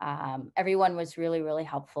 Everyone was really, really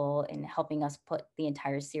helpful in helping us put the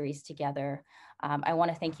entire series together. I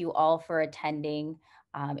want to thank you all for attending.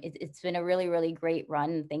 It's been a really, really great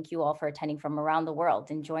run. Thank you all for attending from around the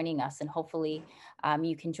world and joining us. And hopefully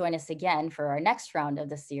you can join us again for our next round of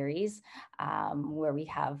the series where we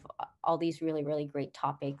have all these really, really great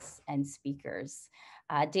topics and speakers.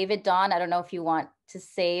 David, Dawn, I don't know if you want to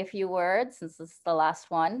say a few words since this is the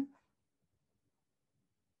last one.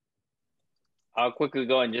 I'll quickly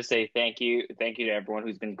go and just say thank you. Thank you to everyone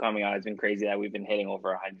who's been coming on. It's been crazy that we've been hitting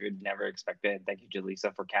over 100. Never expected. Thank you,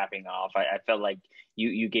 Jalisa, for capping off. I felt like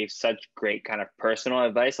you gave such great kind of personal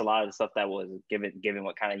advice. A lot of the stuff that was given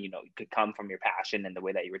what kind of, you know, could come from your passion and the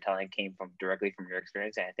way that you were telling came from directly from your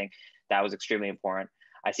experience. And I think that was extremely important.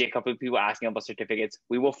 I see a couple of people asking about certificates.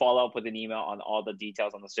 We will follow up with an email on all the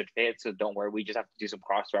details on the certificate. So don't worry, we just have to do some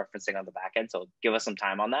cross-referencing on the back end. So give us some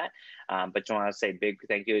time on that. But just want to say big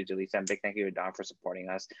thank you to Jalisa and big thank you to Don for supporting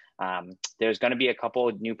us. There's going to be a couple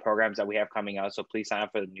of new programs that we have coming out. So please sign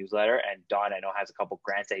up for the newsletter. And Don, I know, has a couple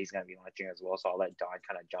grants that he's going to be launching as well. So I'll let Don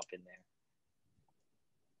kind of jump in there.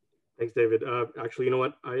 Thanks, David. Actually, you know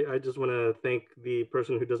what? I just want to thank the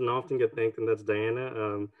person who doesn't often get thanked, and that's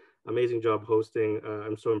Diana. Amazing job hosting.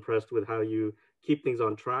 I'm so impressed with how you keep things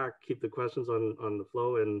on track, keep the questions on the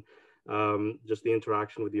flow, and just the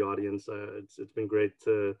interaction with the audience. It's been great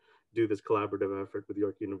to do this collaborative effort with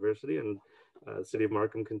York University, and the City of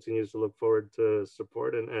Markham continues to look forward to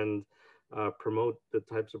support and promote the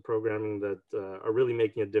types of programming that are really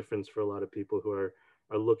making a difference for a lot of people who are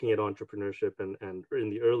looking at entrepreneurship and are in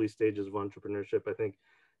the early stages of entrepreneurship. I think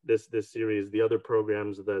this series, the other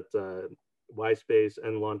programs that YSpace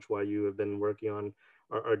and Launch YU have been working on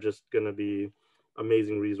are just going to be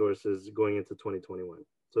amazing resources going into 2021.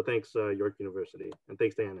 So thanks, York University, and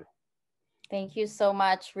thanks to Anna. Thank you so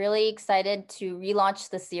much. Really excited to relaunch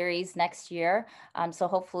the series next year. So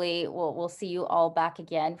hopefully we'll see you all back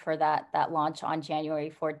again for that launch on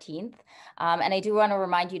January 14th. And I do want to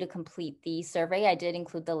remind you to complete the survey. I did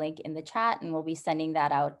include the link in the chat, and we'll be sending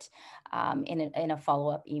that out in a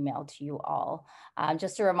follow-up email to you all.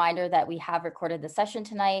 Just a reminder that we have recorded the session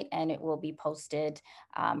tonight, and it will be posted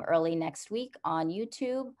early next week on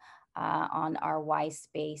YouTube, on our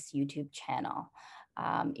YSpace YouTube channel.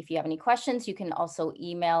 If you have any questions, you can also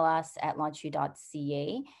email us at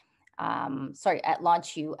launchu.ca. At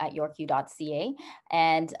launchu@yorku.ca.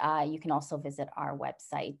 And you can also visit our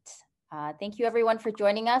website. Thank you everyone for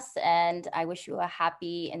joining us, and I wish you a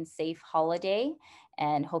happy and safe holiday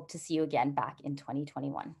and hope to see you again back in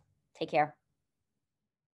 2021. Take care.